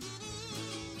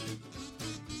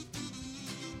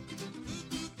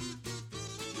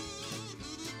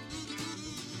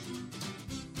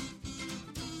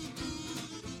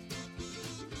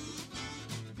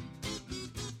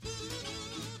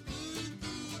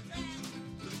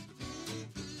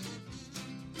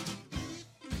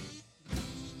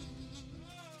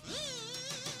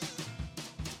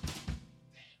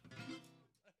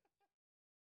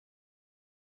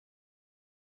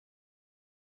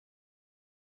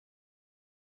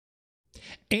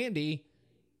 Andy.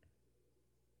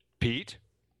 Pete.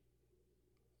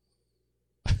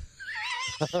 Dang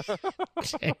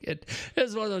it. It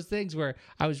was one of those things where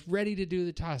I was ready to do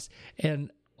the toss,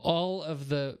 and all of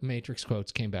the Matrix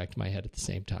quotes came back to my head at the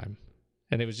same time.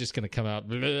 And it was just going to come out.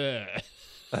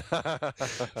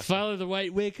 Follow the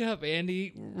white, wake up,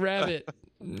 Andy Rabbit.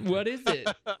 What is it?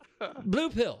 Blue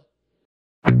pill.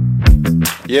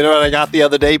 You know what I got the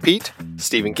other day, Pete?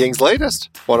 Stephen King's latest.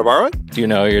 Want to borrow it? Do you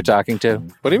know who you're talking to?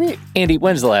 What do you mean? Andy,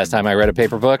 when's the last time I read a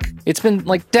paper book? It's been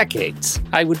like decades.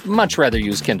 I would much rather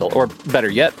use Kindle, or better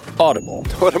yet, Audible.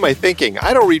 What am I thinking?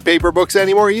 I don't read paper books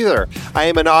anymore either. I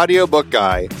am an audiobook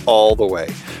guy all the way.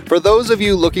 For those of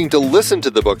you looking to listen to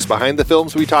the books behind the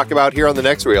films we talk about here on The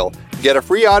Next Reel, get a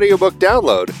free audiobook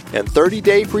download and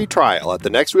 30-day free trial at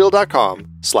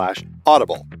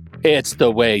thenextreel.com/audible. It's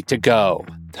the way to go.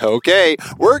 Okay,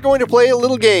 we're going to play a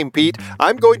little game, Pete.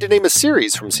 I'm going to name a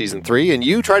series from Season 3, and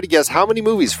you try to guess how many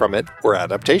movies from it were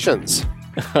adaptations.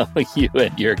 Oh, you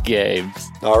and your games.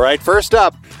 All right, first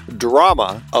up,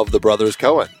 drama of the Brothers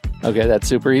Coen. Okay, that's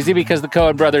super easy because the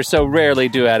Coen brothers so rarely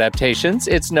do adaptations.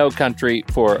 It's No Country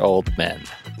for Old Men.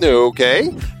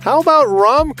 Okay, how about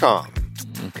rom-com?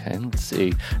 Okay, let's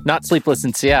see. Not Sleepless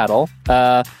in Seattle.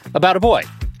 About a boy.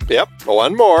 Yep,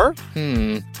 one more.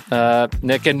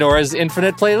 Nick and Nora's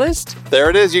Infinite Playlist? There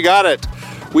it is, you got it.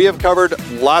 We have covered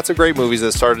lots of great movies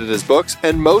that started as books,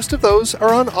 and most of those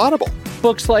are on Audible.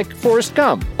 Books like Forrest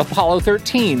Gump, Apollo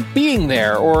 13, Being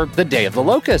There, or The Day of the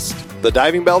Locust. The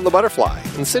Diving Bell and the Butterfly,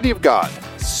 and City of God.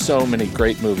 So many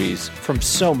great movies from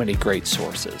so many great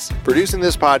sources. Producing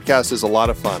this podcast is a lot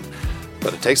of fun,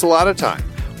 but it takes a lot of time.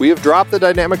 We have dropped the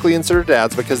dynamically inserted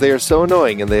ads because they are so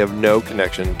annoying and they have no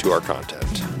connection to our content.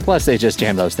 Plus, they just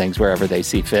jam those things wherever they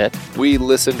see fit. We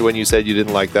listened when you said you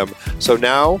didn't like them, so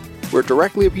now we're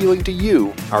directly appealing to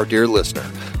you, our dear listener.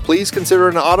 Please consider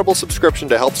an Audible subscription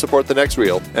to help support The Next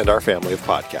Reel and our family of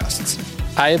podcasts.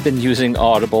 I have been using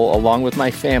Audible along with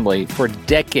my family for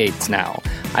decades now.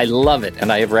 I love it,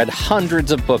 and I have read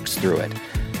hundreds of books through it.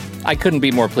 I couldn't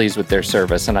be more pleased with their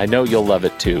service, and I know you'll love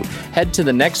it too. Head to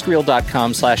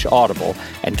thenextreel.com/audible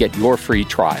and get your free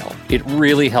trial. It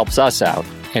really helps us out,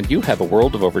 and you have a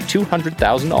world of over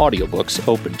 200,000 audiobooks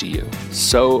open to you.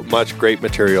 So much great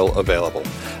material available.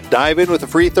 Dive in with a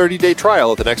free 30-day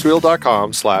trial at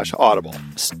thenextreel.com/audible.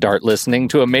 Start listening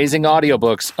to amazing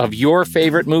audiobooks of your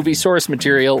favorite movie source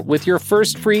material with your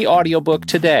first free audiobook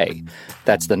today.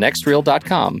 That's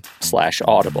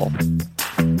thenextreel.com/audible.